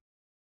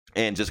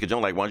 And Jessica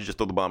Jones like, why don't you just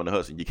throw the bomb in the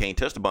Hudson? You can't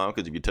touch the bomb,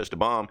 because if you touch the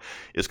bomb,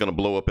 it's going to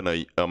blow up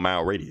in a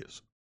mile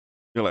radius.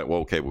 You're like, well,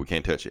 okay, but we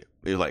can't touch it.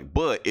 It's like,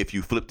 but if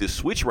you flip this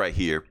switch right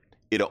here,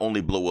 it'll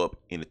only blow up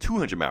in a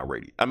 200-mile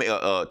radius.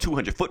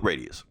 200-foot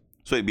radius.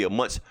 So it'd be a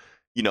much,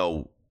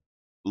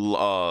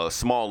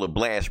 smaller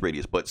blast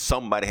radius. But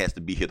somebody has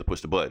to be here to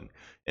push the button.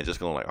 And just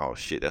going like, oh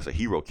shit, that's a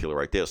hero killer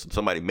right there. So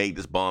somebody made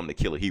this bomb to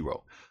kill a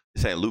hero.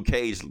 They're saying Luke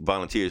Cage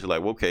volunteers. They're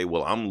like, well, okay,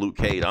 well, I'm Luke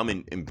Cage. I'm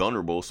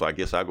invulnerable, so I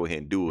guess I'll go ahead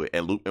and do it.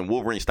 And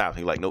Wolverine stops.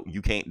 He's like, no,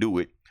 you can't do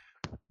it,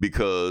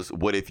 because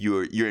what if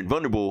you're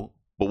invulnerable?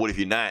 But what if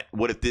you're not?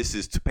 What if this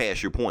is to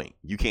pass your point?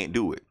 You can't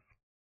do it.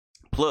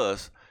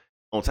 Plus,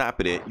 on top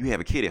of that, you have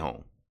a kid at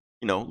home.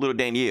 Little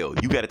Danielle.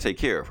 You got to take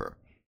care of her.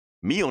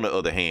 Me, on the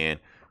other hand,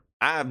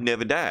 I've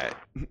never died.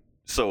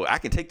 So I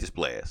can take this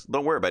blast.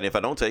 Don't worry about it. If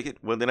I don't take it,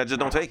 well, then I just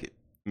don't take it.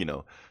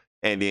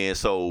 And then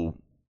so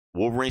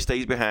Wolverine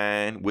stays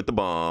behind with the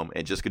bomb,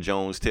 and Jessica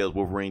Jones tells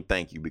Wolverine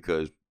thank you,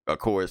 because, of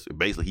course,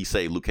 basically he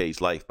saved Luke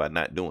Cage's life by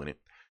not doing it.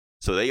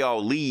 So they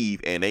all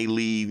leave, and they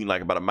leave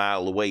like about a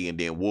mile away, and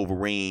then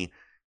Wolverine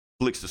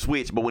flicks the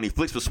switch. But when he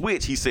flicks the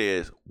switch, he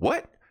says,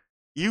 what?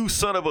 You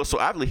son of a... So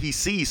obviously he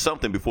sees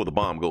something before the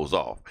bomb goes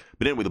off.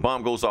 But then when the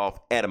bomb goes off,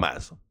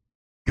 atomizer.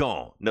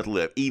 Gone. Nothing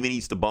left. Even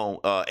eats the bone,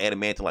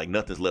 adamantium, like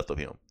nothing's left of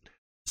him.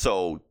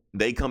 So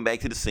they come back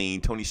to the scene.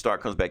 Tony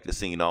Stark comes back to the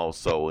scene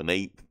also. And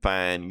they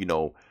find,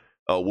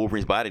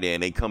 Wolverine's body there.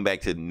 And they come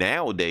back to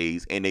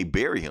nowadays and they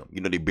bury him.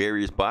 They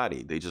bury his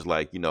body. They just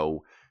like,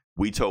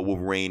 we told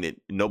Wolverine that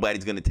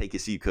nobody's going to take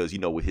his seat because,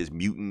 with his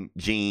mutant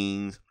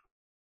genes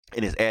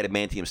and his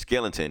adamantium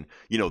skeleton,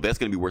 that's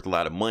going to be worth a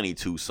lot of money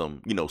to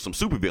some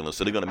supervillains.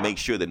 So they're going to make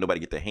sure that nobody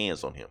get their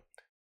hands on him.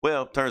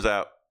 Well, turns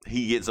out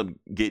he ends up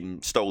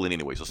getting stolen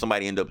anyway. So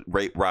somebody ended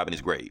up robbing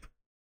his grave,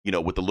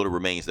 with the little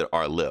remains that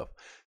are left.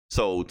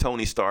 So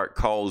Tony Stark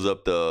calls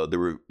up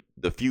the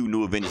few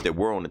New Avengers that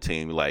were on the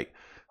team, like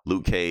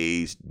Luke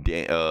Cage,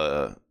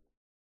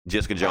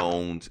 Jessica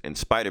Jones, and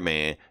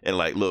Spider-Man, and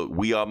like, look,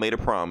 we all made a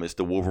promise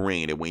to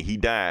Wolverine that when he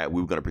died,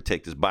 we were going to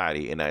protect his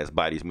body, and now his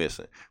body's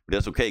missing. But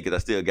that's okay, because I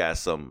still got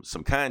some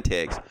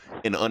contacts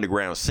in the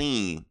underground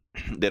scene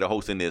that are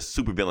hosting this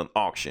supervillain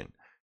auction,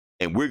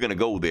 and we're going to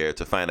go there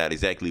to find out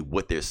exactly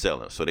what they're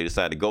selling. So they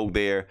decide to go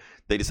there.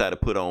 They decide to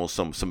put on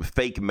some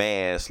fake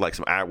masks, like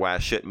some eye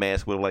wide shut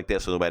masks, whatever like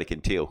that, so nobody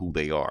can tell who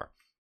they are.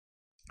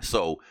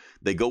 So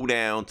they go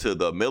down to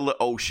the middle of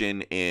the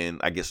ocean in,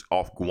 I guess,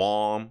 off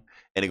Guam,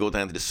 and they go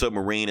down to the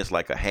submarine. It's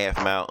like a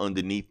half mile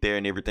underneath there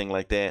and everything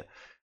like that.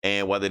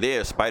 And while they're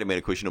there, Spider-Man,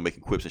 of course,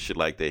 making quips and shit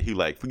like that. He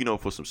like, for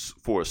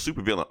a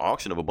supervillain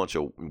auction of a bunch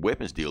of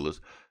weapons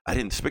dealers, I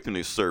didn't expect them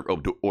to serve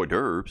hors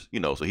d'oeuvres,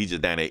 so he's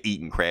just down there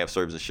eating craft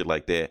service and shit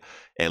like that.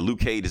 And Luke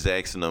Cage is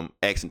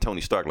asking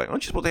Tony Stark, like,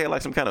 aren't you supposed to have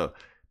like some kind of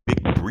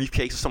big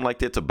briefcase or something like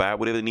that to buy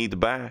whatever they need to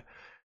buy?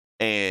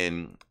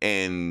 And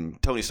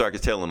Tony Stark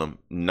is telling him,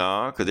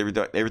 nah, because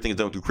everything is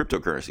done through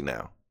cryptocurrency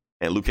now.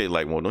 And Luke Cage is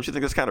like, well, don't you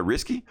think that's kind of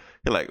risky?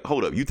 They're like,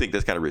 hold up, you think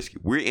that's kind of risky?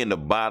 We're in the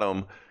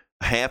bottom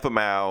half a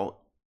mile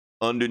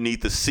underneath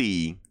the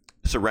sea,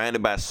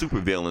 surrounded by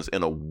supervillains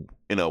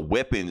in a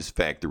weapons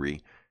factory,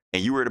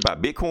 and you worried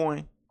about Bitcoin?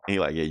 And he's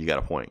like, yeah, you got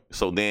a point.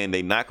 So then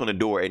they knock on the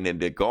door, and then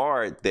the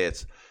guard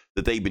that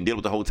they've been dealing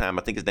with the whole time,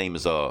 I think his name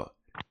is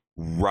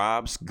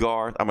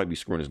Robsguard. I might be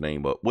screwing his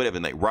name up. Whatever the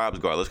name,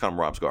 Robsguard. Let's call him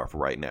Robsguard for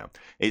right now. And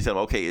he's telling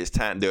him, okay, it's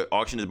time. The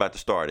auction is about to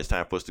start. It's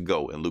time for us to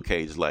go. And Luke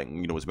Cage is like,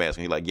 his mask.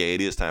 And he's like, yeah,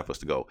 it is time for us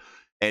to go.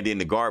 And then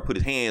the guard put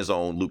his hands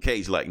on Luke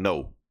Cage, like,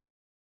 no.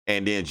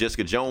 And then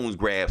Jessica Jones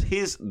grabs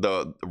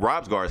the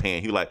Robsguard's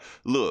hand. He's like,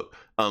 look,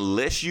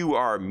 unless you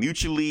are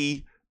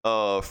mutually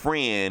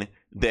friend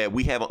that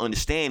we have an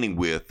understanding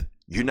with,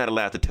 you're not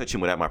allowed to touch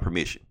him without my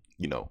permission.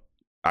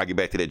 I'll get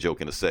back to that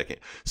joke in a second.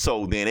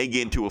 So then they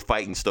get into a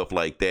fight and stuff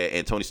like that.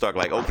 And Tony Stark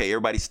like, okay,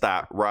 everybody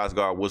stop.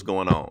 Robsguard, what's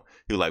going on?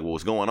 He was like, well,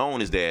 what's going on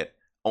is that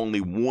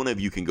only one of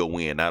you can go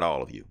in, not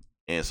all of you.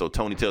 And so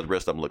Tony tells the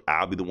rest of them, look,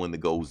 I'll be the one that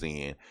goes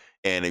in.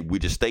 And we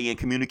just stay in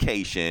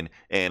communication,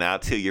 and I'll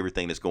tell you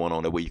everything that's going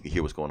on. That way you can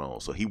hear what's going on.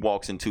 So he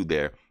walks into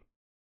there,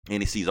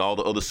 and he sees all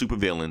the other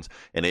supervillains,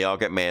 and they all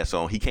got masks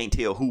on. He can't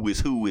tell who is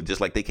who, just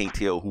like they can't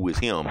tell who is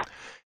him.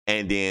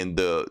 And then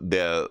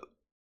the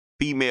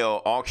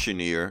female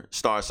auctioneer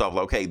starts off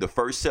like, okay, the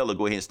first seller,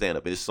 go ahead and stand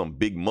up. And it's some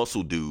big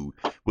muscle dude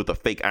with a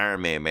fake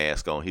Iron Man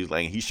mask on. He's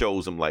like, he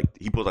shows him, like,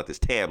 he pulls out this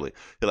tablet.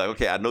 He's like,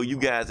 okay, I know you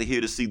guys are here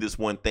to see this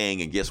one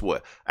thing, and guess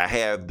what? I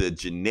have the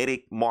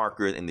genetic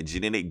markers and the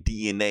genetic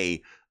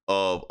DNA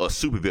of a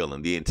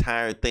supervillain, the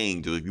entire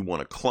thing. So if you want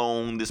to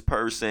clone this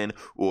person,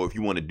 or if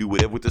you want to do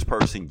whatever with this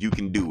person, you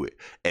can do it.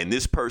 And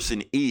this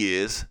person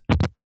is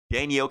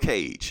Danielle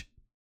Cage.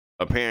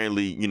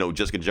 Apparently,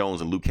 Jessica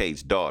Jones and Luke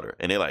Cage's daughter.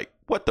 And they're like,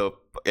 what the?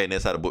 And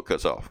that's how the book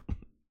cuts off.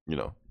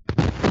 So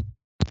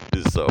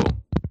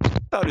I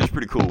thought it was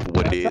pretty cool for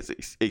what it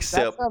is.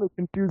 Except, that sounded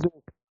confusing.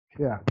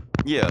 Yeah.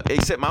 Yeah.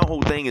 Except my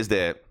whole thing is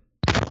that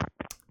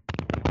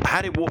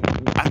I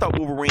thought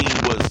Wolverine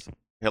was.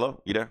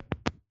 Hello, you there?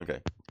 Okay.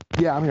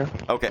 Yeah, I'm here.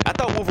 Okay, I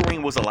thought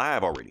Wolverine was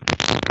alive already.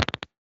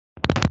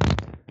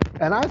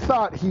 And I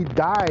thought he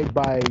died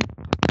by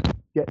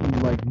getting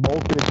like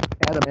molten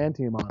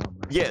adamantium on him.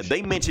 Yeah,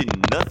 they mentioned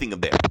nothing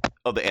of that,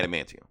 of the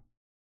adamantium.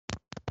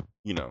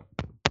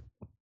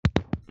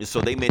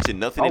 So they mentioned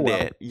nothing of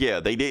that. Yeah,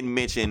 they didn't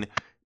mention.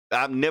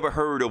 I've never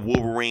heard of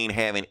Wolverine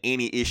having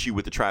any issue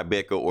with the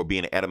Tribeca or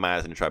being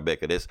atomized in the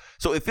Tribeca.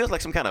 So it feels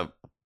like some kind of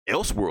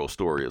Elseworld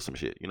story or some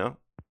shit,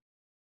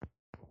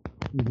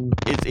 Mm-hmm.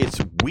 It's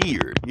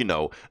weird,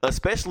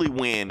 especially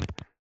when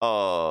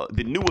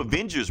the New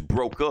Avengers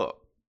broke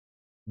up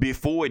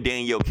before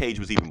Danielle Cage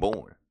was even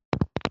born.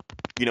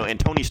 And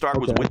Tony Stark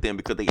was with them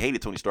because they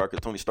hated Tony Stark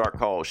because Tony Stark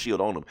called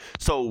S.H.I.E.L.D. on them.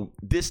 So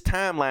this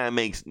timeline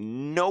makes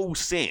no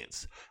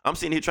sense. I'm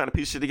sitting here trying to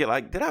piece shit together.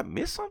 Like, did I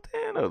miss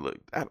something? Or look,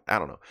 I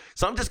don't know.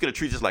 So I'm just going to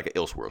treat this like an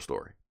Elseworld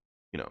story,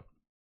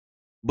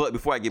 But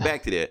before I get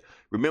back to that,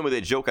 remember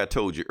that joke I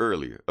told you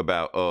earlier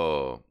about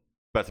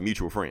the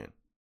mutual friend?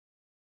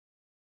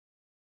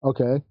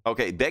 Okay.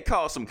 Okay, that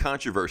caused some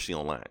controversy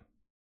online.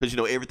 Because,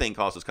 everything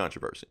causes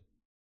controversy.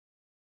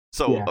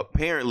 So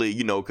apparently,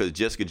 because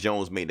Jessica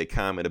Jones made the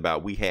comment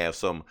about we have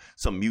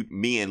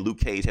me and Luke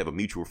Cage have a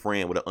mutual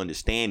friend with an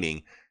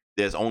understanding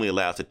that's only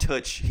allowed to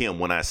touch him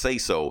when I say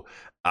so.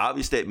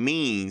 Obviously, that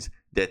means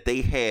that they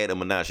had a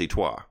menage a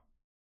trois.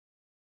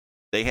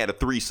 They had a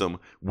threesome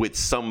with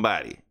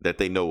somebody that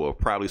they know of,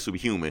 probably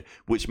superhuman,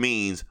 which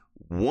means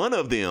one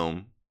of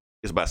them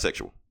is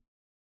bisexual.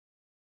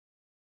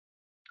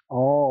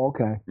 Oh,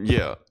 okay.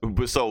 Yeah,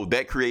 but so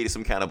that created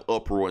some kind of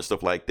uproar and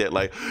stuff like that,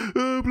 like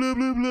blah blah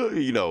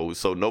blah.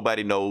 So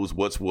nobody knows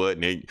what's what,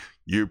 and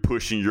you're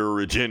pushing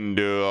your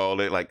agenda, all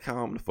that. Like,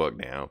 calm the fuck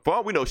down. For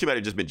all we know, she might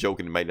have just been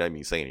joking and might not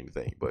even saying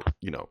anything, but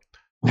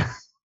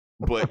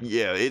But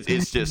yeah,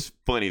 it's just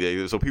funny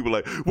that so people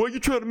are like, well, you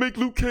trying to make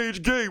Luke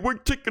Cage gay? We're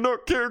taking our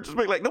characters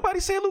back. Like, nobody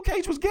said Luke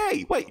Cage was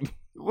gay. Wait,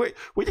 where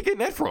you getting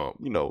that from?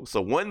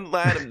 So one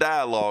line of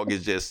dialogue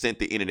is just sent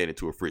the internet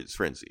into a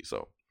frenzy.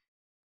 So.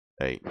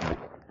 Hey,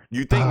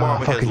 you think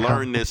Marvel has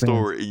learned this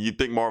story? You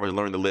think Marvel has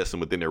learned the lesson,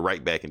 but then they're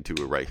right back into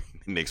it right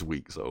next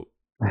week. So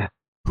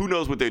who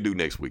knows what they do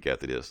next week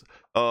after this?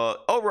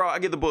 Overall, I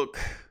give the book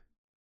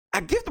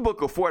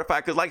a 4 out of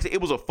 5 because, like I said,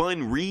 it was a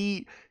fun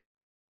read,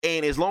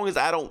 and as long as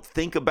I don't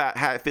think about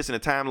how it fits in the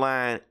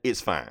timeline,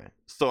 it's fine.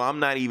 So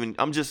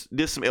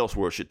there's some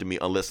Elseworld shit to me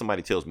unless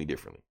somebody tells me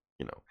differently,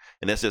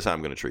 and that's just how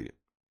I'm gonna treat it.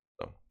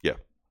 So yeah,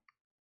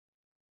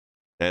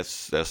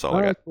 that's all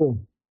I got. Cool.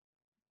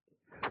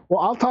 Well,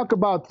 I'll talk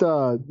about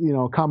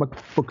comic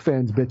book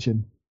fans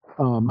bitching.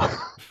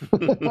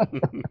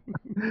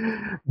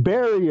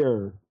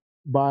 Barrier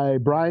by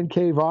Brian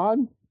K.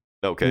 Vaughan.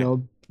 Okay.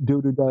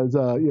 Dude who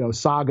does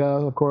Saga,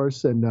 of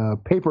course,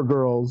 and Paper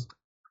Girls,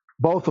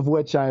 both of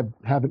which I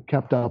haven't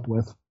kept up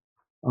with.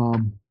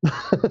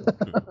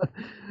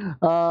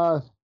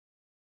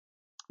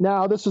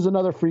 Now this is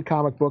another free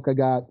comic book I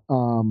got,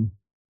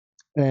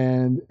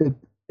 and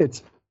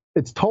it's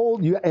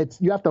told you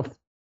have to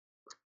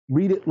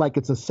read it like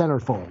it's a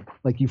centerfold,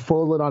 like you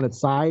fold it on its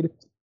side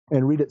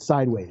and read it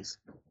sideways.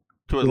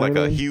 So it's like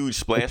a huge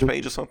splash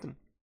page or something?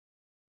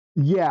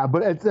 Yeah,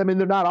 but they're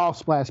not all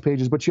splash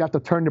pages, but you have to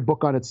turn the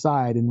book on its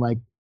side and like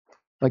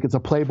it's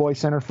a Playboy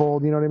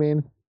centerfold, you know what I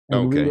mean?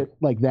 And read it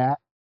like that.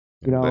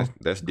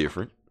 That's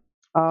different.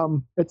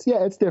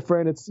 It's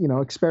different. It's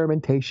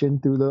experimentation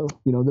through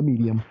the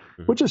medium,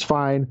 which is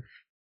fine.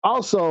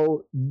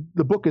 Also,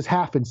 the book is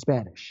half in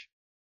Spanish,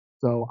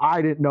 so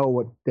I didn't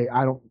know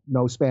I don't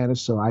know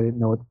Spanish, so I didn't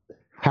know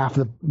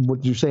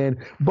what you're saying.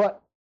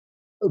 But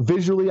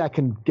visually, I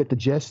can get the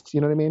gist.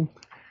 You know what I mean?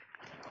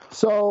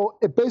 So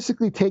it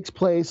basically takes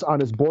place on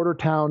this border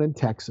town in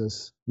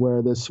Texas,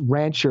 where this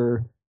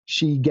rancher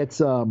she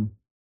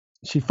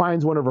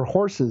finds one of her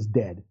horses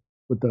dead,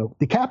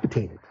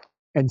 decapitated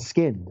and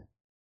skinned.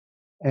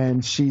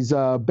 And she's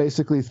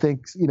basically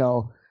thinks,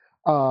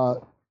 that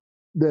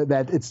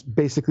it's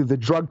basically the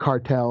drug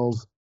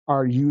cartels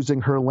are using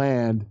her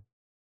land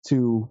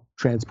to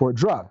transport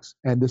drugs.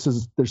 And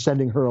they're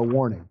sending her a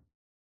warning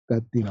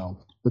that,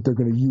 that they're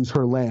going to use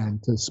her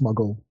land to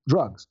smuggle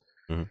drugs.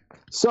 Mm-hmm.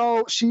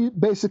 So she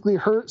basically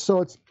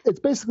it's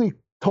basically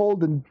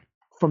told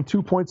from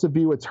two points of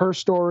view. It's her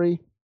story,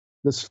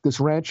 this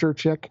rancher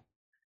chick.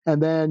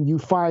 And then you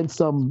find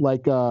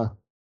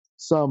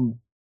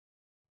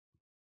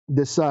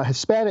this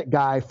Hispanic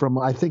guy from,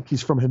 I think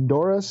he's from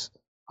Honduras,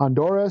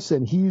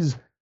 and he's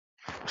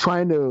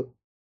trying to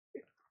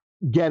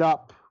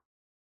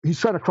he's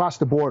trying to cross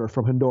the border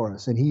from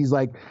Honduras, and he's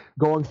like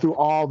going through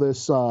all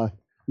this,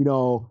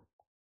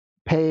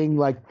 paying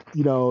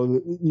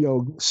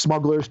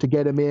smugglers to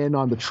get him in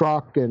on the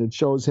truck, and it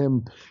shows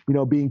him,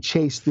 being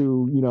chased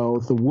through,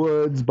 the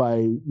woods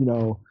by,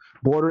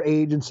 border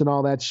agents and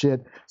all that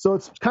shit. So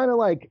it's kind of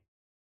like,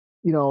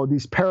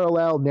 these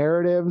parallel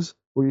narratives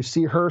where you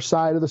see her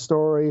side of the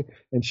story,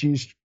 and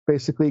she's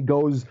basically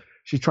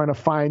she's trying to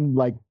find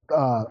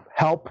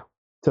help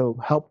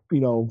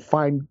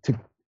find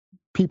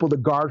people to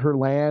guard her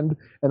land,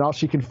 and all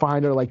she can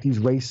find are like these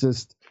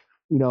racist,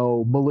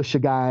 militia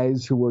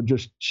guys who will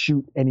just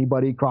shoot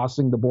anybody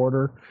crossing the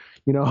border,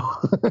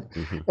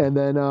 mm-hmm. and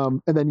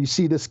then you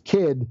see this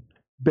kid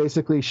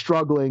basically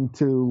struggling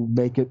to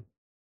make it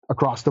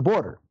across the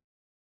border.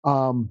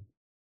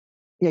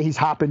 He's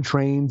hopping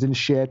trains and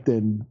shit,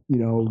 and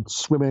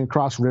swimming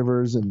across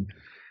rivers. And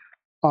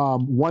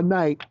one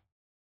night,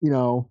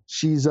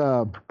 she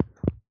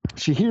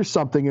hears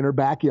something in her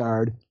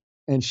backyard,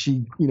 and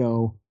she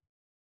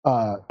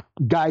hears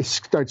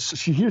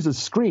a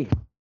scream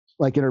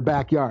like in her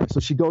backyard. So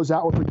she goes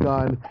out with her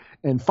gun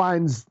and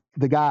finds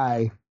the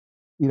guy,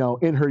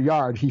 in her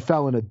yard. He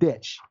fell in a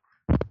ditch,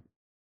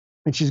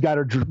 and she's got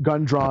her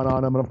gun drawn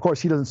on him. And of course,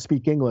 he doesn't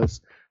speak English.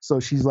 So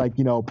she's like,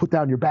 put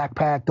down your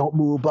backpack, don't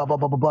move, blah, blah,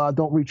 blah, blah, blah,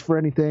 don't reach for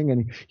anything.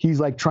 And he's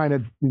like trying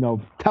to,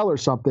 tell her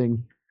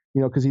something,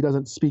 because he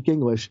doesn't speak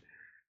English.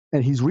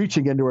 And he's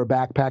reaching into her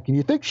backpack, and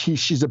you think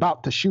she's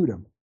about to shoot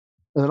him.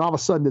 And then all of a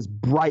sudden, this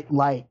bright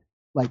light,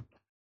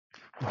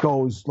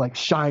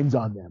 shines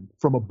on them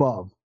from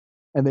above.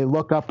 And they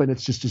look up, and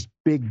it's just this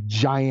big,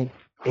 giant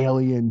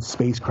alien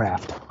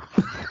spacecraft.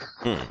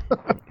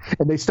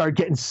 And they start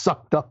getting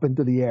sucked up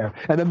into the air.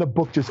 And then the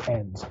book just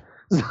ends.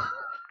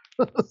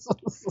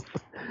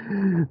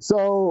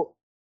 So,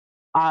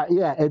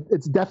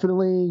 it's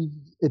definitely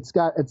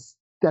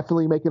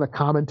making a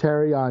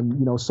commentary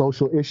on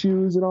social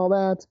issues and all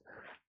that.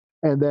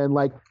 And then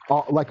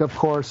of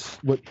course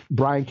what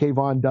Brian K.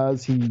 Vaughan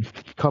does, he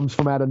comes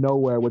from out of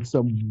nowhere with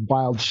some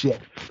wild shit.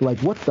 Like,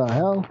 what the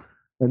hell?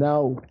 And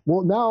now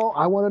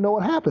I want to know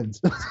what happens.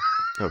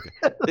 Okay,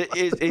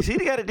 is he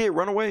the guy that did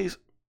Runaways?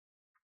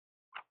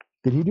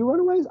 Did he do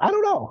Runaways? I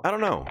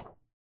don't know.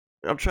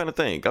 I'm trying to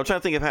think. If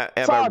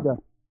Saga.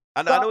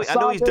 I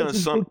know he's done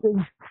some.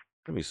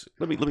 Let me see.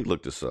 Let me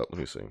look this up. Let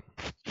me see.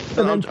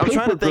 I'm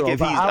trying to think if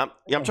he's. I'm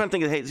trying to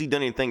think has he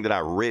done anything that I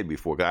read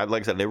before? Cause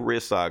like I said, I never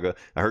read Saga.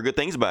 I heard good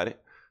things about it.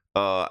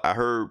 I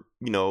heard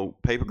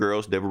Paper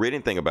Girls. Never read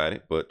anything about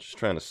it, but just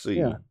trying to see.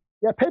 Yeah.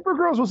 Paper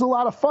Girls was a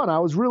lot of fun. I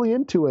was really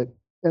into it,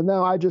 and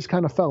now I just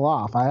kind of fell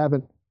off.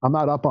 I'm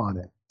not up on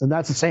it, and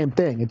that's the same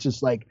thing. It's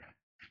just like,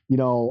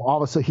 all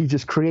of a sudden he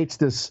just creates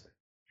this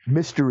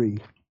mystery.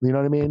 You know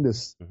what I mean?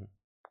 This. Mm-hmm.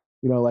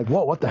 Like,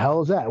 whoa, what the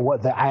hell is that?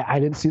 I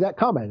didn't see that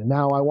coming, and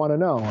now I want to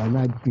know.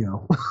 And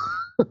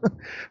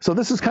so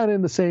this is kind of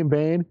in the same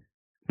vein,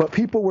 but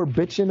people were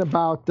bitching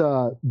about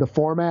the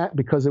format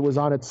because it was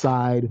on its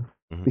side,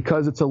 mm-hmm.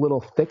 because it's a little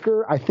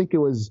thicker. I think it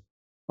was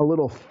a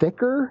little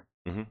thicker,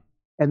 mm-hmm.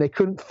 and they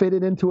couldn't fit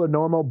it into a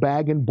normal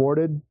bag and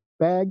boarded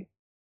bag.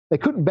 They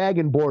couldn't bag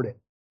and board it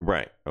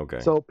Right.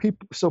 Okay. So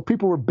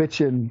people were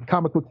bitching.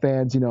 Comic book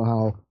fans, you know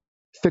how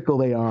fickle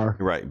they are.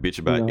 Right. Bitch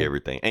about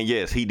everything. And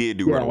yes, he did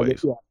do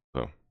Runaways. They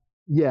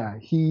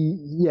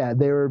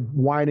were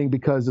whining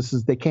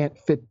because they can't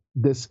fit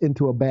this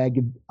into a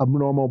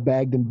normal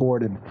bagged and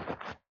boarded.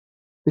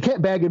 They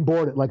can't bag and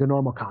board it like a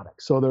normal comic.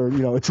 So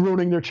it's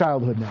ruining their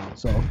childhood now.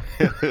 So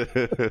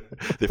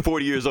they're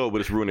 40 years old,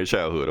 but it's ruining their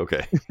childhood.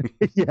 Okay.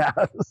 Yeah.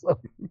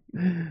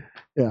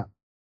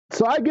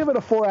 So I give it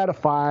a 4 out of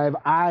 5.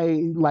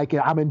 I like it.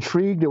 I'm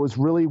intrigued. It was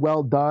really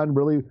well done.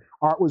 Really,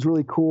 art was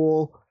really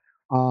cool.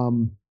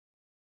 And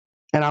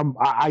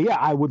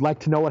I would like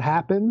to know what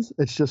happens.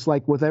 It's just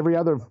like with every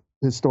other of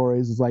his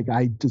stories. It's like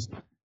I just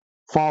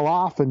fall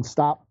off and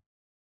stop.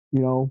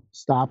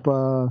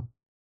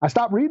 I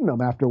stopped reading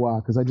them after a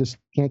while because I just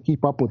can't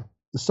keep up with.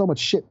 There's so much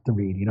shit to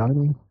read. You know what I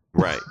mean?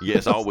 Right. Yeah,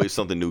 it's always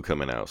something new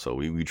coming out. So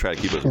we try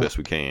to keep it as best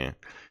we can.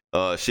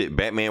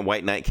 Batman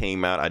White Knight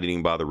came out. I didn't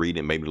even bother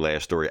reading it. Maybe the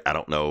last story. I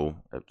don't know.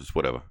 Just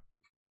whatever.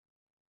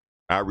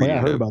 I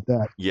heard about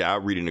that. Yeah,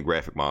 I'll read it in a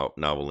graphic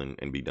novel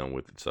and be done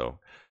with it. So,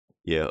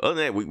 yeah. Other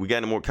than that, we got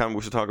any more comic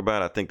books to talk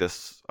about? I think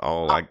that's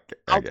all I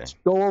got. Let's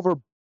go over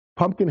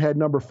Pumpkinhead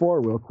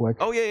 #4 real quick.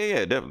 Oh,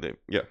 yeah, definitely.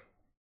 Yeah.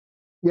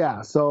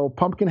 Yeah, so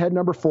Pumpkinhead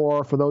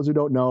 #4, for those who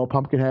don't know,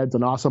 Pumpkinhead's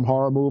an awesome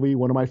horror movie,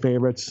 one of my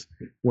favorites,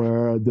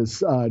 where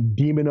this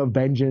demon of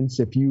vengeance,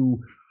 if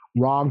you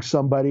wrong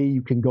somebody,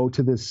 you can go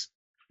to this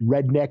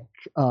redneck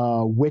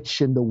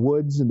witch in the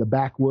woods, in the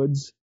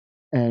backwoods,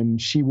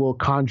 and she will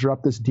conjure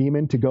up this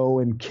demon to go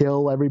and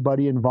kill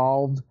everybody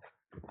involved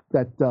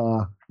that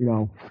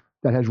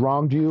has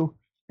wronged you.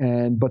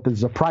 But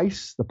there's a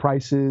price. The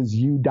price is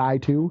you die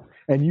too,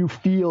 and you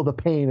feel the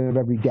pain of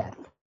every death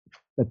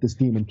that this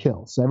demon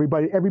kills. So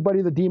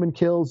everybody the demon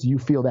kills, you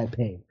feel that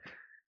pain.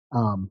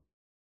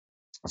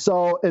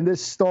 So in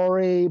this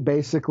story,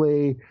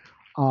 basically,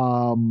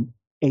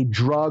 a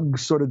drug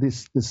sort of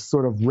this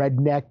sort of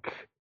redneck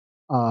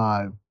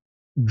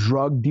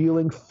drug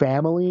dealing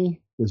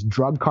family, this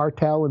drug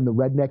cartel in the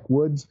redneck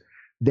woods,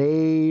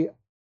 they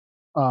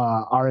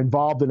are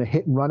involved in a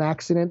hit and run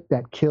accident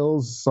that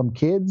kills some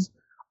kids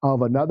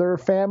of another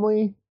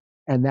family,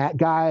 and that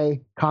guy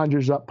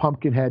conjures up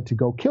Pumpkinhead to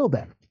go kill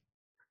them.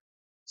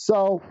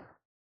 So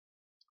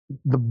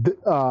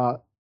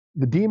the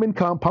demon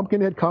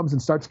Pumpkinhead comes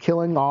and starts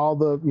killing all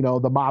the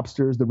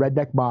mobsters, the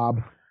redneck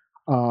mob.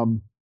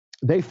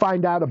 They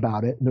find out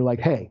about it and they're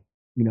like, hey,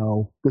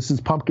 this is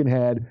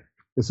Pumpkinhead.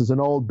 This is an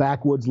old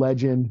backwoods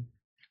legend.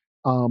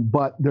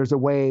 But there's a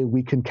way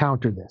we can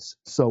counter this.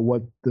 So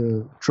what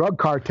the drug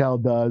cartel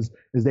does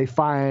is they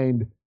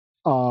find,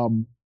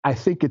 I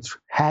think it's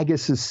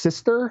Haggis's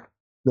sister,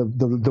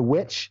 the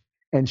witch,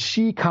 and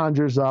she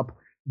conjures up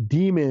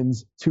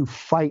demons to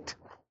fight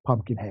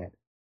Pumpkinhead.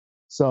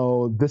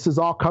 So this is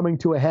all coming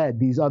to a head.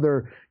 These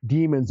other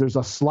demons, there's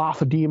a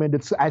sloth demon.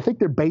 I think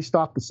they're based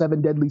off the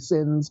 7 deadly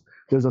sins.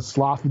 There's a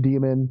sloth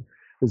demon,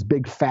 this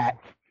big fat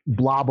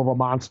blob of a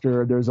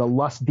monster. There's a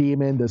lust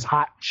demon, this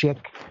hot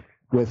chick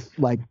with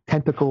like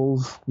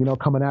tentacles,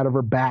 coming out of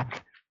her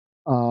back.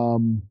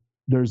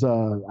 There's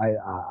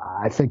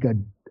I think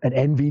an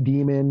envy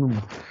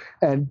demon.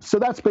 And so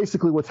that's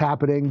basically what's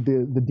happening.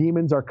 The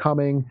demons are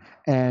coming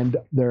and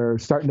they're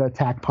starting to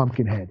attack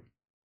Pumpkinhead.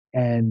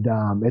 And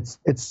it's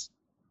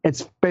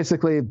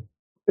basically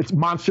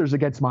monsters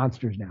against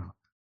monsters now.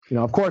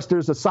 Of course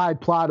there's a side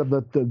plot of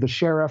the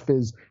sheriff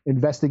is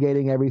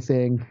investigating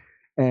everything,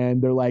 and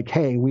they're like,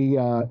 hey,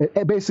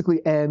 it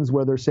basically ends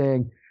where they're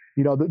saying,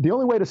 the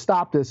only way to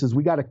stop this is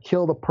we got to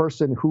kill the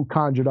person who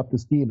conjured up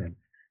this demon.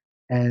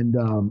 And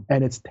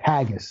it's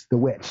Haggis, the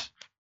witch.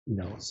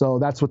 So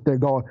that's what they're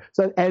going.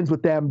 So it ends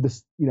with them.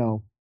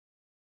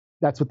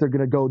 That's what they're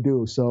gonna go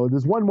do. So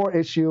there's one more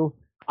issue.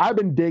 I've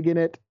been digging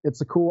it.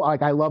 It's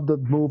I love the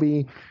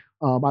movie.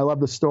 I love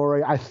the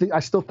story. I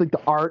still think the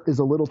art is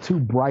a little too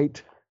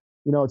bright.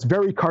 It's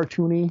very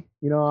cartoony.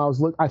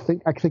 I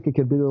think it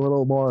could be a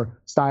little more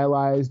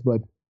stylized.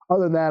 But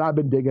other than that, I've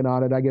been digging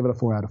on it. I give it a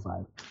 4 out of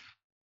 5.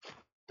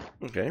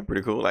 Okay,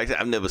 pretty cool. Like I said,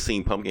 I've never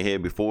seen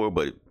Pumpkinhead before,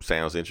 but it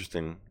sounds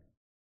interesting.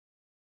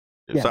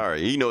 Yeah.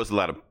 Sorry, it's a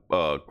lot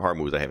of horror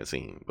movies I haven't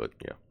seen, but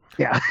yeah.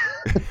 Yeah.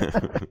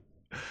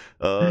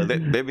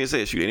 That being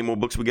said, shoot, any more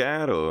books we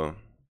got, or?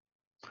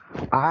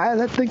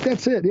 I think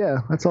that's it. Yeah,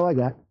 that's all I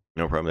got.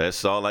 No problem.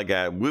 That's all I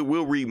got.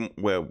 We'll read.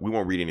 Well, we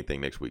won't read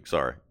anything next week.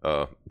 Sorry.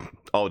 All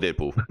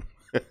Deadpool.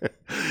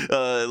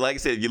 Like I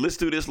said, if you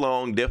listen to this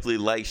long, definitely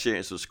like, share,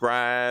 and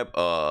subscribe.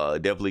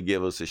 Definitely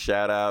give us a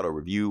shout out or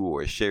review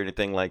or share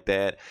anything like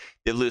that.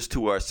 Then listen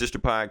to our sister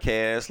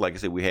podcast. Like I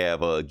said, we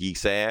have Geek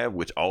Sav,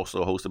 which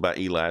also hosted by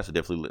Eli, so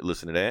definitely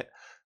listen to that.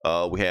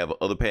 We have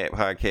other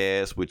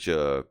podcasts, which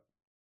I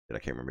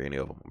can't remember any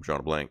of them. I'm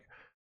drawing a blank.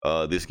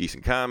 This Geeks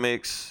and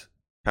Comics,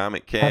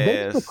 Comic Cast. Have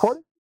they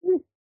recorded?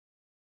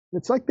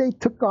 It's like they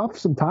took off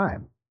some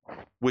time.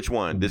 Which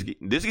one? This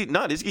Geeks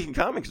and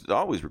Comics is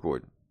always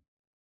recorded.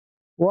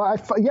 Well,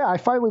 I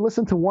finally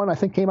listened to one. I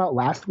think came out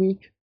last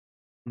week.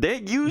 They're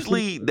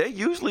usually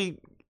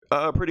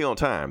pretty on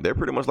time. They're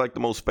pretty much like the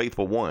most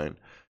faithful one.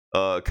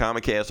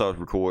 Comcast starts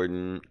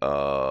recording.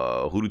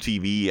 Hulu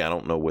TV, I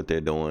don't know what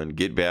they're doing.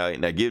 Get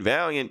Valiant. Now, Get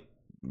Valiant,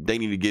 they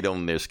need to get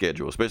on their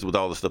schedule, especially with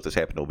all the stuff that's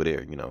happened over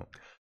there, you know.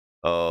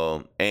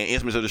 And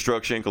Instruments of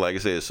Destruction, because like I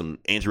said, some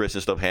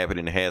interesting stuff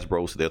happening in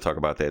Hasbro, so they'll talk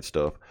about that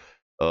stuff.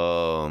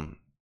 Other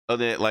than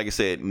that, like I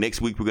said,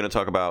 next week we're going to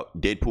talk about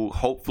Deadpool.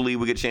 Hopefully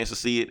we get a chance to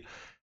see it.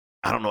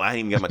 I don't know. I ain't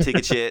even got my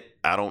tickets yet.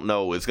 I don't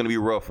know. It's going to be a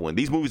rough one.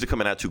 These movies are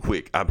coming out too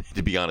quick,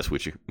 to be honest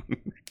with you.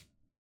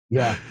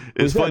 Yeah.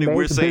 It's funny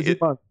we're saying it.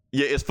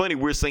 Yeah, it's funny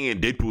we're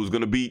saying Deadpool is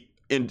going to beat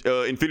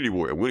Infinity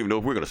War. We don't even know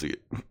if we're going to see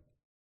it.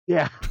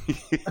 Yeah.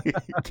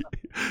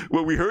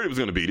 Well, we heard it was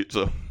going to beat it.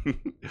 So,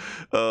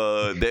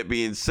 that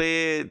being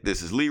said,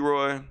 this is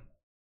Leroy.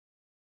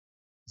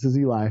 This is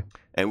Eli.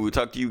 And we'll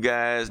talk to you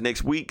guys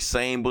next week.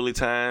 Same bully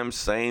time,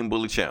 same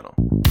bully channel.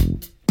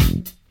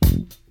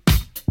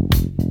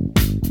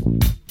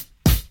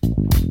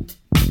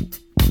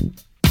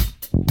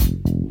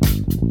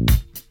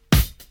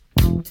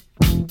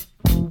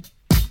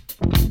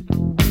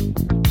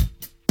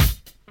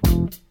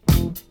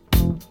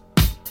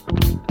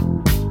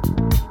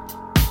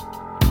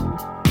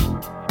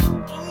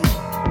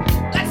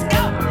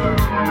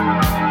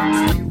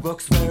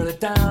 Walks merrily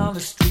down the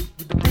street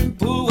with the brim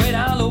pulled way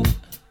down low.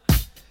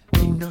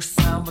 Ain't no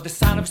sound but the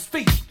sound of his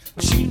feet.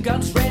 Machine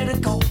guns ready to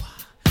go.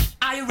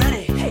 Are you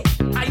ready? Hey,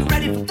 are you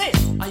ready for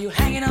this? Are you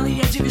hanging on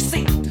the edge of your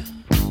seat?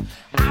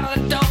 Out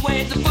of the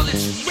doorway, the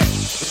bullets rip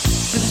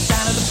to the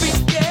sound of the beat.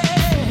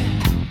 Yeah.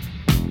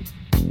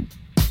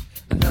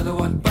 Another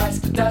one bites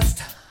the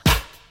dust.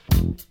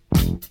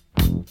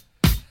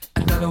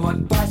 Another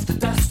one bites the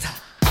dust.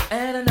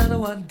 And another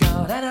one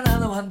gone. And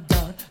another one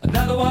done.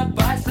 Another one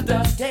bites the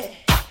dust. Yeah.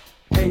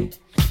 Hey,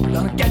 we're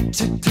gonna get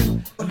you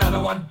too.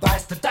 Another one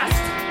bites the dust.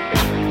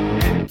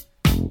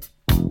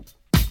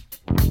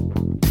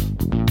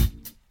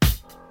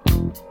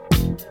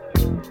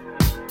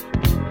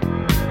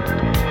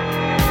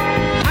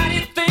 How do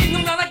you think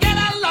I'm gonna get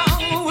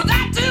along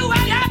without you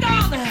when you're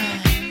gone?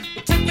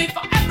 You took me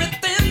for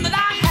everything that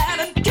I had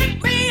and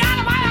kicked me out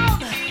of my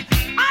own.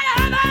 Are you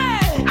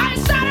happy? Are you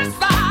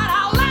satisfied?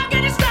 How long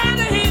can you stand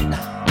the heat?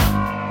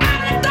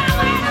 Out of the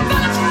doorway, the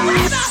bullets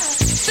rip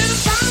to the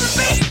sound of the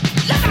beat.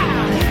 Look out!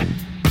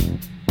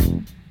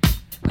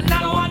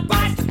 Another one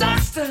bites the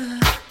dust.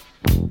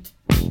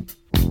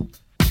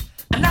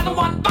 Another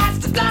one bites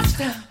the dust.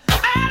 And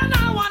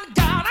another one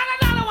gone. And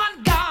another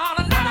one gone.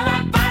 Another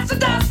one bites the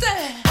dust.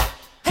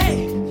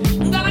 Hey,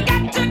 I'm gonna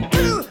get you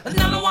too.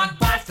 Another one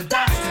bites the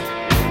dust.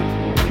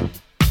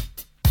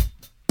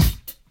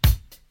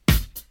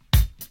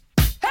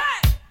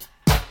 Hey!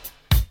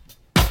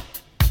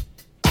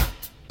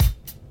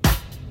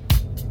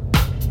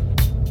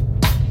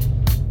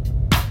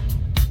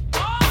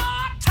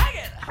 Oh, take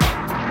it!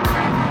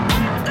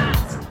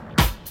 Dust!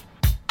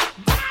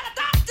 Bite the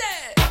dust!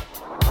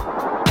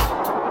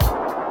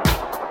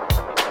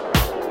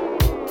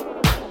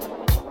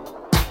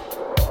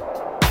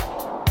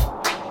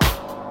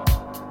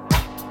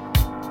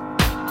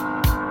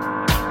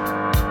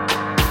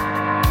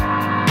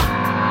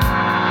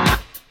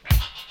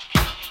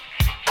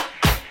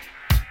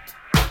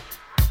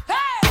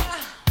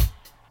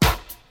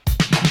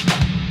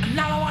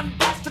 Another one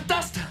bites the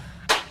dust.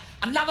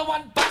 Another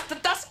one bites the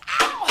dust.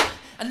 Ow!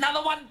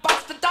 Another one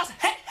bites the dust.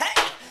 Hey,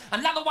 hey!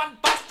 Another one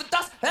bites the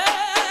dust.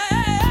 Hey!